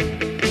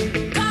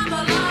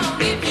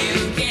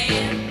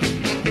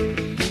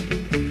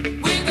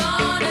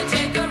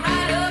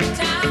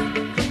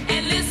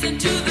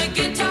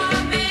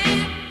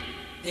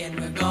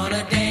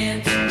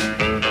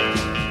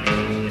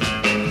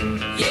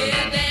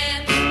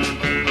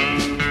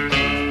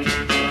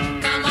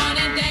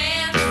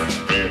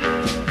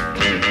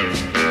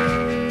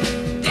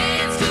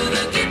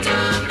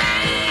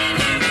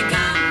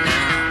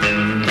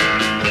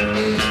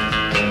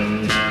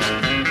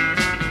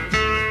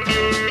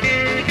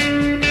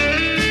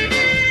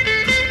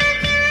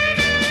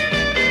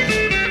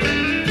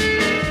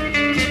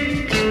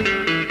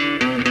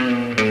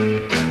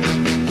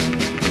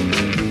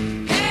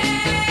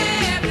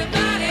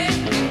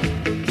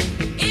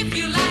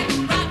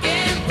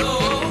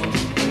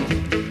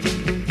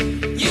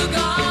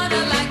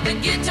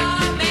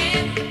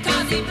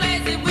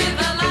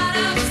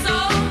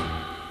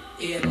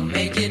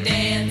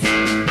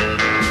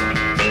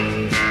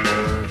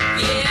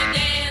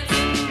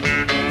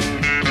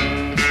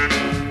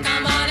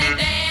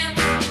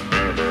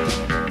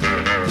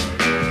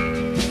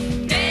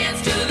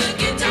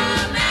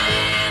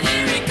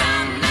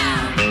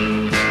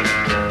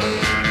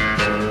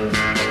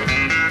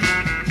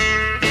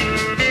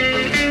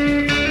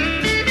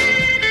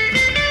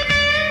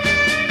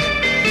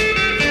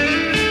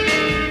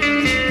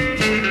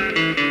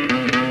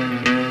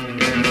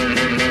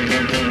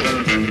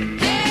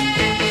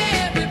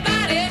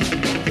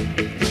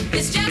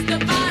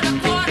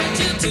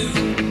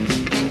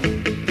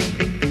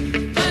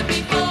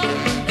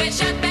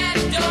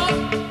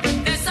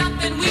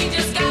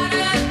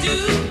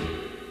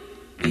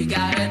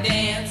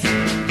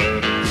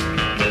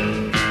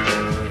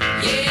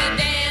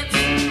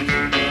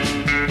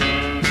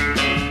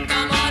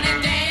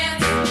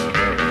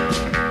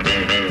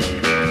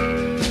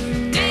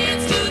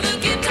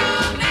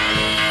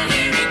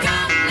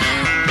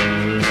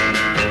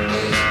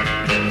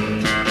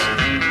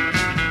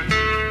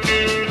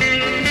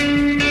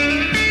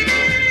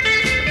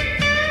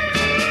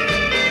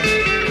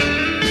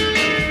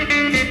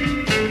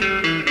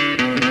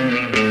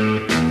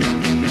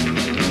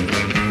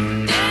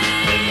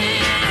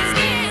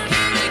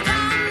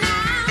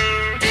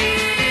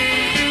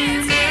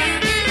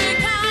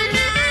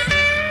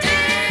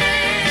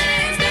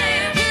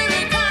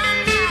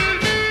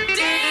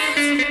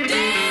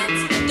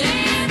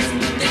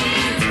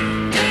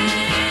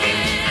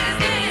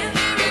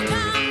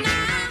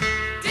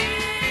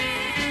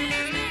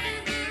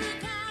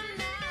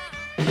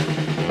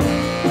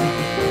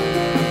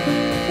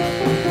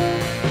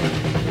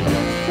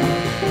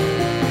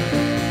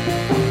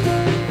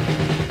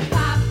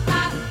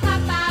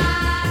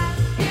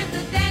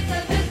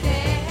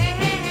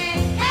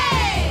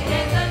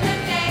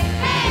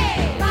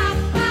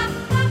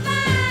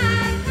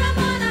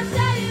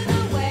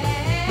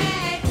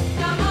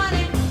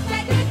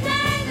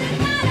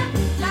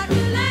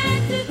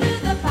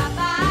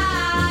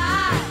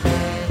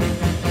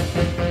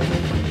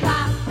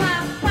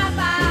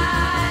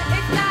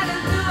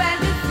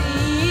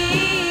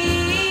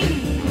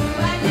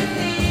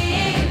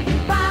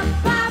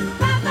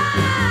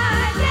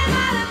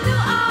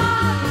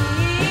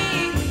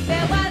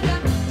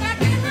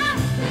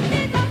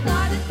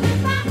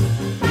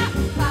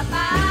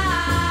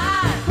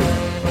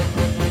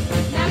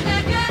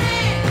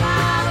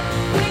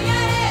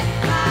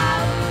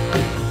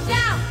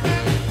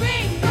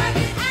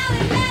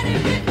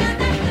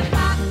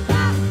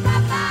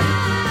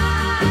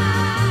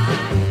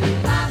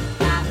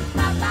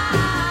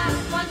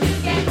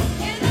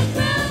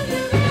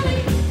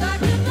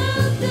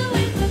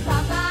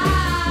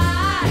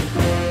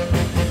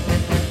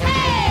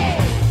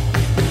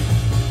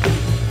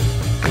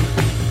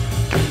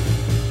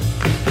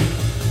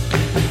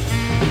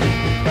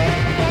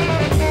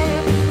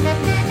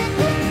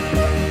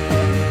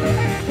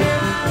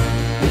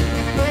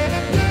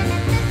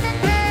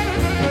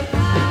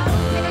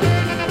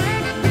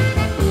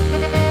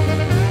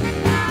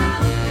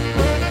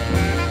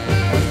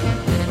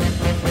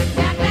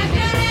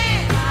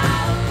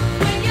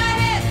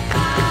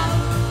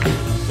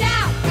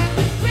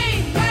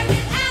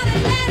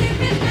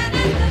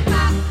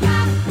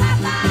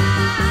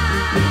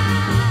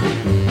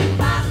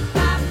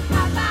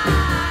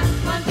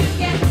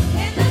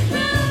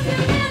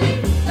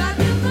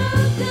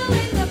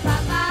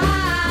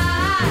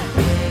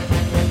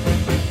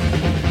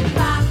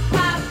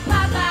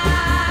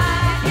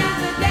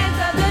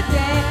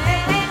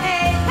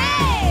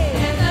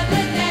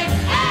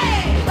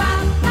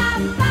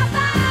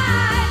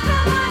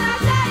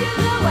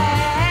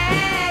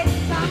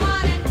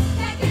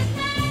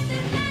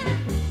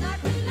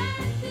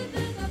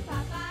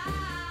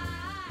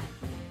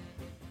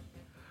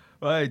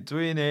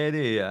 Dwayne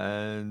Eddy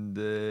and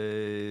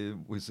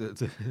was it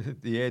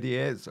the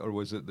Eddieettes or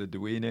was it the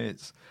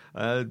Dwayneettes?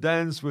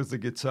 Dance with the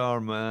Guitar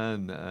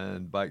Man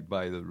and backed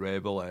by the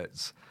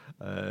Rebelettes.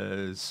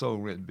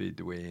 Song written by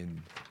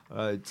Dwayne.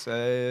 It's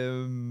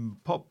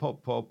Pop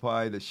Pop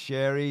Popeye, the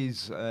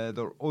Sherries,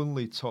 their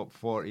only top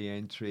 40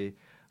 entry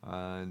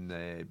on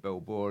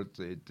Billboard,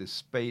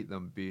 despite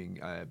them being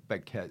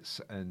big hits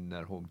in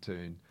their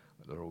hometown,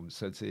 their home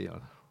city,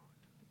 or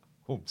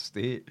home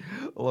state,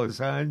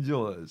 Los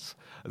Angeles.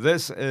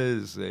 This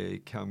is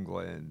Cam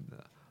Glen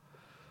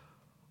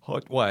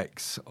Hot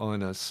Wax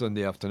on a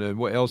Sunday afternoon.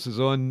 What else is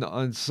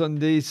on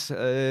Sundays?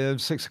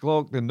 6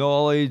 o'clock, The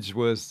Knowledge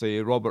with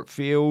Robert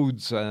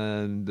Fields,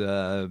 and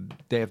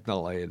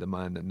definitely the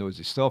man that knows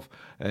his stuff,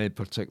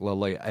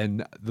 particularly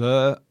in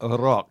the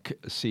rock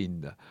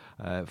scene.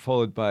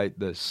 Followed by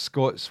the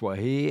Scott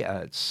Swahey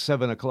at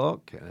 7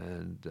 o'clock,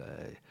 and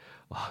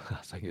I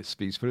think it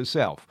speaks for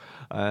itself.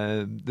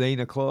 9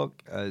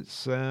 o'clock,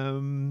 it's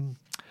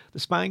the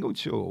Spangled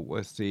Show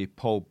with the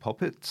Paul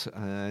Puppet,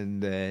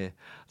 and I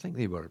think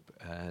they were,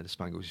 the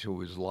Spangled Show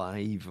was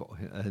live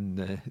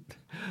in,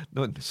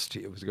 not in the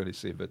street I was going to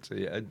say, but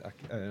I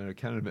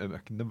can't remember, I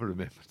can never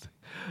remember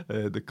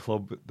the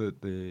club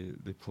that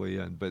they play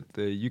in, but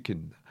you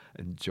can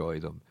enjoy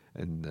them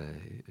in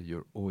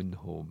your own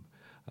home.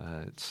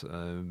 It's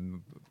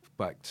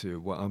back to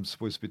what I'm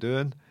supposed to be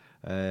doing,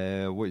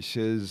 which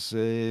is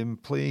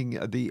playing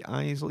the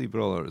Isley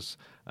Brothers,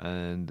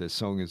 and the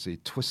song is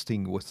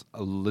Twisting with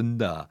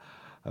Linda.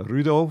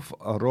 Rudolph,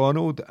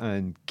 Ronald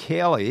and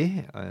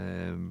Kelly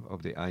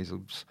of the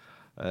Isleys,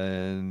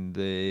 and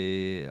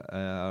they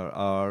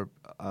are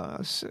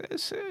still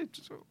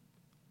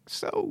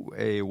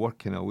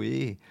working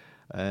away.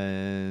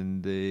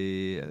 And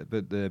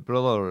but the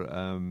brother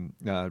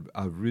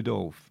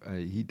Rudolph,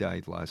 he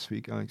died last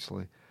week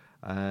actually.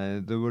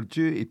 They were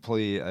due to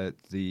play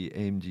at the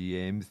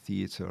MGM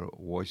Theatre,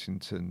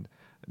 Washington,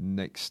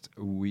 next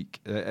week.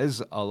 It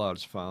is a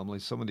large family.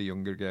 Some of the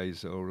younger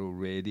guys are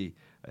already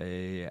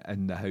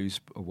in the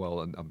house. Well,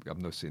 I'm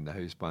not saying the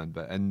house band,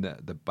 but in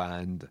the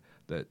band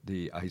that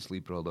the Isley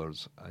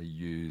Brothers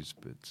use.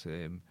 But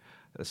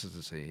this is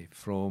to say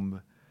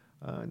from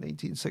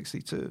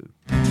 1962.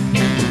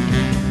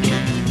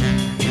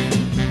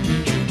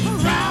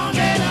 Around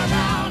and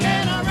around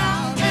and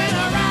around and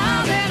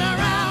around and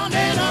around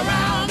and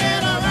around and around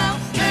and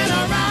around and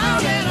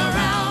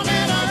around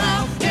and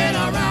around and around and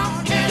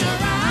around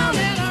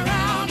and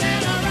around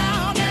and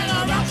around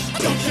and around.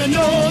 Don't you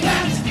know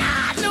that I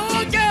know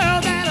a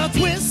girl that'll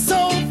twist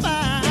so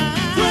fine?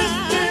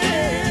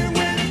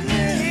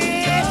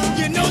 Yeah,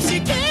 you know she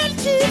can't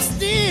keep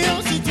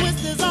still. She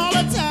twists all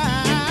the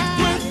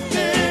time.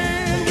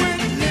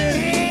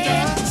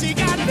 Yeah, she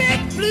got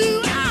big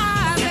blue eyes.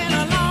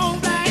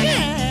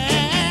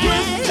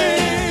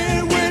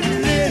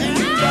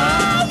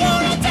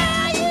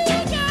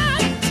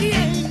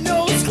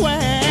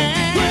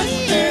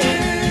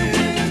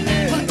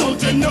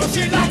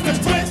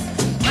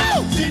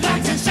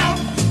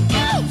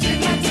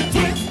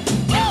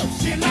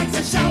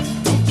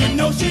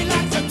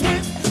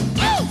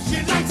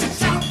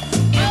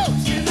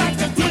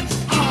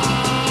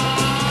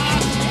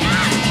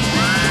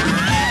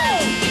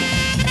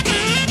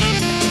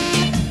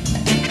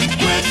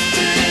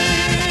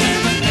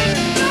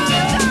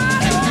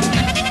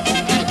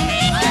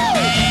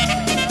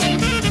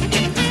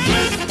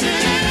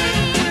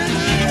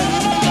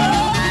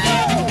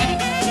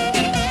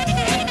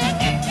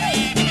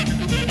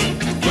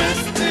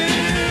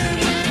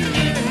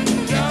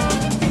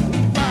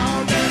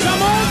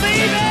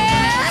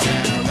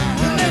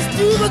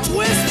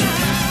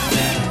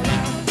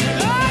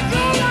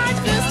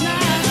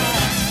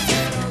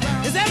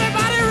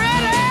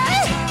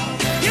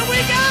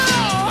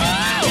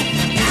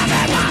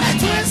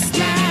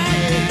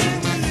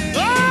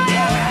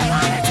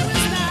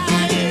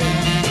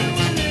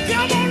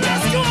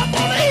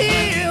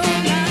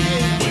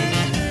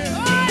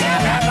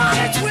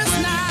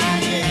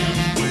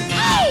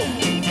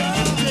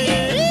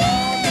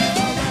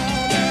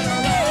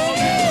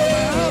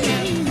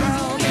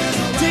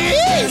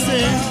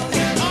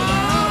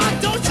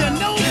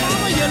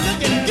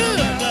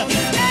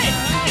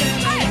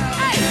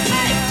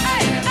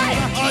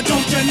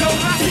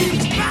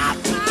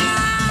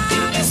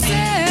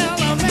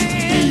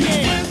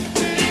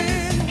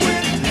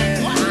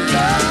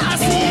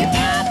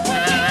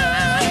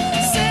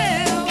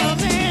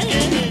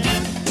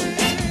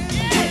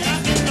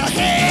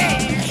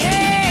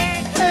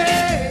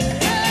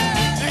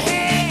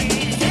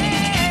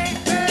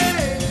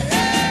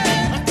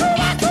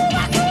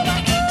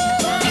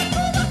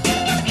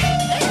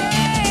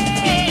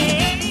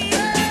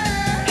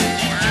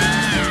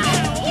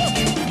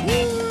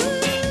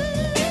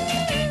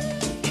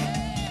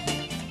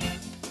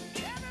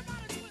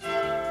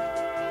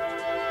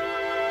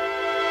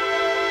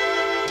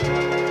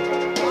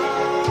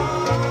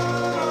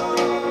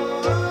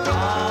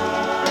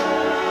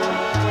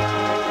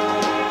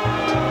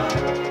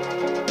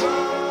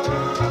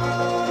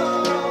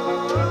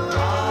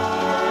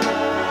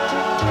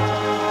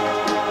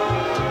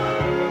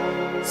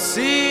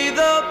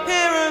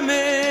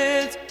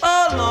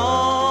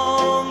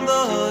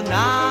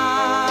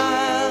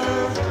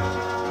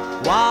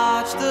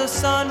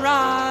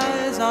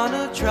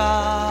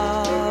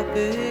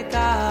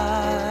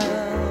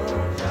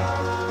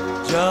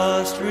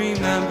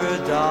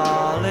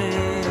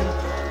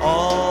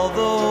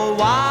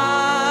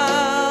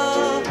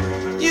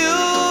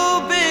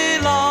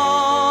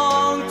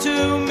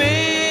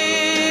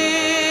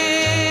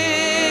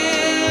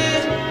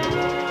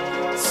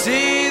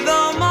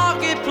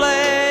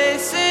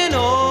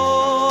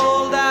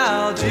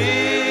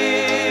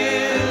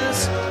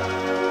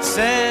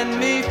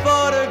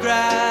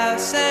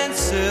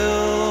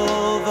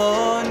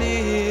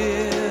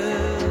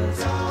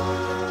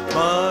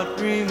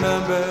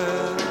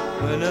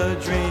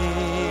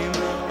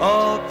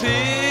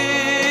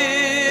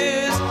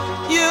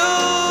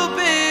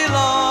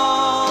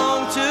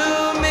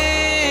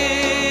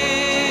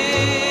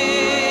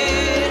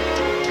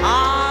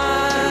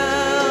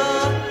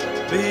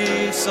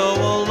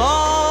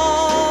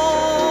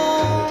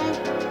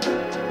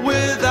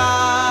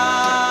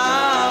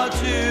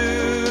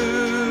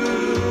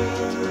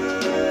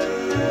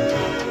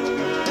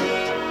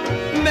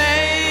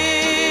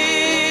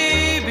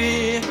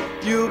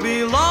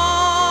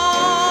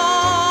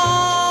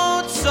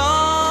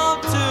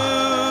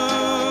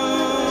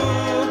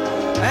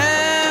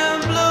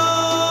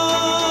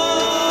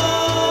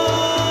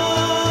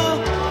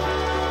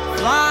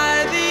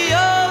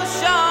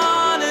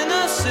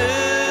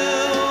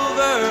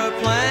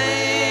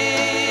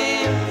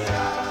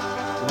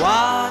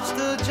 Watch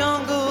the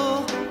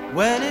jungle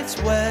when it's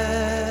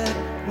wet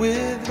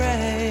with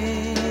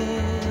rain.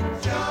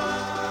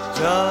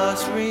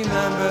 Just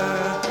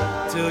remember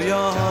till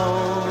you're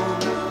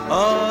home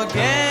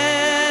again.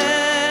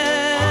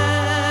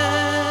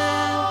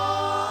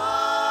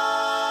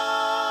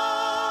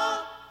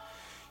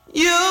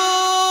 You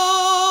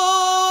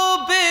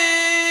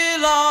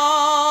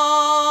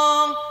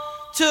belong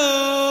to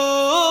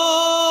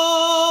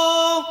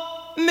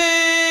me.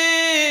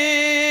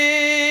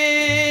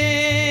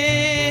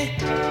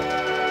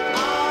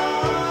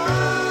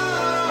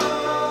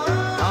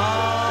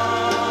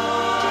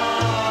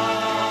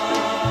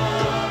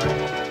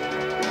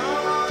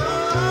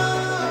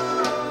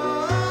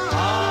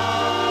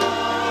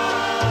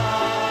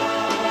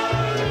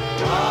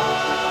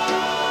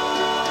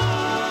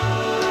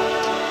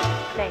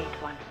 Play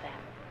it once, Sam.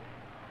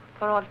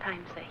 For all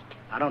time's sake.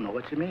 I don't know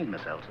what you mean,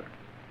 Miss Elsa.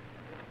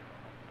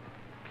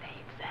 Play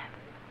it, Sam.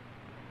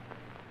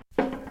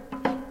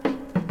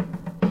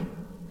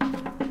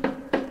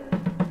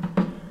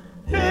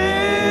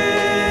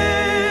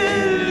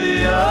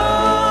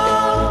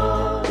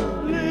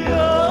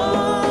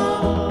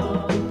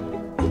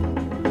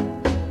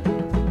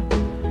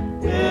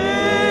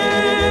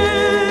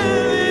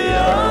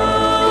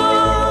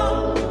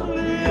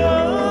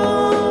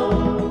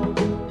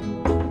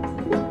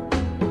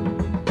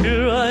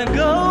 Here I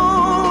go,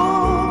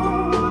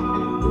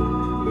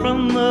 from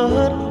the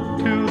hut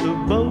to the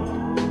boat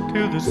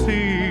to the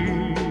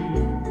sea,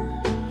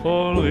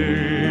 for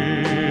Leah.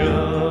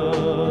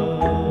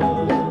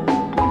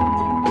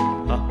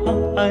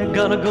 I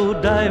gotta go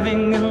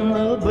diving in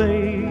the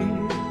bay,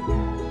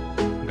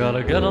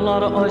 gotta get a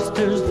lot of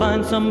oysters,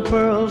 find some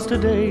pearls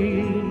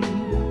today,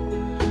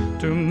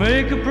 to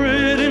make a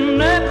pretty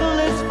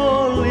necklace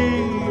for Leah.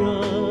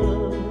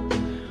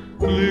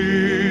 Leah.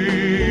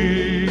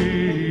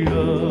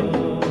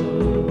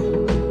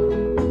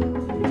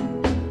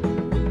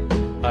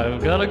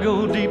 I've gotta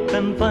go deep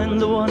and find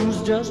the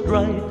ones just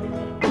right.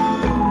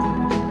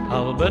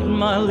 I'll bet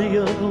my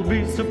Leah will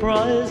be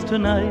surprised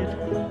tonight.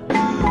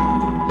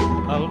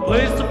 I'll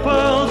place the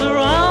pearls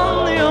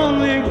around the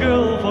only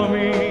girl for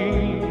me,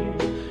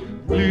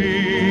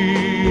 Leah.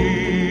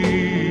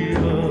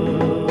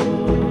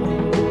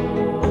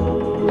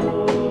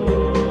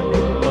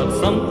 But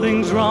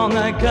something's wrong,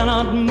 I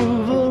cannot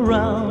move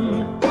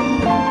around.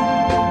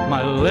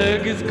 My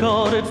leg is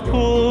caught, it's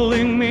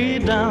pulling me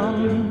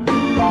down.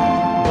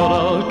 But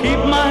I'll keep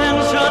my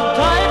hands shut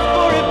tight,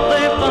 for if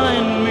they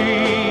find me,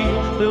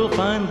 they'll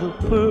find the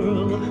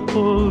pearl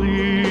for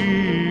Leah.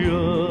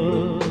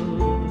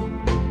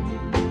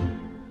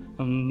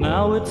 And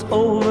now it's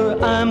over,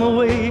 I'm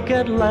awake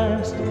at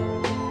last.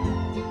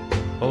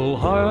 Oh,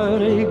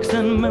 heartaches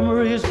and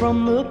memories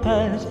from the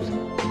past.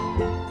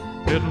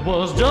 It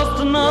was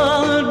just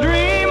another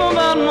dream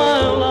about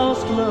my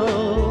lost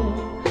love,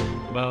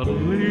 about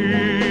Leah.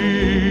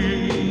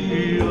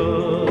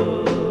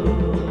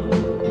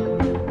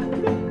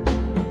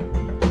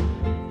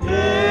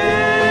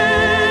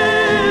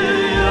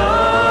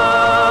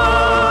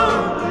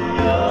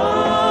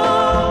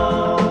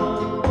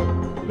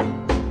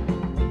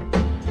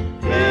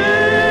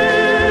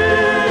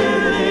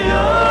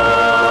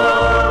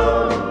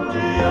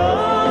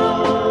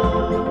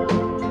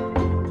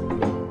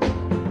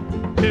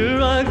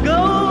 Here I go,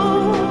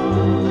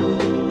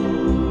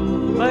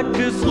 back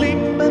to sleep,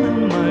 and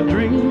in my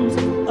dreams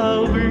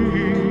I'll be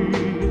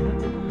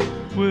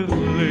with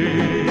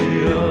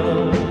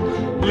Leah,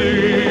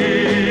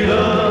 Leah,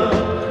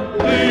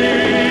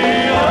 Leah.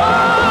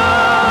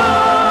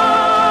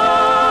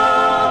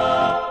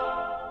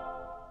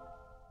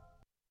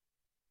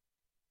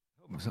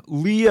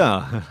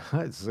 Leah.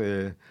 That's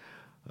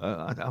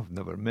I've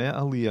never met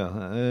a Leah.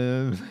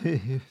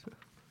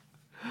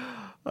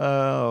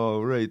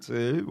 Oh, right.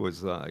 Who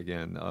was that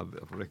again? I've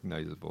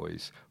recognised his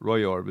voice.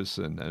 Roy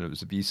Orbison, and it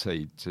was a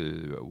B-side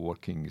to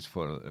Working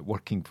for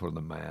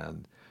the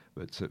Man,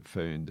 but it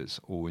found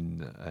its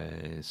own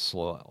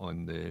slot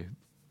on the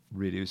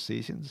radio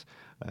stations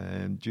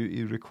due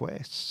to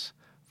requests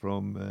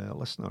from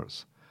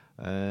listeners.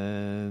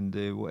 And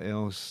what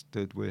else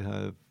did we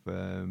have?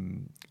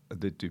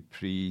 The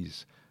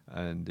Duprees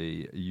and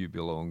You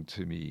Belong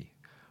to Me.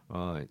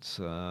 Right,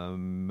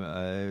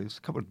 it's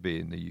covered by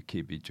in the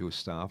UK by Joe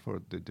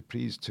Stafford. The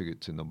Duprees took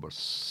it to number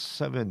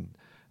 7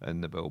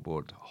 in the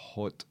Billboard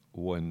Hot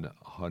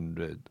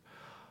 100.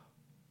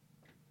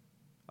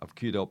 I've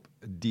queued up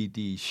Dee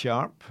Dee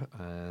Sharp,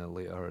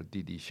 later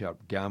Dee Dee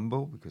Sharp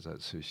Gamble, because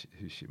that's who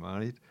she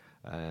married,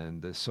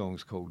 and the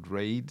song's called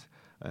Ride,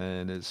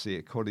 and it's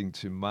according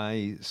to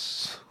my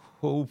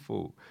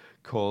soulful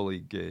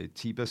colleague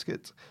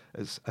T-Biscuit,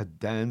 it's a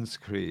dance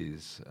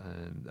craze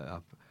and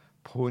a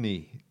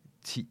pony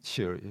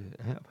teacher.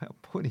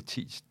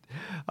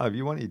 If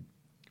you wanted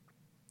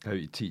how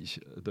to teach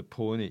the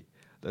pony,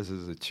 this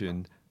is a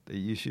tune that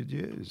you should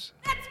use.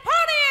 Let's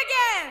pony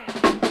again!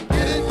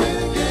 Get it, get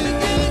it, get it,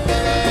 get it,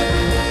 get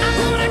it. I'm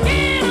gonna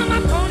get on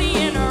my pony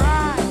and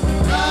ride.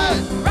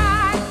 Ride,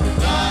 ride,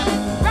 ride,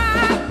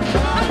 ride.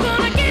 I'm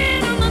gonna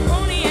get on my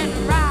pony and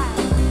ride.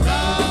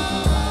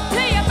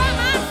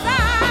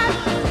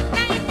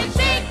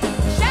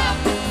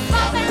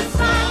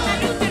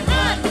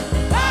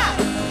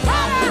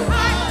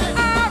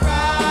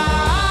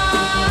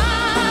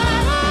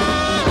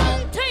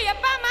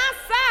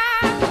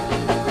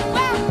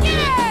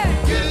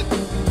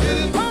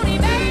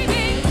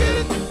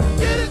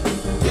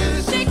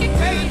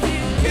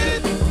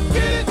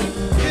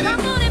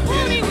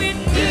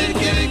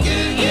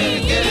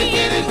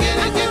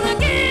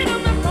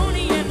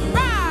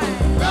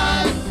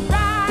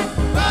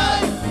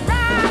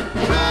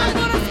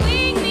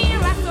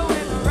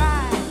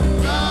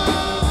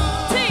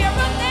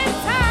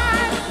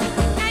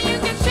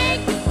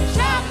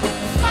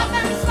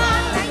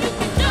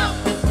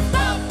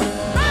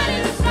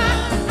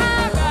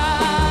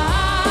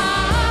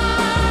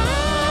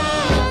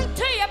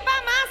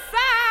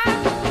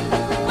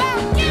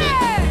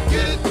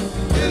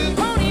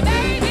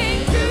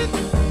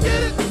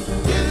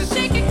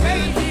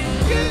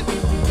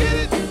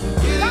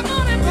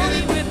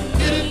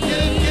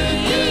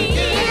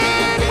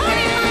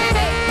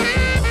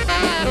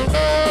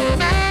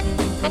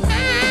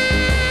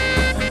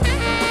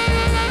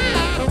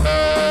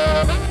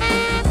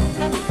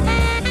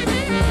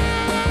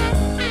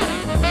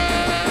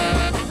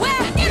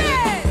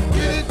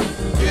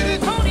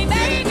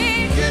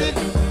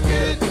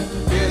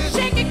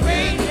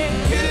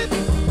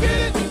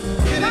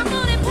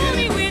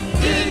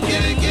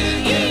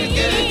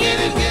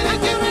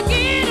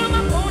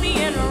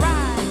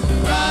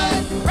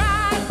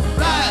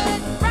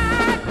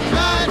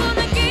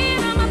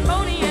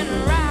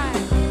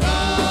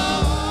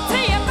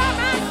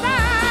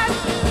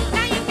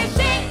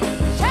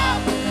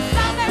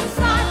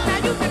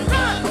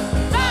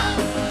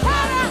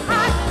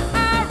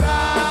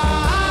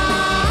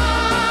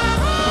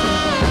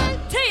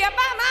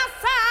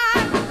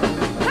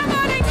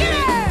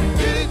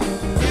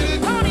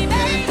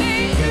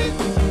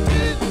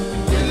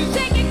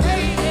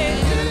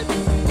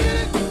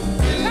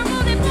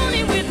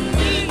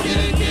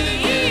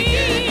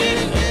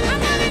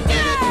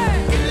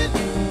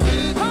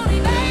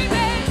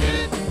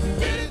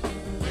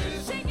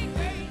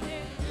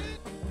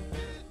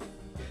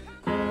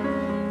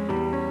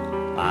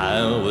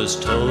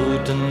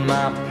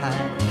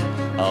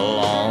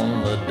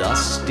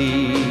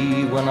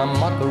 dusty when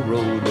I'm up the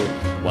road,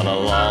 when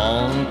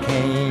along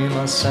came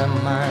a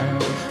semi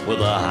with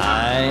a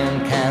high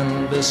and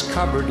canvas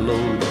covered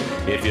load.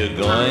 If you're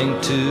going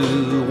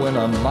to win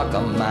a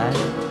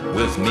muck-a-mile,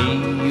 with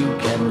me you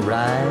can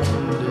ride.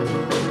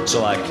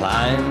 So I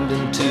climbed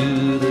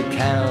into the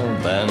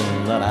cab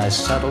and then I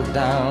settled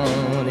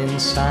down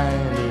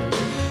inside.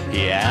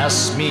 He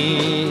asked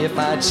me if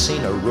I'd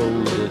seen a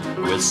road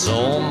with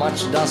so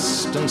much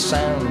dust and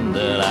sand,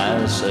 and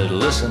I said,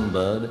 listen,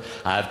 bud,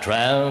 I've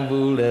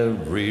traveled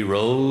every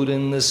road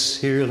in this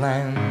here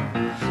land.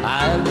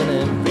 I've been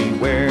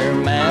everywhere,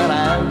 man,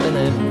 I've been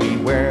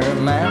everywhere,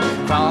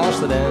 man.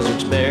 Crossed the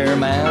deserts bare,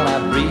 man, I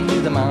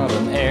breathe the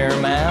mountain air,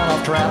 man.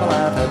 I've traveled,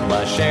 I've had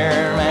my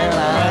share, man,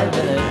 I've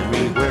been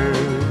everywhere.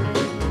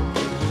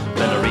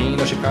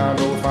 Reno,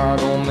 Chicago,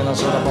 Fargo,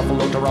 Minnesota,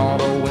 Buffalo,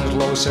 Toronto,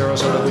 Winslow,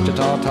 Sarasota,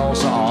 Wichita,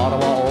 Tulsa,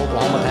 Ottawa,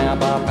 Oklahoma,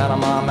 Tampa,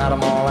 Panama,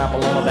 Matamor,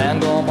 Apollonia,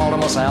 Bangor,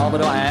 Baltimore,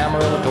 Salvador,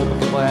 Amarillo,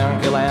 Topeka,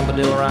 Aaron,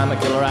 Armadillo, I'm a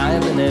killer.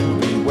 I've been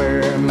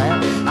everywhere,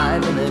 man.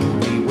 I've been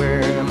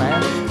everywhere,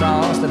 man.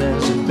 Cross the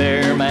desert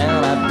bare,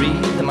 man. I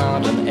breathe the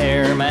mountain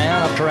air,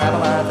 man. I've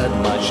traveled, I've had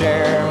my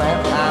share,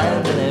 man.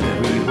 I've been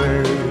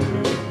everywhere.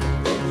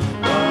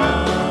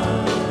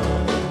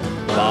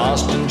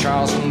 Boston,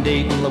 Charleston,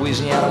 Dayton,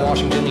 Louisiana,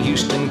 Washington,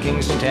 Houston,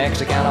 Kingston,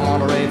 Texarkana,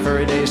 Monterey,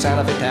 Furry Day,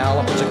 Santa Fe,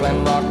 Tallapoosa,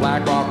 Glen Rock,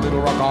 Black Rock,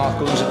 Little Rock,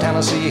 Oskaloosa,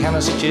 Tennessee,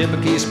 Hennessy,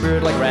 Chippewa,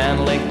 Spirit Lake,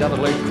 Grand Lake, Devil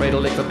Lake,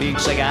 Cradle Lake, the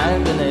Peaks. Like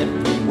I've been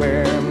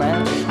everywhere,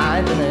 man.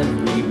 I've been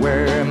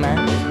everywhere,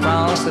 man.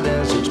 Cross the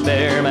deserts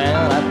bare,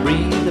 man. I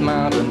breathe the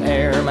mountain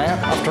air, man.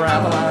 I've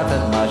traveled, I've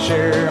had my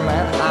share,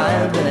 man.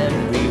 I've been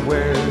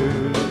everywhere.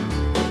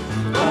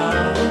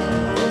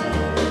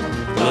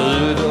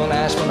 Louisville,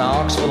 Nashville,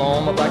 Knoxville,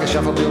 Omaha, Black,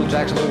 Shuffleville,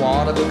 Jacksonville,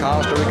 Waterville,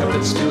 Costa Rica,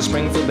 Pittsfield,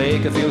 Springfield,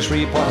 Bakerfield,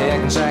 Shreveport,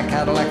 Hackensack,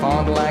 Cadillac,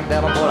 Fond du Lac,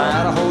 Davenport,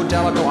 Idaho,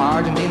 Jellicoe,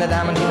 Argentina,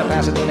 Diamantina,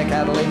 Pasadena,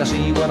 Catalina,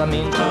 see what I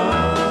mean?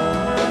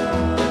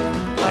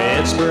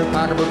 Pittsburgh,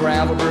 Parkersburg,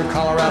 Gravelburg,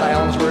 Colorado,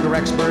 Ellensburg,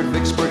 Rexburg,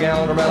 Vicksburg,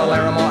 El Dorado,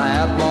 Larimore,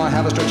 Atmore,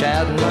 Haverstraw,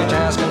 Chattanooga,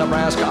 Chaska,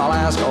 Nebraska,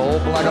 Alaska,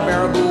 Opelika,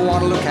 Baraboo,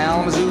 Waterloo,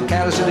 Kalamazoo,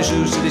 Kansas City,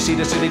 Sioux City,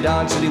 Cedar City,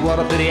 Dodge City, what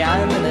a pity.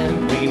 I've been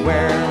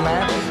everywhere,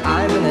 man.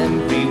 I've been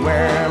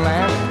everywhere,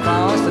 man.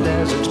 Cross the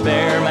deserts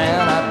bare,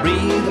 man. I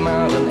breathe the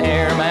mountain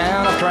air,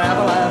 man. I've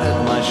traveled, I've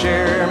had my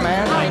share,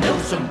 man. I know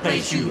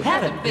someplace you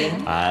haven't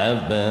been.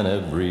 I've been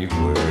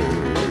everywhere.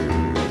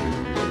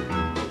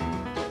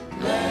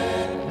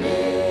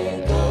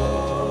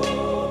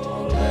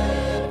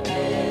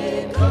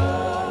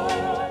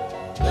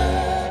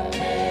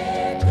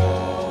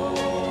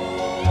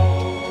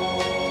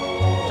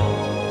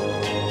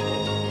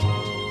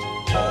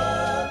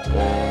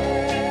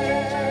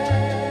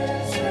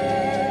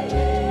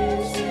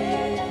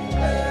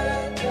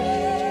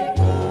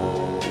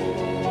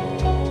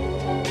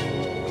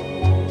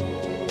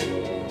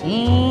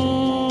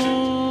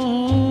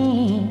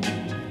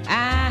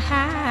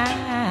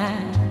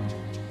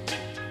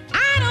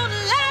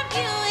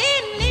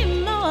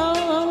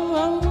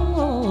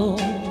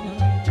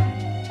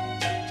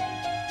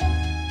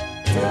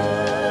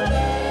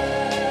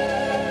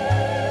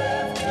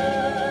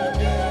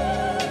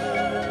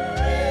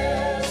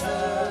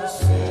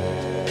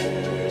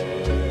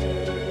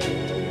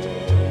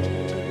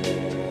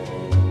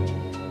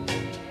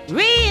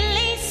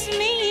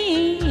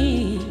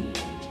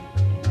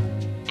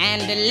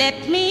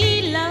 Let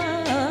me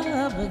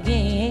love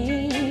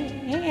again.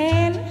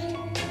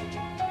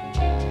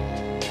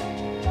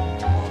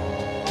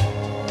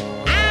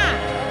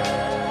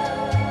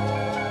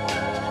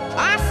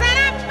 I said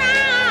I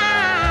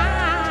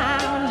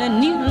found a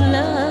new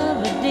love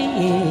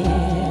again.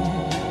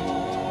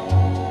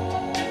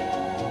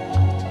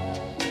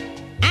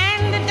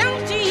 And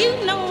don't you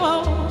know,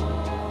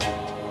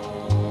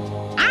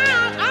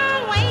 I'll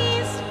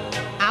always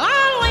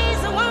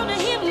want to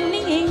hear me.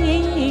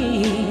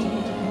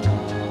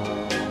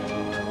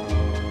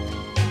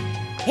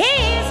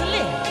 His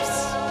lips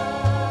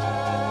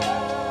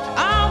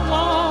are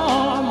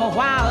warm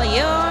while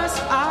yours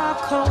are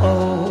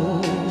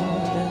cold.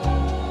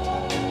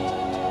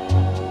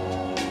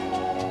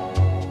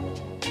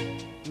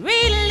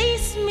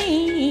 Release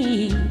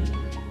me,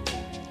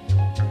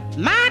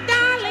 my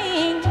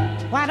darling.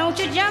 Why don't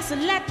you just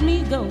let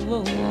me go?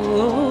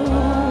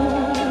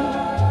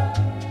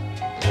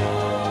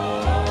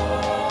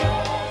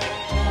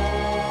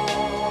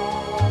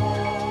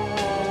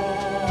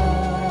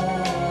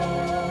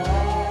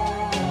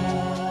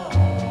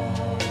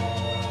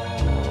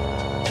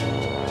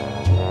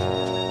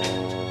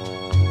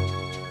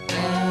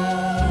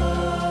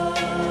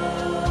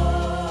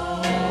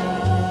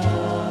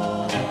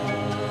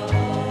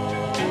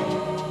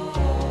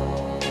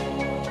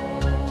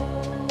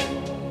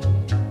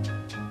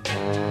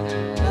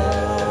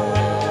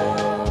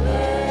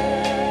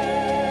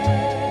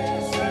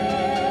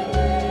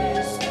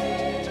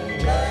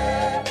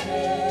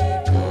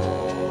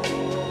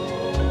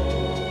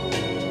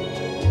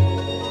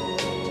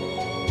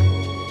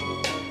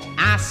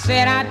 I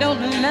said I don't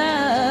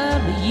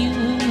love you.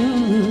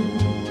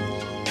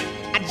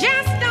 I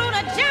just don't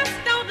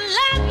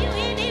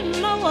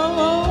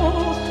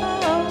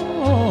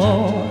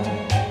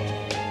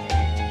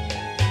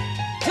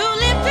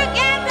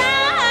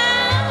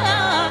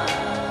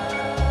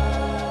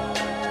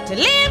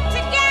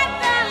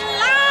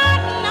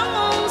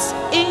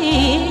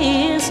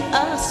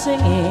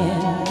singing.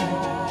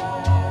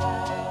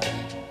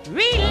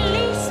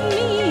 Release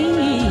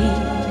me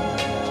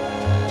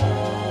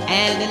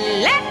and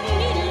let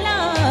me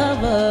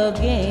love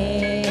again.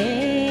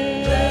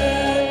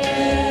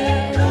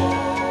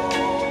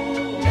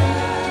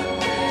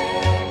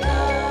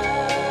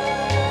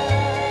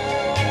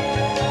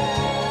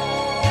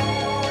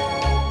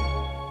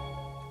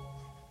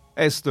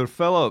 Esther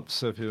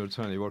Phillips, if you were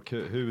trying to work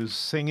out who was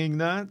singing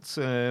that,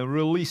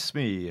 Release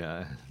Me.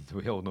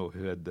 We all know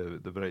who had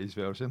the British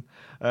version.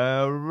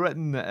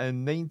 Written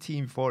in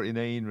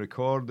 1949,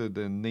 recorded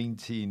in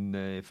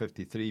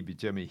 1953 by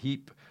Jimmy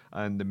Heap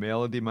and the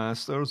Melody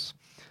Masters.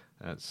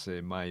 That's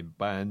my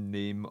band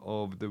name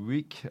of the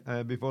week.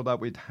 Before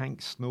that, we had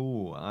Hank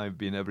Snow, I've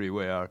Been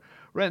Everywhere.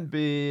 Written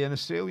by an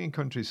Australian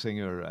country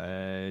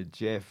singer,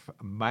 Jeff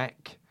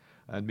Mack,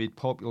 and made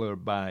popular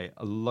by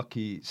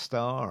Lucky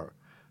Star,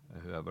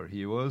 whoever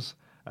he was.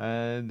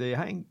 And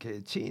Hank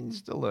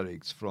changed the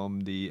lyrics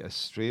from the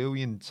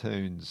Australian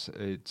towns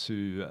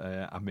to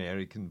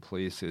American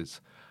places.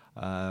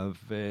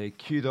 I've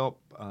queued up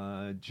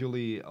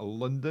Julie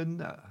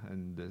London,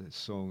 and the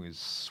song is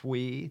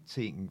Sway,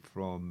 taken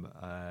from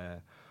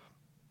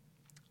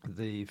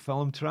the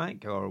film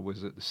track, or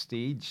was it the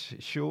stage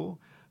show?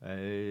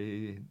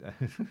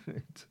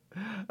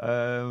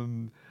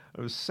 It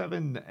was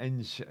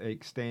 7-inch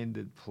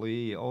extended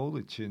play. All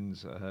the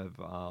tunes have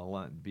a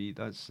Latin beat.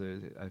 That's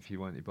if you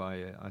want to buy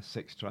a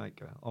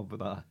 6-track of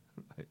that.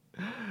 Right.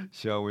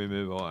 Shall we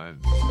move on?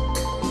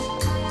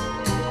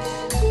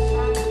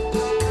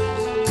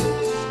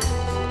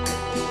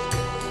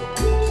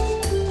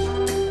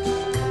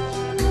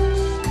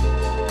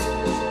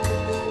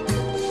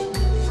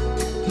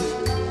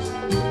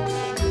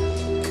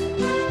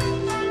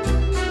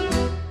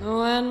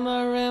 When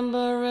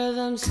marimba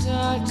rhythms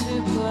start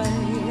to play,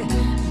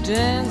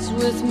 dance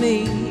with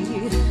me,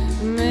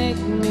 make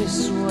me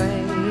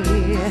sway,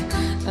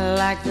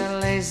 like the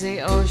lazy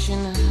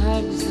ocean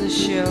hugs the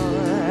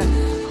shore.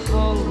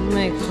 Hold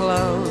me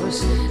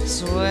close,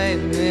 sway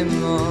me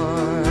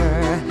more,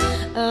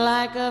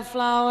 like a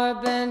flower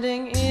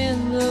bending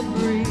in the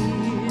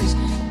breeze.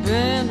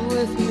 Bend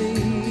with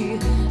me,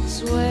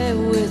 sway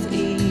with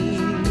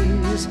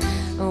ease.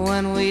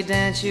 When we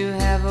dance, you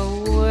have a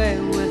way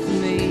with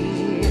me.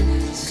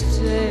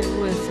 Stay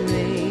with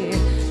me,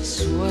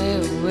 sway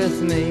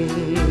with me.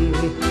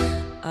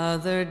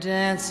 Other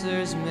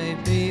dancers may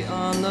be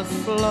on the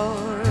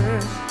floor,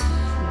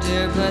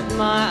 dear, but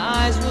my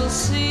eyes will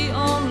see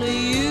only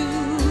you.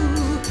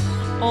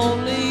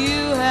 Only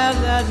you have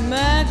that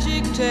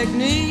magic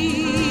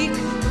technique.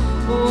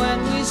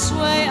 When we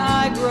sway,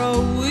 I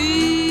grow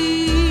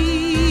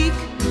weak.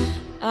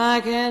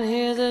 I can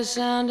hear the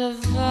sound of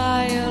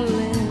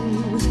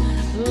violins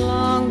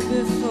long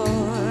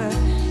before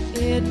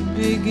it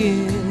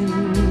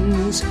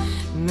begins.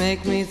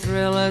 Make me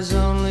thrill as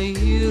only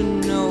you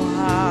know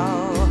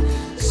how.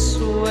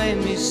 Sway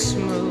me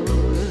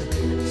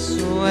smooth,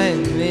 sway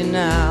me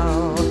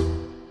now.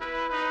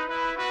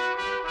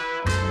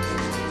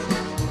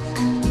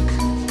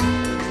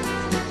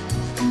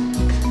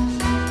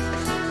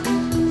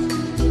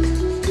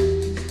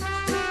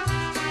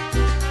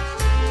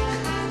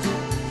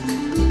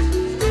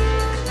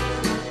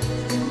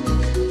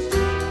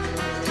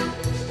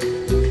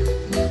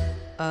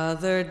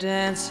 Other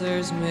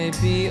dancers may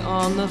be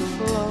on the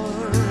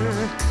floor,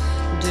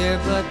 dear,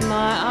 but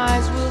my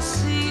eyes will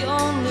see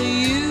only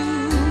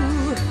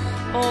you.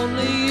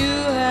 Only you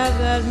have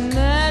that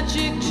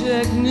magic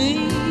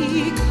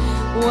technique.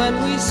 When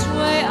we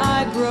sway,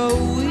 I grow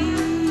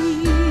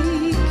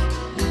weak.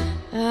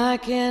 I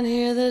can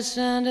hear the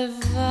sound of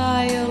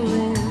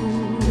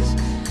violins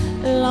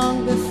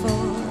long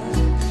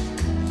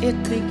before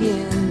it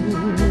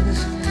begins.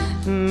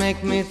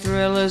 Make me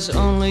thrill as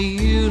only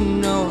you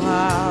know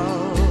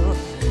how.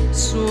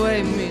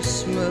 Sway me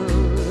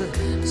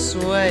smooth,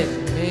 sway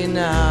me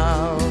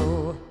now.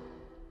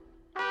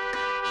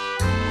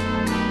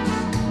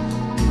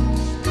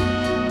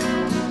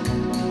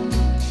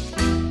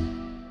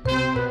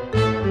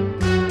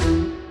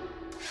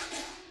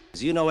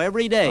 You know,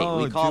 every day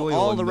we call Julie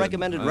all London, the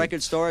recommended right.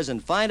 record stores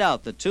and find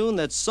out the tune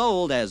that's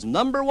sold as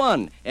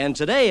 #1. And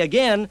today,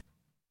 again,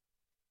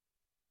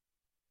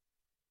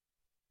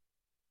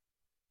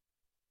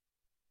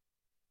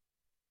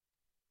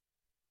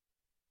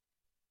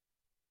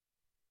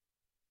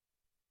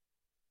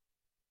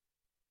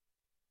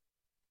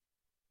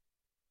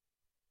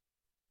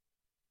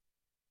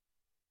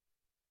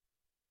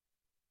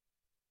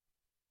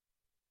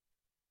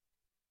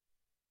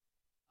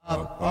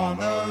 up on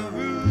the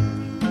roof.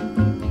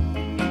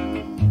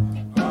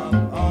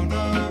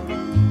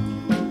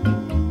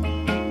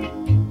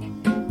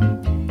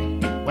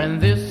 When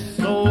this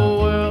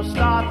old world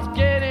starts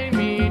getting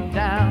me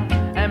down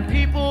and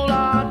people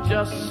are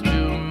just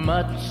too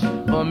much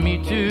for me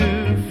to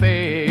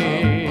face,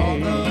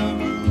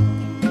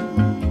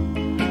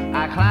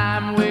 I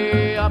climb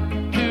way up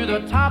to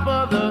the top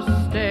of the